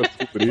 horas pra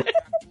descobrir.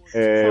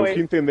 O que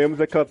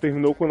entendemos é que ela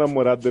terminou com o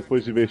namorado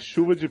depois de ver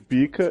chuva de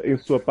pica em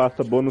sua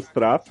pasta bônus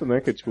traço, né?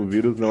 Que é tipo o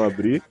vírus não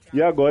abrir.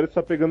 E agora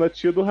está pegando a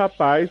tia do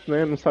rapaz,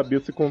 né? Não sabia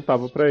se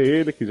contava pra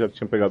ele, que já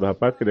tinha pegado o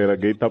rapaz, que ele era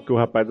gay e tal, porque o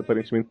rapaz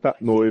aparentemente tá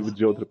noivo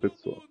de outra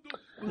pessoa.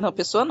 Não,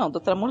 pessoa não, de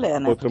outra mulher,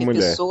 né? Outra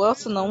mulher. Pessoa,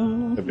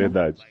 senão... É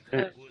verdade.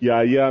 E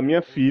aí a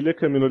minha filha,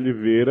 Camila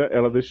Oliveira,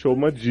 ela deixou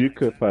uma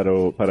dica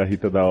para a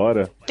Rita da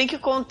Hora. Tem que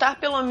contar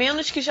pelo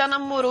menos que já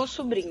namorou o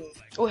sobrinho.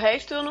 O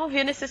resto eu não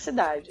vi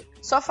necessidade.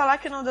 Só falar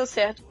que não deu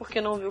certo porque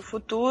não viu o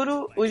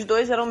futuro, os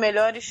dois eram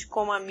melhores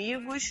como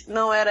amigos,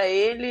 não era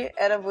ele,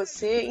 era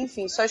você,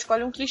 enfim, só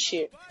escolhe um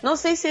clichê. Não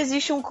sei se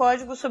existe um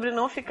código sobre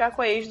não ficar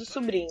com a ex do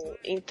sobrinho,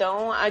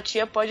 então a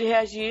tia pode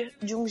reagir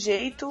de um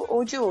jeito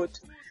ou de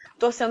outro.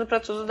 Torcendo pra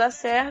tudo dar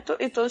certo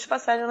e todos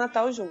passarem o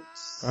Natal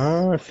juntos.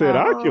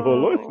 Será que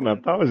rolou esse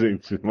Natal,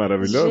 gente?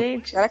 Maravilhoso.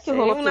 Gente, será que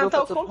rolou um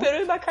Natal com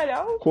peru e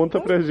bacalhau? Conta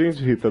pra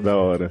gente, Rita da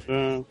Hora.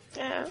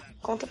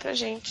 Conta pra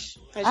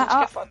gente. A gente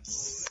quer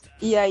fotos.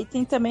 E aí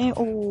tem também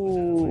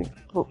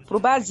pro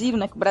Basílio,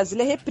 né? Que o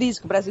Brasília é reprise,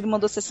 que o Brasílio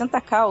mandou 60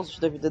 causos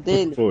da vida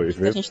dele. Foi,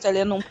 que a gente tá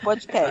lendo um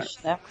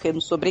podcast, né? Porque eu não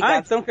sou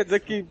obrigado. Então quer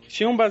dizer que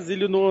tinha um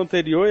Basílio no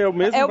anterior e é o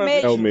mesmo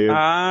Basílio? É o mesmo.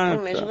 É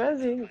o mesmo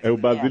Basílio. O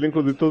Basílio,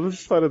 inclusive, todas as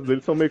histórias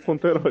dele são meio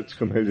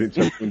conto-erótico, né, gente?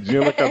 Um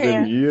dia na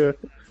academia,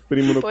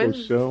 primo no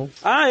colchão.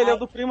 Ele é o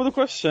do primo do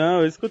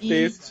colchão, eu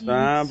escutei isso.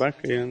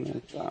 Bacana.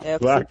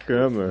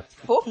 Bacana.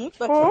 Pô, muito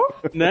bacana.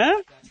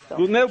 Né?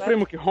 Não é o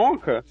primo que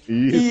ronca?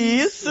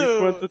 Isso!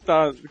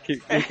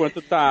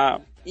 Enquanto tá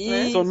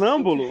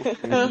sonâmbulo?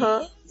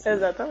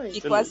 Exatamente.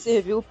 E quase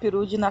serviu o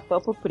peru de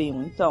Natal pro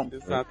primo, então.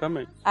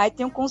 Exatamente. Aí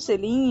tem um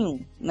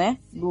conselhinho, né,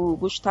 do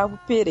Gustavo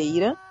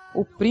Pereira.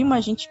 O primo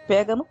a gente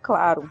pega no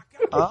claro.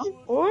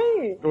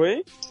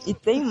 Oi? E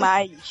tem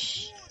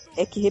mais.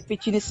 É que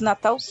repetir nesse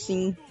Natal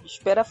sim.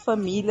 Espera a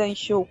família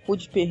encher o cu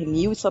de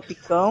pernil e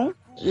salpicão.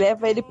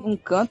 Leva ele pra um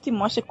canto e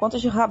mostra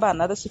quantas de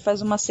rabanada se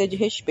faz uma ceia de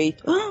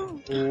respeito.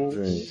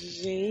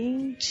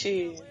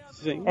 Gente.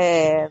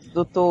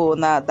 Doutor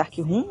na Dark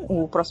Room,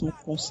 o próximo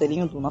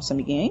conselhinho do nosso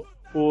amiguinho aí.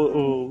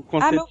 O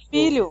conselho meu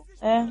filho.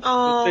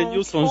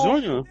 Tenilson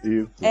Júnior?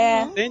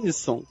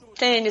 Isso.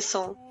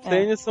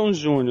 Tennyson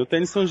Júnior.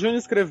 Tennyson Júnior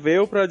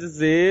escreveu pra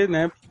dizer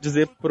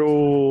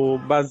pro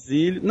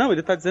Basílio... Não,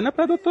 ele tá dizendo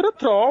pra doutora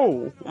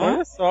Troll.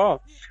 Olha só.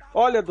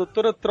 Olha, a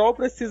doutora Troll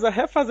precisa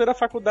refazer a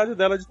faculdade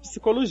dela de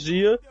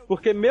psicologia,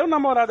 porque meu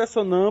namorado é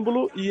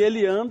sonâmbulo e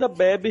ele anda,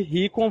 bebe,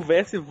 ri,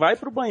 conversa e vai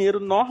pro banheiro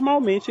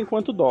normalmente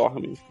enquanto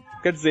dorme.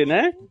 Quer dizer,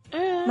 né?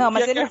 Não,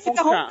 mas ele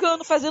fica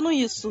roncando fazendo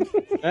isso.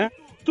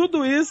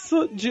 Tudo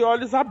isso de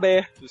olhos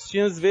abertos.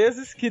 Tinha às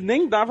vezes que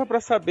nem dava pra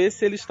saber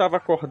se ele estava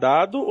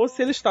acordado ou se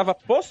ele estava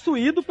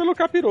possuído pelo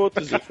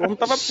capiroto, gente. Como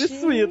estava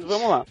possuído,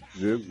 vamos lá.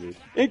 Jesus.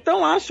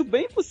 Então acho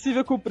bem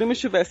possível que o primo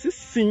estivesse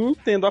sim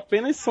tendo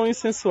apenas sonhos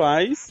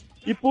sensuais.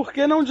 E por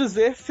que não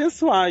dizer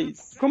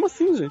sensuais? Como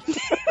assim, gente?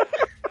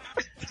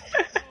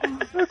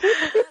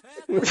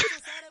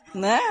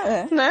 Né?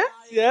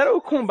 Se era o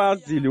com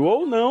Basílio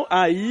ou não,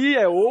 aí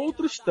é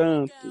outros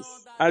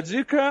tantos. A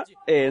dica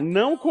é: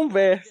 não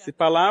converse,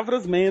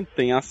 palavras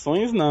mentem,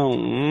 ações não.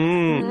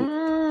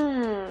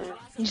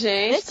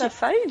 Gente, tá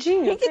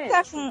saidinho. Quem que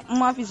tá com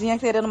uma vizinha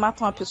querendo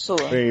matar uma pessoa?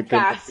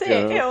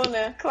 Sempre eu,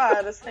 né?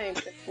 Claro,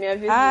 sempre. Minha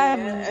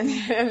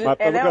vizinha.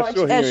 Matando ela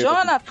cachorrinho. É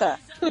Jonathan?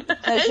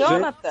 É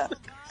Jonathan?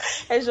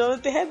 É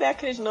Jonathan e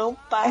Rebeca, eles não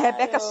param. A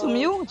Rebeca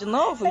sumiu de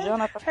novo,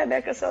 Jonathan?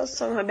 Rebeca só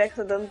some. Rebeca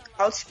tá dando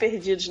altos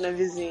perdidos na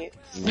vizinha.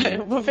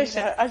 Eu vou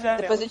fechar a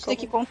janela. Depois a gente tem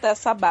que contar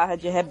essa barra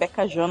de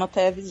Rebeca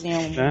Jonathan é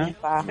vizinha.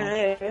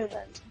 É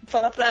verdade.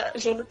 Vou falar pra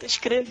Jonathan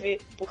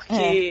escrever,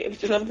 porque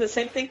o Jonathan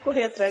sempre tem que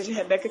correr atrás de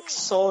Rebeca que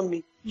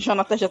some.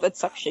 Jonathan já tá de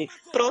saco cheio.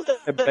 Pronta.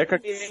 Rebeca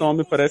que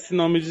some, parece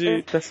nome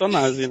de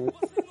personagem, né?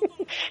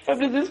 Eu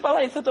preciso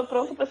falar isso, eu tô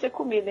pronta pra ser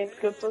comida, hein?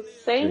 Porque eu tô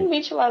sem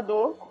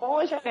ventilador, com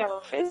a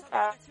janela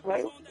fechada.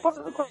 Vai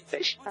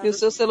fechado. E o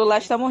seu celular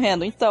está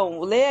morrendo. Então,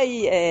 lê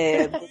aí,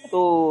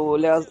 do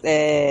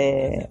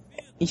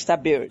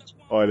Instabird.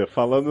 Olha,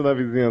 falando na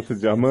vizinhança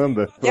de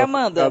Amanda, e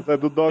Amanda? A casa é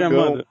do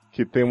Dogão,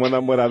 que tem uma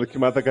namorada que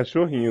mata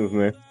cachorrinhos,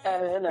 né? É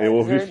verdade. Eu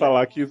ouvi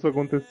falar que isso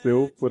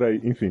aconteceu por aí,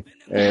 enfim.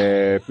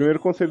 Primeiro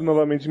conselho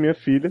novamente de minha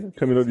filha,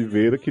 Camila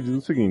Oliveira, que diz o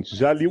seguinte: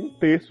 já li um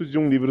terço de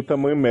um livro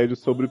tamanho médio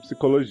sobre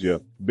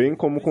psicologia, bem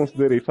como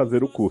considerei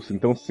fazer o curso,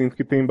 então sinto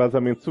que tem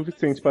embasamento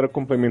suficiente para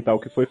complementar o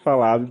que foi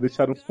falado e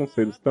deixar uns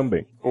conselhos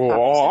também.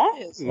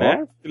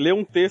 Né? Ler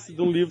um terço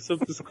de um livro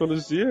sobre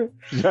psicologia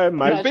já é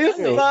mais.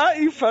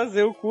 Pensar em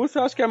fazer o curso,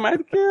 eu acho que é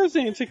mais do que a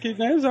gente aqui,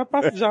 né? Eu já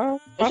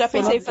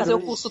pensei em fazer o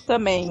curso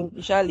também.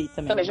 Já li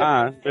também.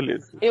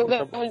 Beleza. Eu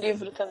ganhei um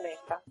livro também,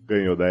 tá?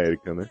 Ganhou da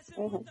Erika, né?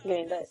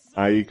 Ganhei da Erika.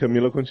 Aí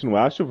Camila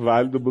continua: acho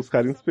válido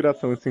buscar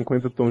inspiração em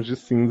 50 tons de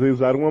cinza e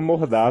usar uma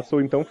mordaça,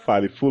 ou então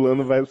fale,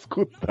 fulano vai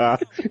escutar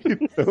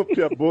e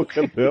tampe a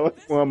boca dela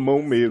com a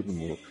mão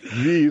mesmo.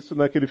 Vi isso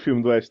naquele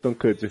filme do Ashton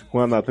Kutcher com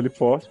a Natalie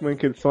Portman, em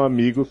que eles são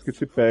amigos que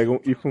se pegam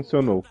e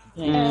funcionou.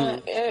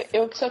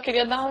 Eu só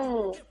queria dar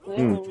um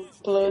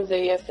plus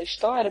aí a essa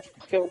história,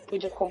 porque eu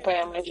pude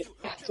acompanhar mais de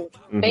perto,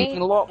 bem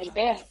mais de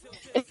perto.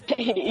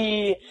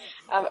 E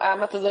a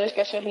matadora de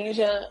cachorrinho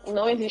já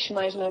não existe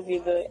mais na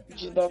vida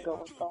de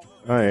Dogão. Então,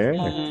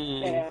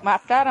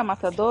 Mataram a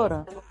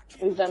matadora?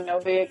 O Isamel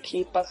veio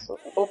aqui e passou.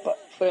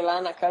 Foi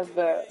lá na casa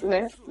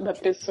da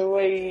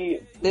pessoa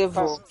e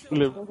levou.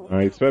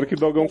 Espero que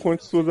Dogão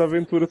conte suas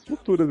aventuras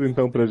futuras,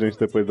 então, pra gente,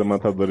 depois da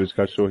matadora de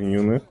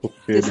cachorrinho, né?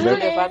 Porque ele foi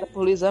levada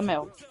por Luísa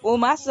Mel. O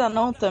Márcio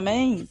Zanon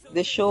também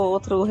deixou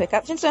outro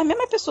recado. Gente, é a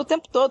mesma pessoa o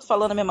tempo todo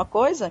falando a mesma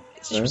coisa.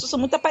 Essas pessoas são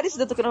muito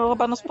parecidas, tô querendo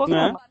roubar nosso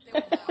programa.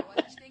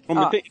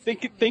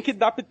 Tem que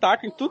dar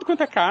pitaco em tudo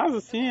quanto é casa,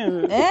 assim.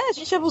 A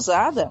gente é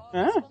abusada.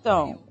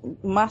 Então,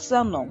 Márcio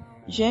Zanon,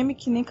 geme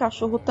que nem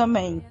cachorro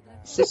também.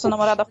 Se sua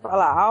namorada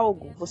fala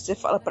algo, você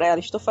fala pra ela: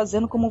 estou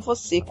fazendo como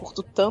você,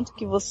 curto tanto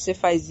que você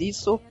faz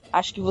isso,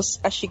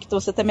 achei que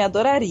você também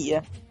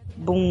adoraria.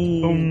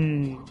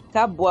 Bum.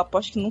 Acabou,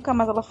 aposto que nunca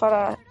mais ela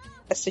fará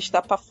essa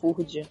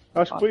estapafúrdia.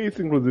 Acho que foi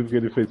isso, inclusive, que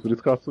ele fez, por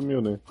isso que ela sumiu,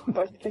 né?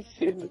 Pode ter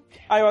sido.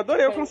 Eu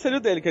adorei o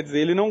conselho dele, quer dizer,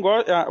 ele não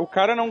o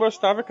cara não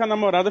gostava que a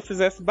namorada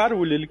fizesse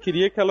barulho, ele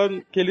queria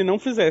que ele não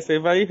fizesse, aí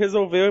vai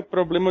resolver o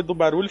problema do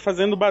barulho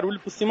fazendo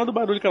barulho por cima do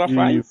barulho que ela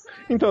faz.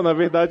 Então, na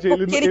verdade,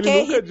 ele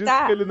nunca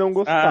disse que ele não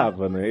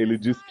gostava, né? Ele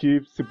disse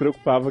que se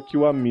preocupava que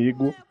o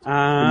amigo que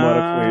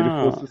mora com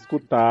ele fosse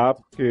escutar,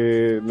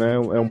 porque, né,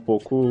 é um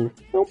pouco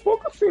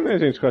assim, né,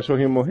 gente, o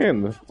cachorrinho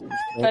morrendo.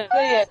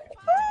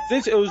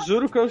 Gente, eu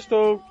juro que eu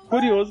estou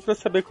curioso pra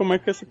saber como é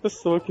que essa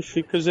pessoa que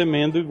fica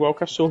gemendo igual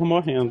cachorro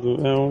morrendo.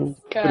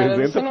 Cara,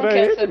 você não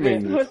quer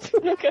saber. Você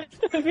não quer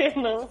saber,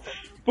 não.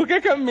 Por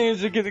que a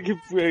Mandy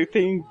que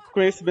tem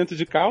conhecimento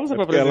de causa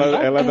pra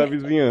apresentar? Ela é da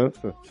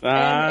vizinhança.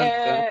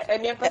 É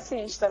minha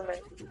paciente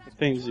também.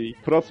 Entendi.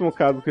 Próximo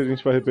caso que a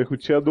gente vai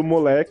repercutir é do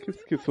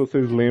Moleques, que, se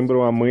vocês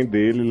lembram, a mãe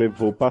dele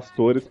levou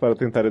pastores para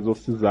tentar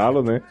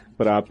exorcizá-lo, né?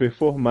 Pra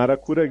performar a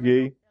cura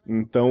gay.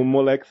 Então o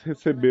Molex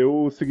recebeu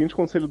o seguinte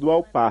conselho do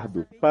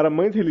Alpardo: para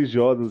mães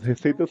religiosas,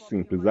 receita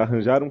simples: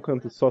 arranjar um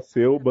canto só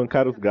seu,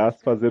 bancar os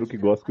gastos, fazer o que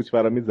gosta,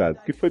 cultivar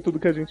amizades. Que foi tudo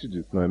que a gente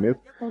disse, não é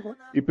mesmo?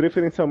 E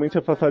preferencialmente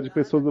afastar de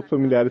pessoas ou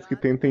familiares que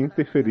tentem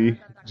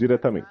interferir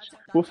diretamente.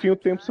 Por fim, o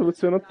tempo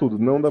soluciona tudo,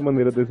 não da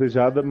maneira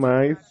desejada,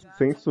 mas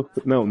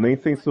nem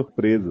sem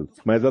surpresas.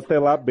 Mas até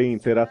lá, bem,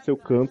 terá seu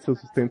canto, seu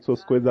sustento,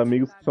 suas coisas,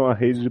 amigos que são a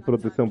rede de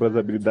proteção para as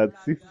habilidades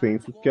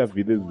circenses que a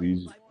vida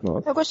exige.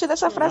 Nossa. Eu gostei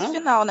dessa frase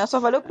final, né? Só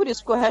valeu por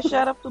isso, porque o resto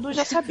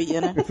já sabia,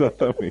 né?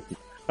 Exatamente.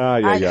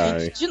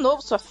 Gente, de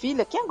novo, sua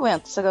filha? Quem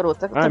aguenta essa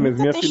garota? Mas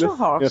minha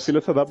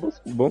filha só dá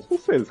bons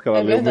conselhos, que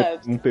ela leu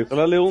um texto.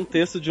 Ela leu um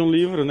texto de um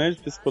livro, né, de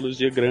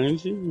psicologia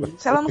grande.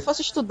 Se ela não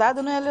fosse estudada,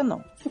 eu não ia ler,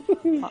 não.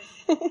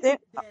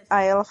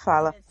 Aí ela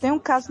fala: tem um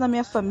caso na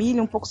minha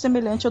família um pouco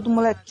semelhante ao do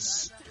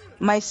Moleques,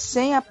 mas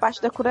sem a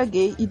parte da cura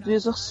gay e do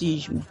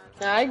exorcismo.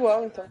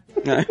 Igual, então.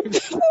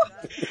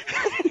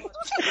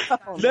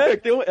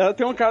 Ela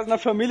tem um caso na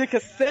família que é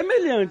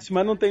semelhante,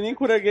 mas não tem nem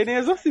cura gay nem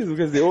exorcismo,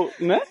 quer dizer,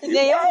 né?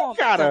 Nem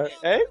cara,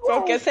 é igual.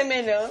 Qualquer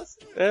semelhança.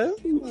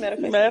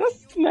 Mera,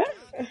 né?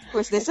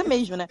 Coincidência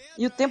mesmo, né?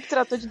 E o tempo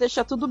tratou de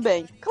deixar tudo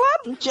bem.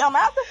 Claro, não tinha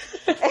nada.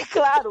 É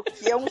claro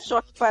que é um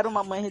choque para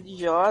uma mãe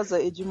religiosa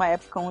e de uma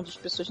época onde as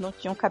pessoas não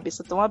tinham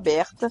cabeça tão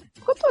aberta.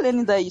 Por que eu tô lendo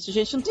ainda isso,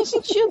 gente? Não tem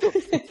sentido.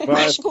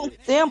 Mas com o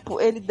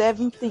tempo, ele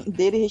deve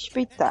entender e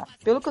respeitar.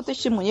 Pelo que eu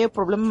testemunhei, o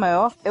problema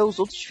maior é os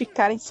outros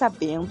ficarem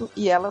sabendo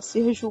e ela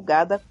ser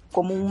julgada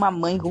como uma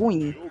mãe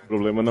ruim. O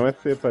problema não é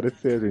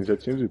parecer, a gente já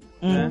tinha dito.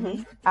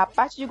 A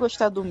parte de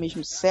gostar do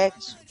mesmo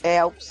sexo é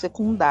algo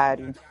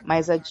secundário,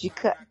 mas a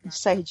dica de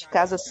sair de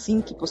casa assim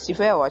que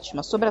possível é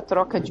ótima. Sobre a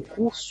troca de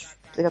cursos,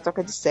 já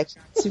troca de sexo.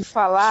 Se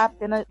faltar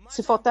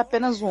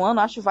apenas um ano,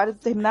 acho válido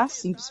terminar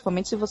assim,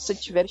 principalmente se você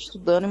estiver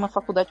estudando em uma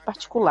faculdade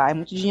particular. É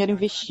muito dinheiro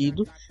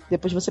investido,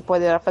 depois você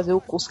poderá fazer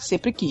o curso que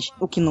sempre quis,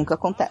 o que nunca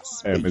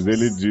acontece. Mas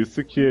ele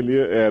disse que ele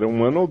era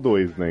 1 ano ou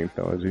 2, né?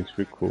 Então a gente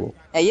ficou...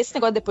 E esse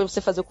negócio de depois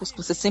você fazer o curso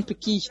que você sempre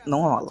quis,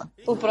 não rola.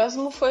 O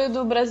próximo foi o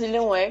do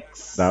Brazilian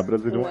Wax. Da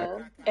Brazilian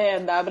Wax.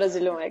 Da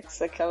Brazilian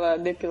Wax, aquela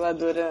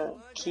depiladora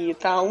que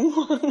tá há 1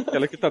 ano.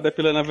 Aquela que tá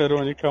depilando a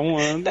Verônica há 1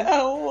 ano. Tá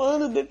há 1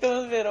 ano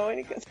depilando a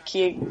Verônica.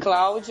 Que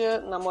Cláudia,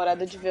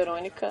 namorada de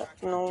Verônica,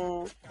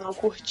 não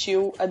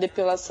curtiu a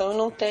depilação e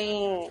não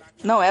tem...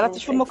 Não, ela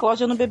transformou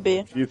Cláudia no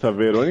bebê. Isso, a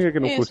Verônica que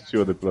não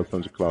curtiu a depilação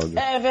de Cláudia.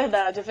 É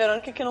verdade, a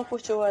Verônica que não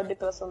curtiu a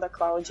depilação da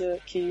Cláudia,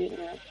 que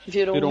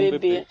virou um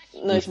bebê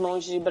nas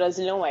mãos de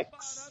Brazilian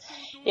Wax.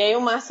 E aí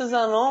o Márcio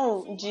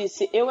Zanon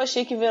disse, eu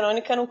achei que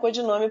Verônica era um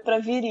codinome pra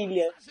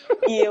virilha.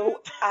 E eu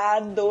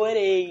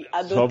adorei.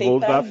 Adotei só vou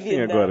usar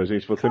assim agora,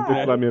 gente. Vou sempre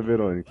depilar minha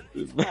Verônica.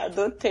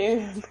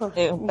 Adotei.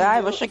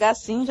 Eu vou chegar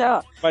assim já,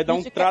 ó. Vai dar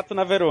um trato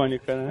na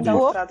Verônica, né?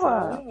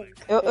 Opa!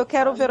 Eu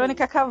quero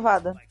Verônica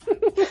cavada.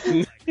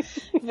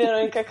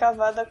 Verônica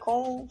cavada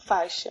com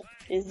faixa.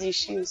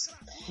 Existe isso.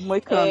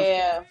 Moicano.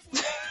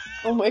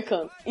 Um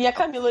moicano. E a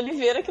Camila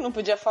Oliveira, que não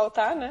podia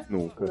faltar, né?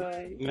 Nunca.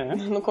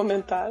 No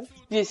comentário.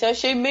 Disse,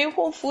 achei meio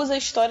confusa a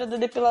história da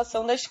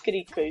depilação das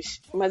cricas,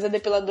 mas a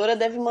depiladora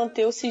deve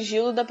manter o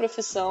sigilo da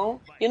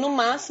profissão e no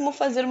máximo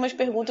fazer umas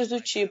perguntas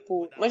do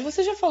tipo, mas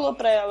você já falou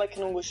pra ela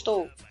que não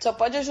gostou? Só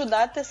pode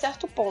ajudar até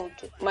certo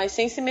ponto, mas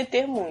sem se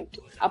meter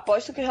muito.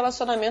 Aposto que o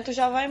relacionamento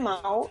já vai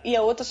mal e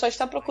a outra só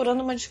está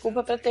procurando uma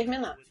desculpa pra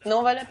terminar.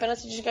 Não vale a pena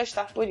se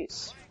desgastar por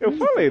isso. Eu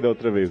falei da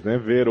outra vez, né?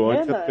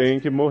 Verônica tem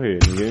que morrer.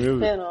 Ninguém me ouviu.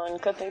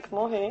 Verônica tem que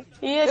morrer.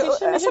 E a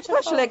gente essa que eu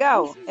acho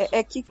legal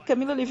é que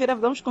Camila Oliveira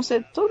dá uns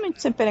conselhos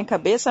totalmente sem pé em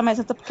cabeça, mas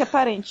até porque é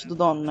parente do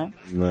dono, né?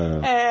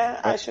 Não.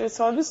 Acho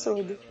isso um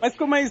absurdo. Mas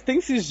como tem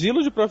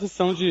sigilo de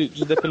profissão de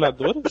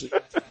depiladora?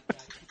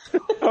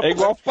 É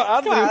igual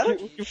padre,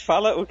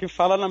 claro. o que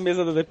fala na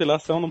mesa da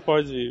depilação não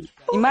pode...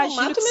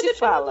 Imagina o que se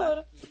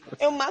fala.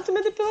 Eu mato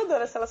minha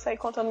depiladora se ela sair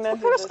contando minha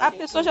vida. A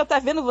pessoa já tá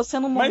vendo você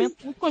num momento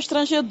muito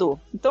constrangedor.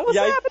 Então você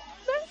abre...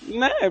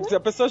 Né? A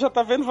pessoa já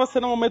tá vendo você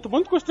num momento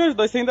muito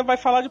constrangedor. Você ainda vai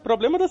falar de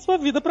problema da sua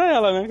vida pra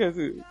ela, né?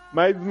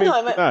 Mas,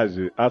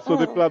 mensagem, a sua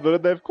depiladora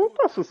deve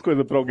contar suas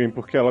coisas pra alguém,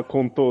 porque ela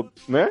contou,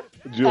 né?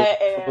 De outro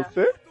pra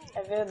você.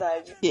 É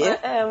verdade.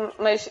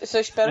 Mas eu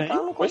espero que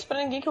ela não conte pra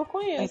ninguém que eu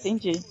conheço.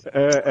 Entendi.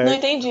 Não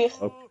entendi.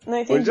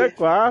 Hoje é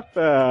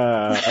quarta,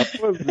 a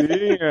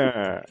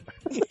pozinha.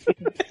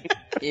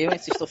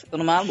 Estou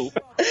ficando maluco.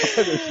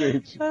 Olha,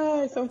 gente.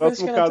 São o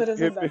próximo caso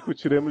que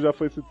repercutiremos já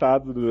foi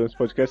citado durante o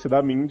podcast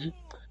da Mindy,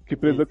 que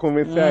precisa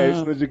convencer a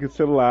Edna de que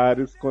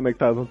celulares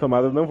conectados na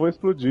tomada não vão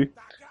explodir.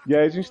 E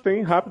aí a gente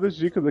tem rápidas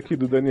dicas aqui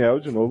do Daniel,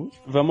 de novo.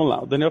 Vamos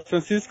lá. O Daniel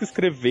Francisco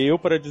escreveu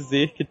para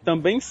dizer que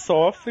também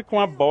sofre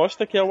com a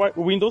bosta que é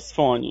o Windows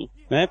Phone.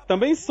 Né?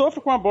 Também sofre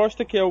com a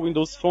bosta que é o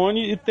Windows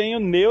Phone e tenho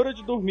neura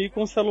de dormir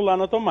com o celular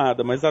na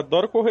tomada, mas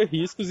adoro correr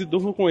riscos e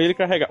durmo com ele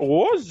carregado.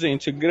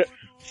 Gente,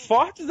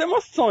 fortes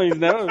emoções,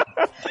 né?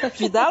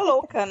 Vida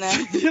louca, né?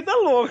 Vida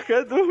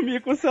louca,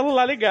 dormir com o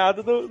celular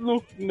ligado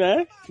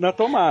né? Na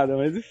tomada,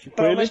 mas enfim.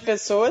 Para algumas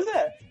pessoas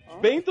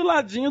bem do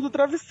ladinho do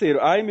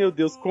travesseiro. Ai, meu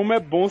Deus, como é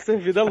bom ser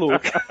vida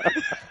louca.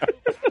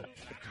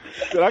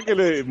 Será que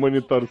ele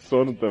monitora o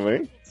sono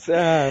também?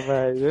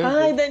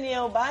 Ai,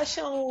 Daniel,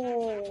 baixa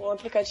um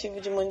aplicativo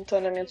de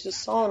monitoramento de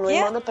sono e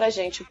manda pra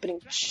gente o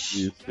print.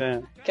 Isso.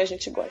 Que a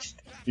gente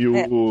gosta. E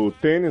o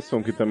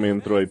Tennyson, que também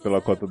entrou aí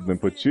pela cota do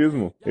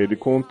nepotismo, ele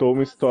contou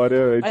uma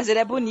história... Mas ele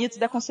é bonito e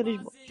dá conselho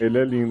de boa. Ele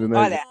é lindo, né?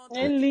 Olha,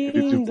 é lindo.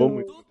 Ele tipou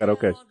muito no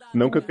Carolcast.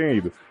 Não que eu tenha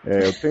ido.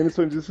 O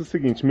Tennyson disse o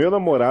seguinte, meu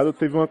namorado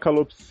teve uma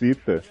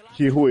calopsita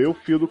que roeu o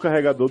fio do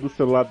carregador do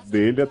celular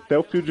dele até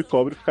o fio de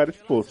cobre ficar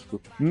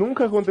exposto.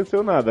 Nunca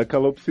aconteceu nada, a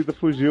calopsita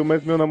fugiu,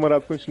 mas meu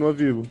namorado continua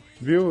vivo.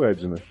 Viu,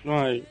 Edna?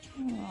 Ai.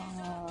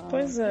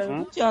 Pois é.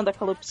 Onde anda a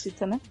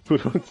calopsita, né?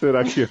 Por onde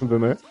será que anda,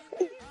 né?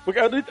 Porque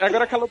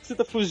agora a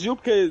calopsita fugiu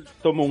porque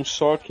tomou um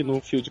choque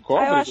no fio de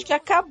cobre? Eu acho que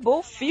acabou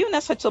o fio,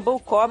 né? Só sobrou o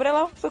cobre,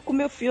 ela foi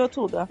comer o fio em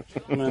outro lugar.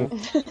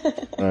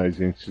 Ai,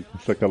 gente,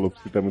 essa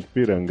calopsita é muito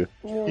piranga.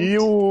 Muito. E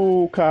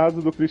o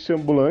caso do Christian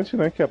Ambulante,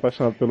 né? Que é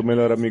apaixonado pelo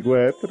melhor amigo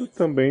hétero,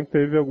 também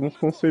teve alguns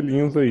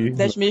conselhinhos aí.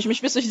 Das mesmas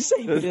pessoas de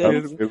sempre.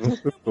 Das mesmas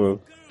pessoas.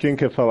 Quem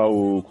quer falar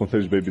o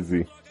conselho de Baby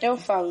Z? Eu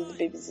falo do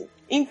Baby Z.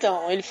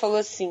 Então, ele falou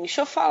assim,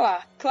 deixa eu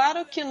falar.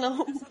 Claro que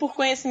não por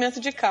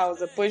conhecimento de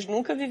causa, pois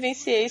nunca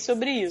vivenciei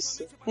sobre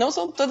isso. Não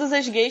são todas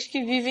as gays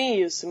que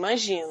vivem isso,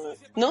 imagina.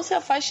 Não se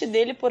afaste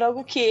dele por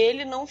algo que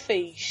ele não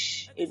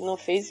fez. Ele não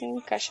fez em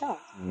caixa A.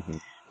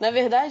 Na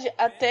verdade,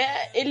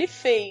 até ele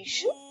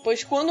fez.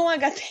 Pois quando um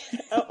HT...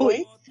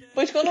 Oi?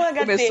 Pois quando um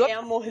HT é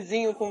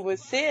amorzinho com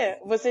você,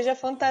 você já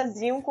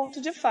fantasia um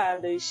conto de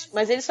fadas.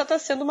 Mas ele só tá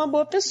sendo uma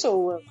boa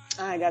pessoa.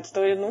 Ah, gato,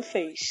 então ele não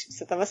fez.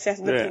 Você tava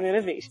certo da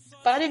primeira vez.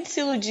 Pare de se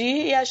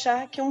iludir e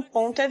achar que um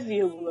ponto é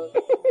vírgula.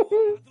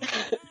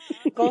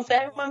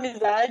 Conserve uma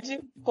amizade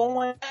com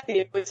um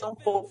HT, pois são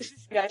poucos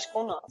que gastam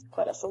com nós.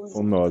 Coraçãozinho.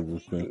 Com nós,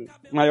 assim.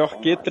 Maior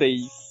que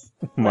 3.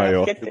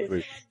 Maior que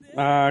 3.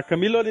 A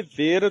Camila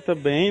Oliveira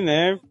também,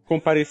 né,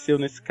 compareceu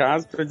nesse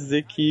caso pra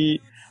dizer que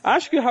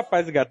acho que o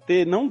rapaz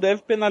HT não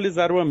deve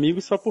penalizar o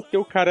amigo só porque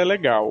o cara é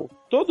legal.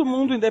 Todo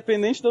mundo,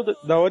 independente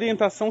da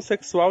orientação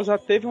sexual, já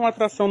teve uma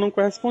atração não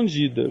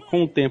correspondida.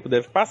 Com o tempo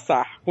deve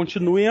passar.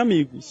 Continuem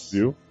amigos.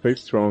 Viu? Stay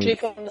strong.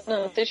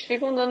 Vocês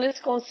ficam dando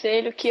esse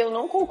conselho que eu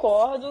não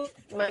concordo,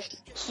 mas...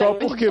 Só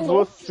porque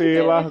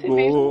você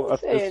largou as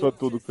pessoas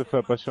tudo que você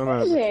foi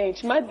apaixonado.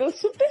 Gente, mas deu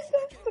super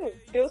certo.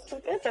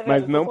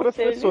 Mas não para as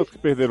pessoas que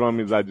perderam a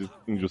amizade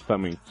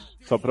injustamente.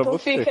 Só pra então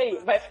você. Fica aí,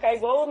 vai ficar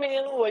igual o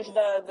menino hoje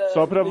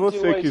Só pra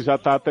você que já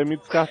tá até me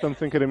descartando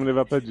sem querer me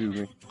levar pra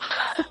Disney.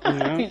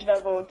 A gente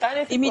vai voltar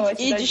nesse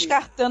e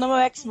descartando meu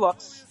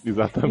Xbox.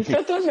 Exatamente. Isso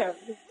eu tô vendo.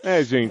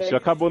 Gente, já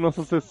acabou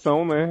nossa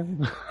sessão, né?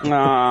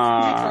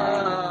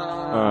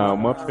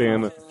 Uma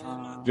pena.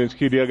 Gente,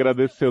 queria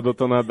agradecer o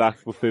Dr.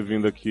 Nadark por ter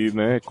vindo aqui,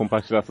 né?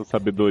 Compartilhar sua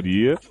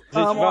sabedoria.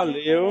 Gente,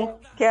 valeu.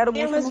 Quero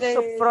muito no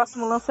seu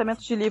próximo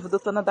lançamento de livro,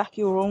 Dr.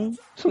 Nadark Room,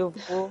 que eu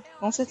vou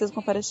com certeza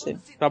comparecer.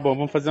 Tá bom,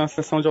 vamos fazer uma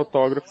sessão de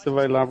autógrafo. Você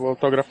vai lá, vou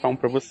autografar um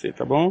pra você,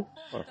 tá bom?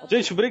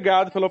 Gente,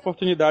 obrigado pela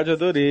oportunidade,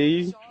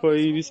 adorei.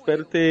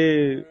 Espero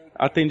ter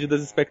atendido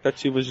as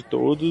expectativas de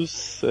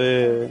todos.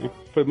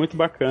 Foi muito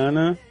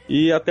bacana.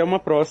 E até uma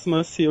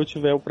próxima, se eu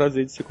tiver o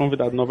prazer de ser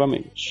convidado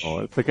novamente.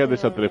 Você quer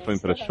deixar o telefone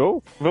pra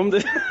show? Vamos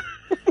deixar.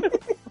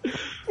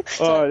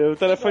 Olha, o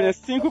telefone é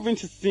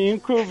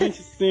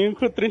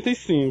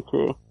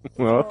 525-25-35.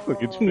 Nossa,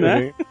 que diferente.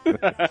 Né?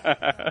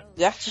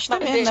 De artista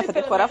mesmo, né? Pra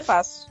decorar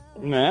fácil.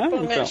 Né?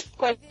 Então.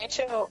 Com a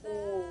gente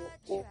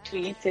o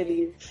Twitter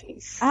e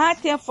Face.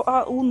 Tem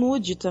o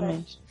nude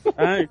também.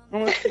 Ai,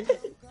 como assim?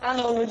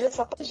 Não, o nude é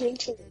só pra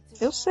gente.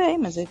 Eu sei,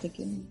 mas aí tem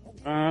que...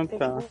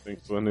 Tá. Tem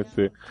que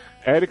fornecer.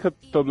 Érica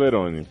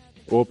Toblerone.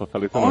 Opa,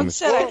 falei seu nome. Onde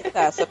será que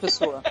tá essa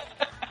pessoa?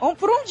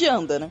 Por onde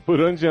anda, né?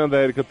 Por onde anda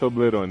a Érica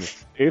Toblerone?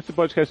 Esse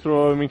podcast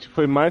provavelmente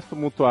foi mais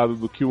tumultuado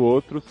do que o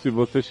outro. Se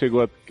você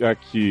chegou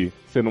aqui,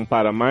 você não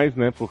para mais,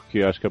 né?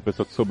 Porque acho que a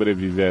pessoa que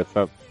sobrevive a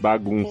essa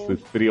bagunça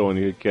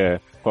estriônica que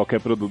é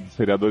qualquer produto dos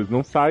seriadores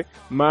não sai.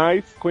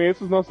 Mas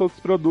conheça os nossos outros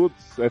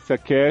produtos. Essa é a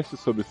Cast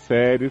sobre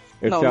séries.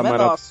 Essa é a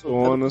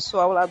Maratona. É do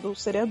pessoal lá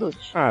dos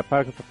seriadores.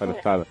 Para com essa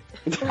palhaçada.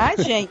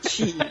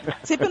 Gente.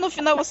 Sempre no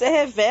final você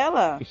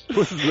revela.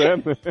 Pois é,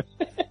 né?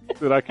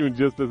 Será que um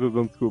dia as pessoas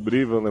vão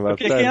descobrir e vão levar a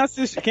sério?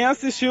 Quem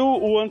assistiu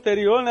o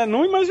anterior, né,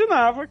 não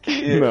imaginava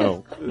que...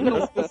 Não.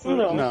 Não.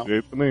 De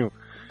jeito nenhum.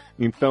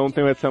 Então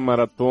tem essa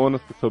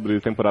maratona sobre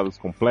temporadas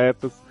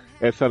completas.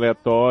 Essa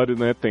aleatório,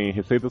 né, tem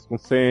receitas com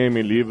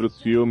sêmen,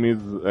 livros, filmes,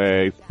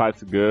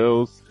 Spice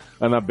Girls,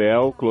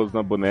 Annabelle, Close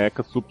na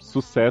Boneca,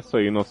 sucesso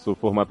aí, nosso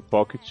formato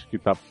Pocket, que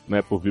tá,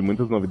 né, por vir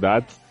muitas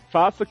novidades.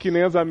 Faça que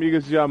nem as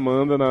amigas de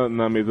Amanda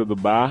na mesa do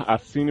bar,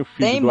 assine o feed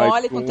do iTunes. Tem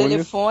mole com o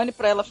telefone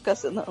pra ela ficar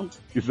assinando.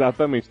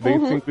 Exatamente,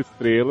 deem 5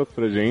 estrelas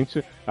pra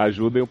gente,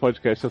 ajudem o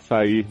podcast a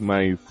sair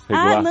mais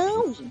regular.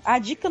 Não, a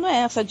dica não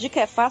é essa, a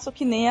dica é faça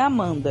que nem a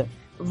Amanda.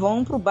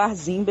 Vão pro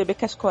barzinho, beber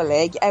com as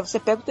colegas, aí você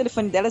pega o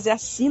telefone delas e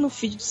assina o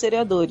feed dos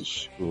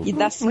seriadores. E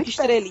dá 5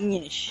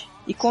 estrelinhas.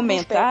 E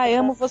comenta,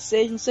 amo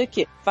vocês, não sei o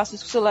quê. Faça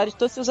isso com o celular de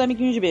todos seus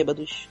amiguinhos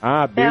bêbados.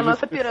 Beijo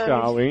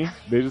especial, hein?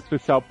 Beijo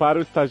especial para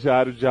o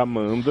estagiário de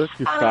Amanda,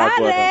 que está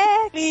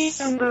agora...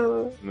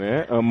 Lindo!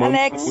 Né?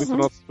 Amamos muito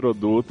nossos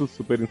produtos,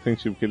 super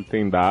incentivo que ele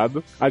tem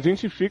dado. A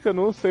gente fica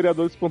no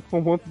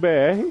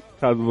seriadores.com.br,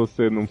 caso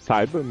você não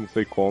saiba, não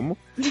sei como.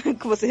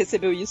 Que você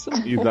recebeu isso.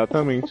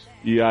 Exatamente.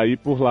 E aí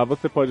por lá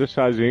você pode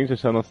achar a gente,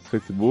 achar nosso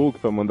Facebook,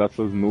 pra mandar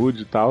suas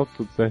nudes e tal,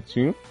 tudo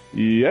certinho.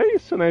 E é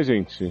isso, né,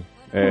 gente?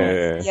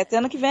 E até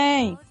ano que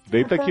vem.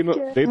 Deita aqui no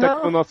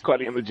nosso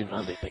colinho do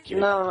divã, deita aqui.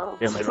 Não.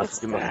 É mais nosso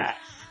que não.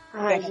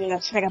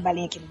 Gente. Pega a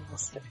balinha aqui no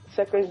você. Isso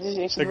é coisa de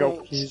gente Pegar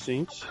doente. o que,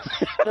 gente?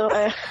 Não,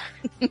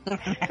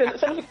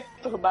 Você não fica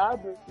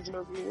perturbado de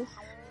ouvir isso?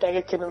 Pega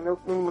aqui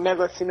no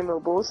negocinho no meu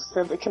bolso,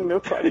 senta aqui no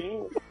meu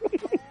colinho.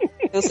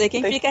 Eu sei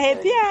quem fica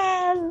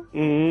arrepiado.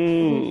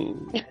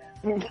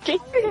 Quem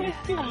fica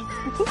arrepiado?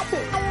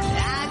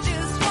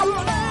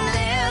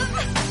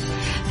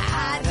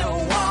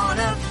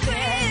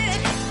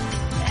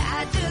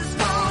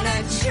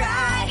 Try. I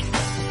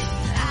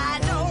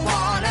don't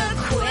wanna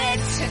quit.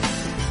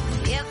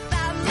 If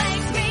that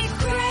makes me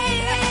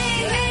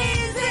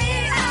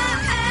crazy, I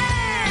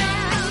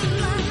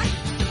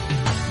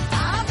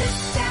am.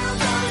 This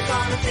town's only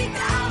gonna think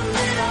I'm a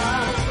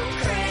little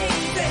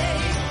crazy.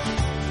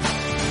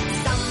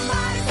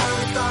 Somebody's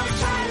always gonna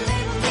try to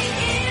label me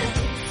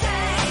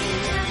insane.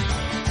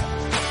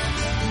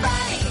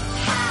 Funny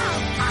how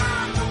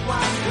I'm the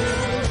one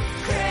who's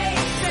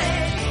crazy.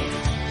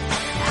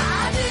 I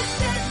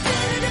just